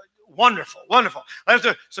said, wonderful, wonderful. Let's do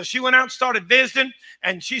it. So she went out and started visiting,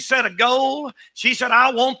 and she set a goal. She said,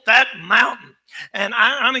 I want that mountain. And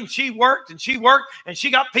I mean, she worked, and she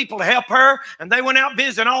got people to help her, and they went out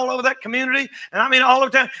visiting all over that community, and I mean, all over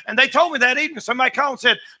town. And they told me that evening, somebody called and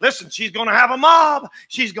said, listen, she's going to have a mob.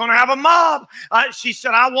 She's going to have a mob. She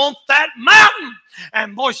said, I want that mountain.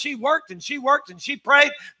 And boy, she worked, and she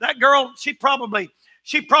prayed. That girl, she probably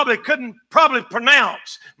couldn't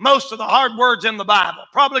pronounce most of the hard words in the Bible.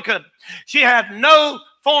 Probably couldn't. She had no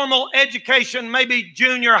formal education, maybe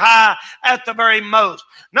junior high at the very most.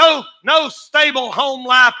 No stable home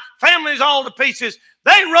life. Families all to pieces.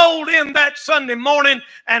 They rolled in that Sunday morning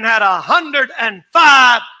and had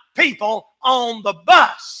 105 people on the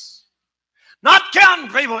bus. Not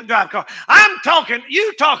counting people that drive cars. I'm talking,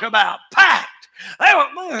 you talk about packed. They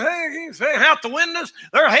out the windows,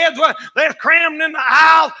 their heads were, they're crammed in the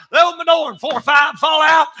aisle. They open the door and 4 or 5 fall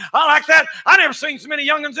out. I like that. I never seen so many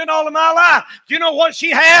youngins in all of my life. Do you know what she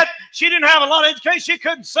had? She didn't have a lot of education. She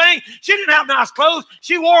couldn't sing. She didn't have nice clothes.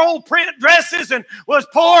 She wore old print dresses and was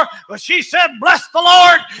poor. But she said, bless the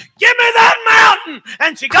Lord, give me that mountain.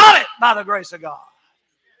 And she got it by the grace of God.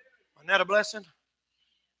 Isn't that a blessing?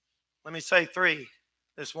 Let me say 3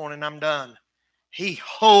 this morning. I'm done. He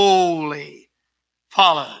wholly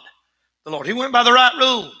followed the Lord. He went by the right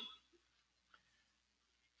rule.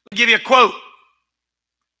 I'll give you a quote.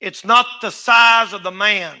 It's not the size of the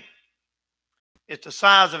man. It's the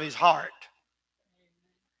size of his heart.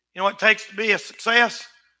 You know what it takes to be a success?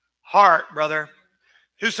 Heart, brother.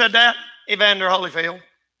 Who said that? Evander Holyfield. I'll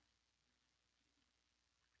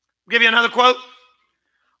give you another quote.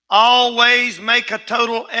 Always make a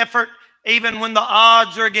total effort even when the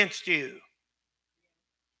odds are against you.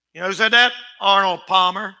 You know who said that? Arnold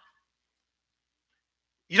Palmer.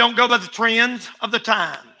 You don't go by the trends of the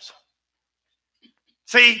times.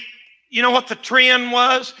 See, you know what the trend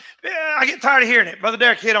was? I get tired of hearing it. Brother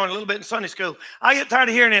Derek hit on it a little bit in Sunday school. I get tired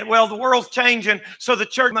of hearing it. Well, the world's changing, so the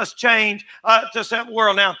church must change to set the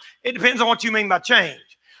world. Now, it depends on what you mean by change.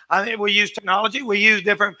 I mean, we use technology. We use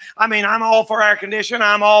different. I mean, I'm all for air conditioning.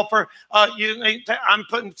 I'm all for I'm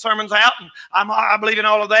putting sermons out, and I believe in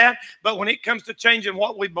all of that. But when it comes to changing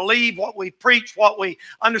what we believe, what we preach, what we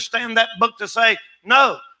understand that book to say,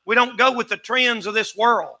 no, we don't go with the trends of this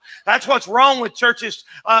world. That's what's wrong with churches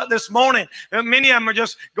this morning. And many of them are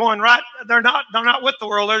just going right. They're not with the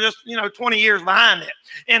world. They're just 20 years behind it.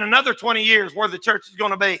 In another 20 years, where the church is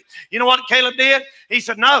going to be. You know what Caleb did? He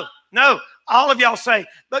said, no. All of y'all say,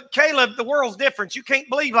 but Caleb, the world's different. You can't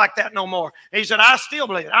believe like that no more. He said, I still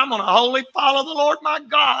believe it. I'm going to wholly follow the Lord my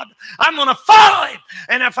God. I'm going to follow him.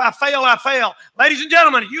 And if I fail, I fail. Ladies and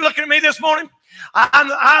gentlemen, you looking at me this morning?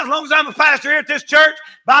 As long as I'm a pastor here at this church,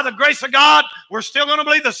 by the grace of God, we're still going to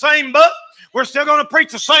believe the same book. We're still going to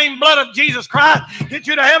preach the same blood of Jesus Christ. Get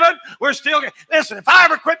you to heaven. Listen, if I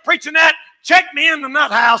ever quit preaching that, check me in the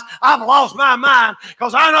nut house. I've lost my mind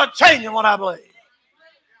because I'm not changing what I believe.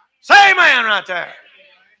 Say amen right there.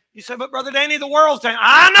 You say, but Brother Danny, the world's changing.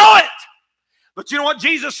 I know it. But you know what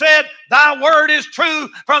Jesus said? Thy word is true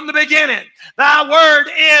from the beginning. Thy word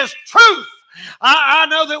is truth. I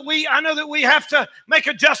know that we have to make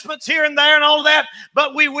adjustments here and there and all of that,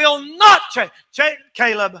 but we will not change.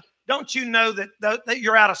 Caleb, don't you know that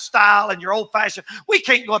you're out of style and you're old-fashioned? We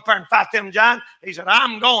can't go up there and fight them giants. He said,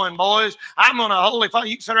 I'm going, boys. I'm going to holy fight.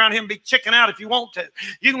 You can sit around here and be chicken out if you want to.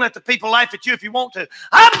 You can let the people laugh at you if you want to.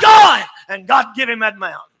 I'm going. And God give him that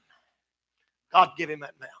mountain. God give him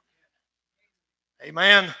that mountain.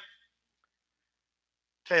 Amen.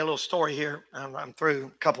 Tell you a little story here. I'm through.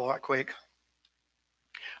 A couple right quick.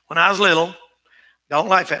 When I was little, don't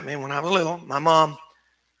laugh at me. When I was little, my mom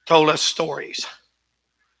told us stories.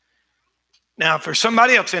 Now, for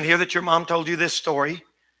somebody else in here that your mom told you this story,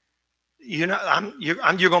 you know, you're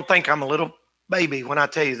going to think I'm a little baby when I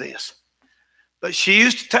tell you this. But she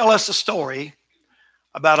used to tell us a story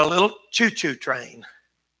about a little choo-choo train.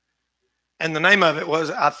 And the name of it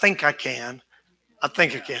was, I Think I Can. I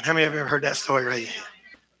Think I Can. How many of you have ever heard that story? Right?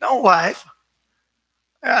 Don't laugh.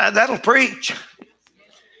 That'll preach.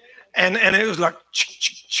 And it was like,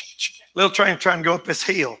 little train trying to go up this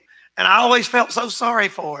hill. And I always felt so sorry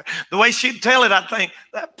for it. The way she'd tell it, I'd think,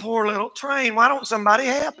 that poor little train, why don't somebody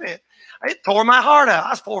help it? It tore my heart out.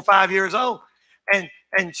 I was 4 or 5 years old.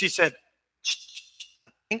 And she said,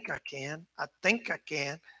 I think I can. I think I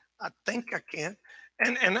can. I think I can.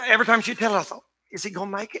 And every time she'd tell it, I thought, is he going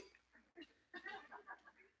to make it?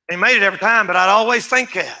 He made it every time, but I'd always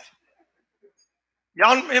think that.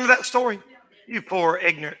 Y'all remember that story? You poor,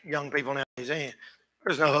 ignorant young people nowadays.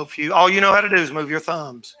 There's no hope for you. All you know how to do is move your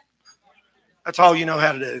thumbs. That's all you know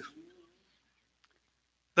how to do.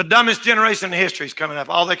 The dumbest generation in history is coming up.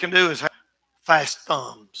 All they can do is have fast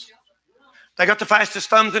thumbs. They got the fastest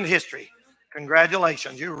thumbs in history.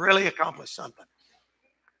 Congratulations. You really accomplished something.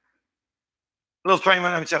 The little train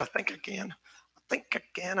went up and said, I think I can. I think I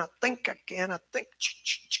can. I think I can. I think.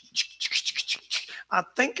 I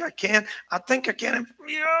think I can. I think I can.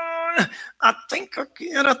 I think I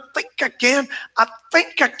can. I think I can. I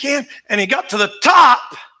think I can. And he got to the top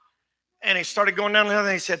and he started going down the hill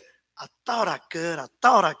and he said, I thought I could. I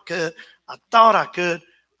thought I could. I thought I could.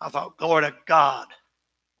 I thought, glory to God.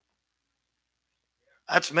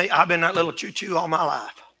 That's me. I've been that little choo-choo all my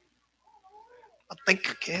life. I think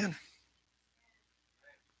I can.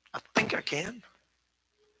 I think I can.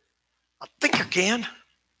 I think I can.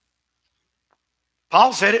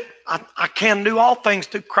 Paul said it. I can do all things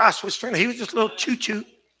through Christ with strength. He was just a little choo-choo.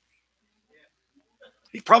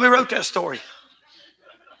 He probably wrote that story.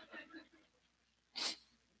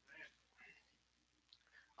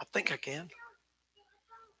 I think I can.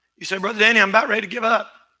 You say, Brother Danny, I'm about ready to give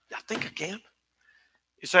up. I think I can.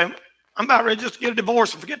 You say, I'm about ready just to get a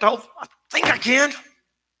divorce and forget the whole. I think I can.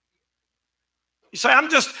 You say,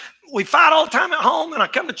 we fight all the time at home and I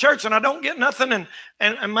come to church and I don't get nothing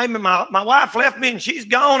and maybe my wife left me and she's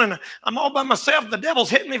gone and I'm all by myself. The devil's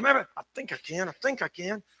hitting me. I think I can. I think I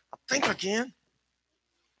can. I think I can.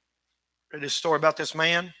 Read this story about this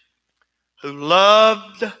man who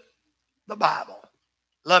loved the Bible.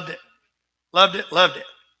 Loved it. Loved it. Loved it.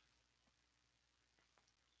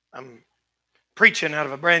 I'm preaching out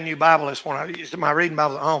of a brand new Bible this morning. I used my reading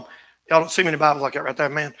Bible at home. Y'all don't see many Bibles like that right there,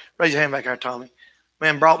 man. Raise your hand back there, Tommy.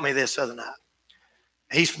 Man brought me this the other night.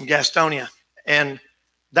 He's from Gastonia. And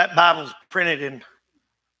that Bible's printed in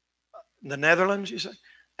the Netherlands, you say?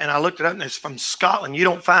 And I looked it up, and it's from Scotland. You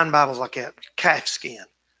don't find Bibles like that. Calf skin.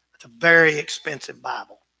 It's a very expensive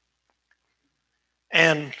Bible.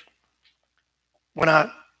 And when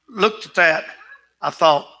I looked at that, I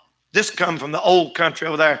thought, this come from the old country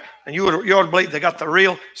over there. And you ought to believe they got the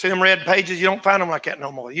real, see them red pages? You don't find them like that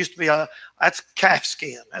no more. It used to be, that's calf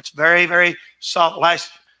skin. That's very, very soft.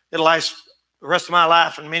 It'll last the rest of my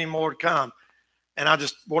life and many more to come. And I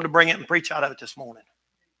just wanted to bring it and preach out of it this morning.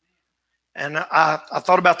 And I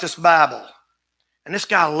thought about this Bible. And this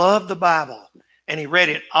guy loved the Bible. And he read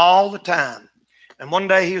it all the time. And one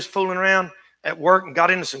day he was fooling around at work and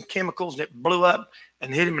got into some chemicals and it blew up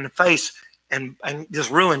and hit him in the face. And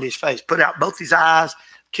just ruined his face, put out both his eyes,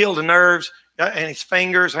 killed the nerves, and his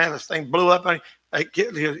fingers, and this thing blew up.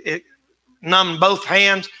 It numbed both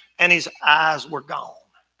hands, and his eyes were gone.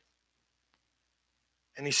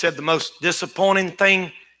 And he said the most disappointing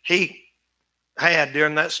thing he had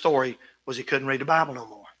during that story was he couldn't read the Bible no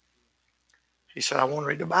more. He said, I want to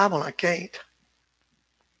read the Bible, and I can't.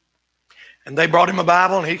 And they brought him a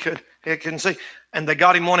Bible, and he couldn't see. And they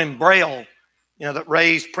got him one in Braille, that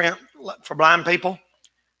raised print for blind people.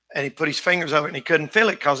 And he put his fingers over it and he couldn't feel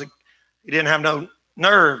it because he didn't have no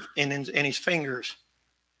nerve in his fingers.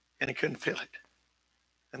 And he couldn't feel it.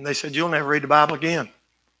 And they said, you'll never read the Bible again.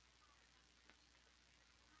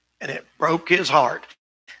 And it broke his heart.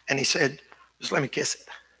 And he said, just let me kiss it.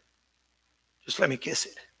 Just let me kiss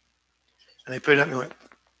it. And they put it up and he went.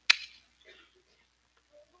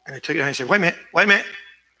 And he took it and he said, wait a minute.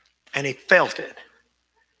 And he felt it.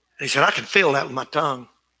 he said, I can feel that with my tongue.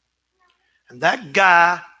 And that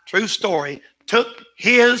guy, true story, took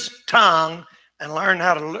his tongue and learned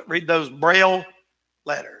how to read those Braille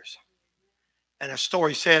letters. And the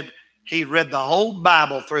story said he read the whole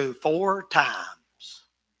Bible through 4 times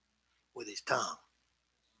with his tongue.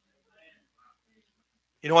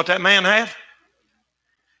 You know what that man had?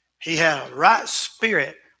 He had a right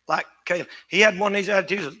spirit like Caleb. He had one of these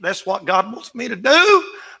attitudes. That's what God wants me to do.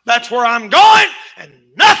 That's where I'm going. And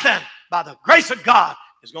nothing by the grace of God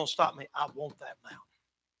is going to stop me. I want that mountain.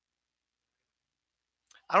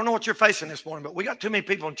 I don't know what you're facing this morning, but we got too many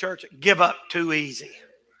people in church that give up too easy.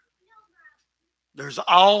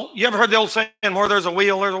 You ever heard the old saying, where there's a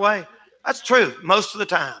will, there's a way? That's true most of the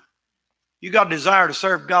time. You got a desire to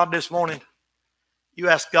serve God this morning. You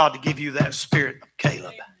ask God to give you that spirit of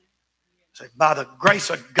Caleb. Say, by the grace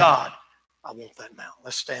of God, I want that mountain.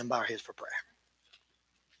 Let's stand by our heads for prayer.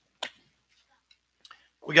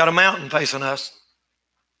 We got a mountain facing us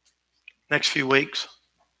next few weeks.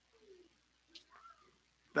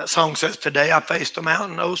 That song says, today I faced a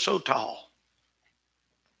mountain oh so tall.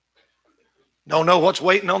 Don't know what's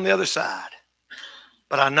waiting on the other side,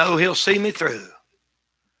 but I know he'll see me through.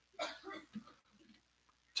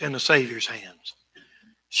 It's in the Savior's hands.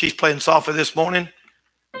 She's playing softly this morning.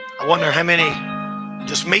 I wonder how many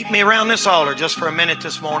just meet me around this altar just for a minute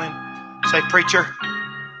this morning. Say, preacher,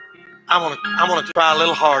 I want to try a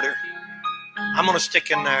little harder. I'm going to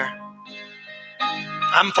stick in there.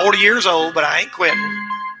 I'm 40 years old, but I ain't quitting.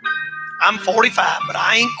 I'm 45, but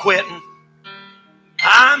I ain't quitting.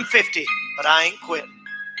 I'm 50, but I ain't quitting.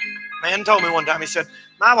 Man told me one time, he said,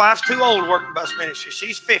 my wife's too old to work in bus ministry.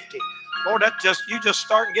 She's 50. Lord, you just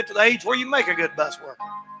start and get to the age where you make a good bus worker.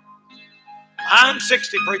 I'm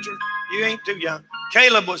 60, preacher. You ain't too young.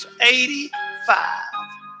 Caleb was 85.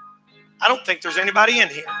 I don't think there's anybody in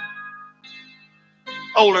here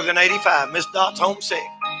older than 85. Miss Dot's homesick.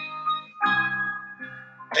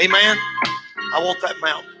 Amen. I want that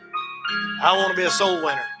mountain. I want to be a soul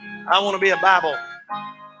winner. I want to be a Bible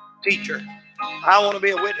teacher. I want to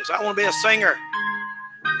be a witness. I want to be a singer.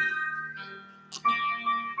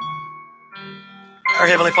 Our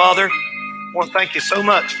Heavenly Father, I want to thank you so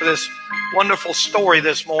much for this wonderful story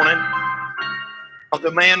this morning of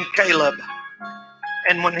the man Caleb.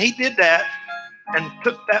 And when he did that and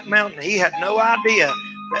took that mountain, he had no idea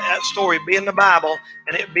that story would be in the Bible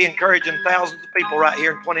and it would be encouraging thousands of people right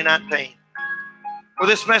here in 2019. Where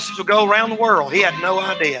this message will go around the world. He had no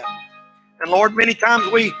idea. And Lord, many times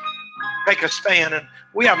we take a stand and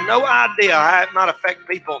we have no idea how it might affect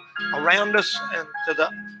people around us and to the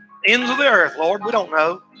ends of the earth, Lord. We don't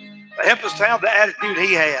know. But help us to have the attitude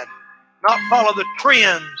he had. Not follow the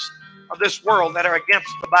trends of this world that are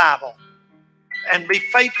against the Bible. And be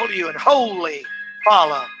faithful to you and wholly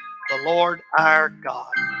follow the Lord our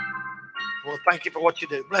God. Well, thank you for what you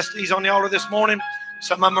do. Bless these on the altar this morning.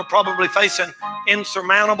 Some of them are probably facing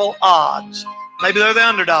insurmountable odds. Maybe they're the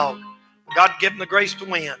underdog. God give them the grace to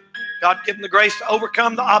win. God give them the grace to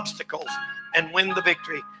overcome the obstacles and win the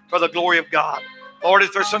victory for the glory of God. Lord,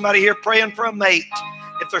 if there's somebody here praying for a mate,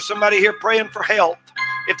 if there's somebody here praying for health,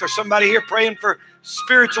 if there's somebody here praying for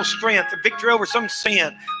spiritual strength, the victory over some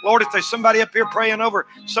sin, Lord, if there's somebody up here praying over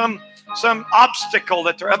some obstacle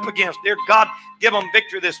that they're up against, dear God, give them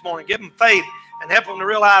victory this morning. Give them faith and help them to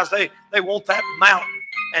realize they want that mountain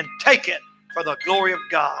and take it for the glory of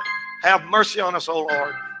God. Have mercy on us, O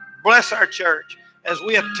Lord. Bless our church as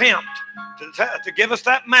we attempt to give us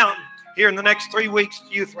that mountain here in the next 3 weeks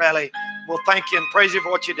youth rally. We'll thank you and praise you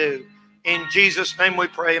for what you do. In Jesus' name we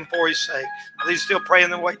pray and for his sake. Are these still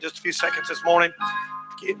praying? Then wait just a few seconds this morning.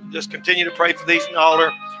 Just continue to pray for these in the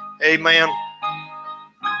altar. Amen.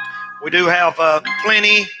 We do have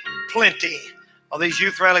plenty of these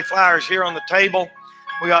youth rally flyers here on the table.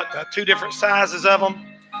 We got 2 different sizes of them.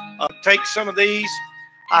 Take some of these.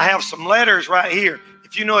 I have some letters right here.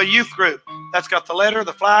 If you know a youth group that's got the letter,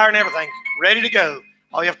 the flyer, and everything ready to go,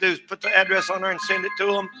 all you have to do is put the address on there and send it to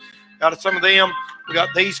them. Got some of them. We got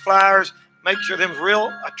these flyers. Make sure them's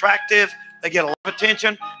real attractive. They get a lot of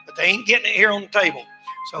attention, but they ain't getting it here on the table.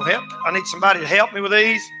 So I need somebody to help me with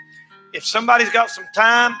these. If somebody's got some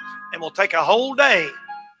time and we'll take a whole day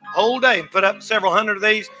and put up several hundred of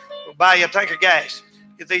these, we'll buy you a tank of gas.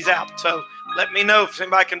 Get these out. So let me know if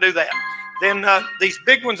somebody can do that. Then these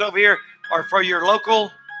big ones over here are for your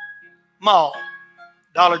local mall,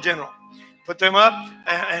 Dollar General. Put them up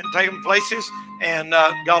and take them places, and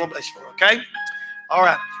God will bless you for it, okay? All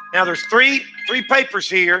right. Now, there's three papers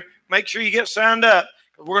here. Make sure you get signed up.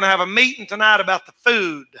 We're going to have a meeting tonight about the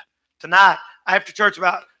food. Tonight, after church,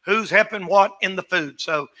 about who's helping what in the food.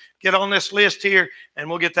 So get on this list here, and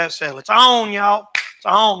we'll get that settled. It's on, y'all. It's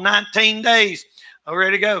on 19 days. I'm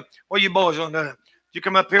ready to go. What you boys going to do? You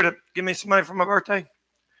come up here to give me some money for my birthday?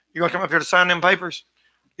 You going to come up here to sign them papers?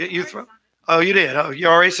 Oh, you did? Oh, you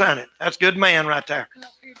already signed it. That's good man right there.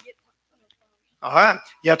 All right.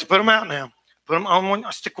 You have to put them out now. Put them on one.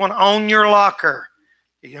 Stick one on your locker.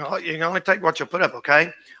 You can only take what you put up,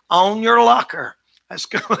 okay? On your locker. That's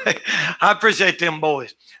good. I appreciate them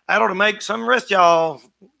boys. That ought to make some rest of y'all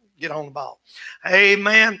get on the ball.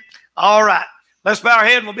 Amen. All right. Let's bow our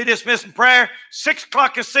head and we'll be dismissed in prayer. 6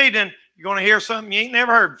 o'clock this evening, you're going to hear something you ain't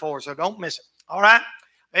never heard before, so don't miss it. All right?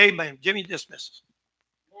 Amen. Jimmy dismisses.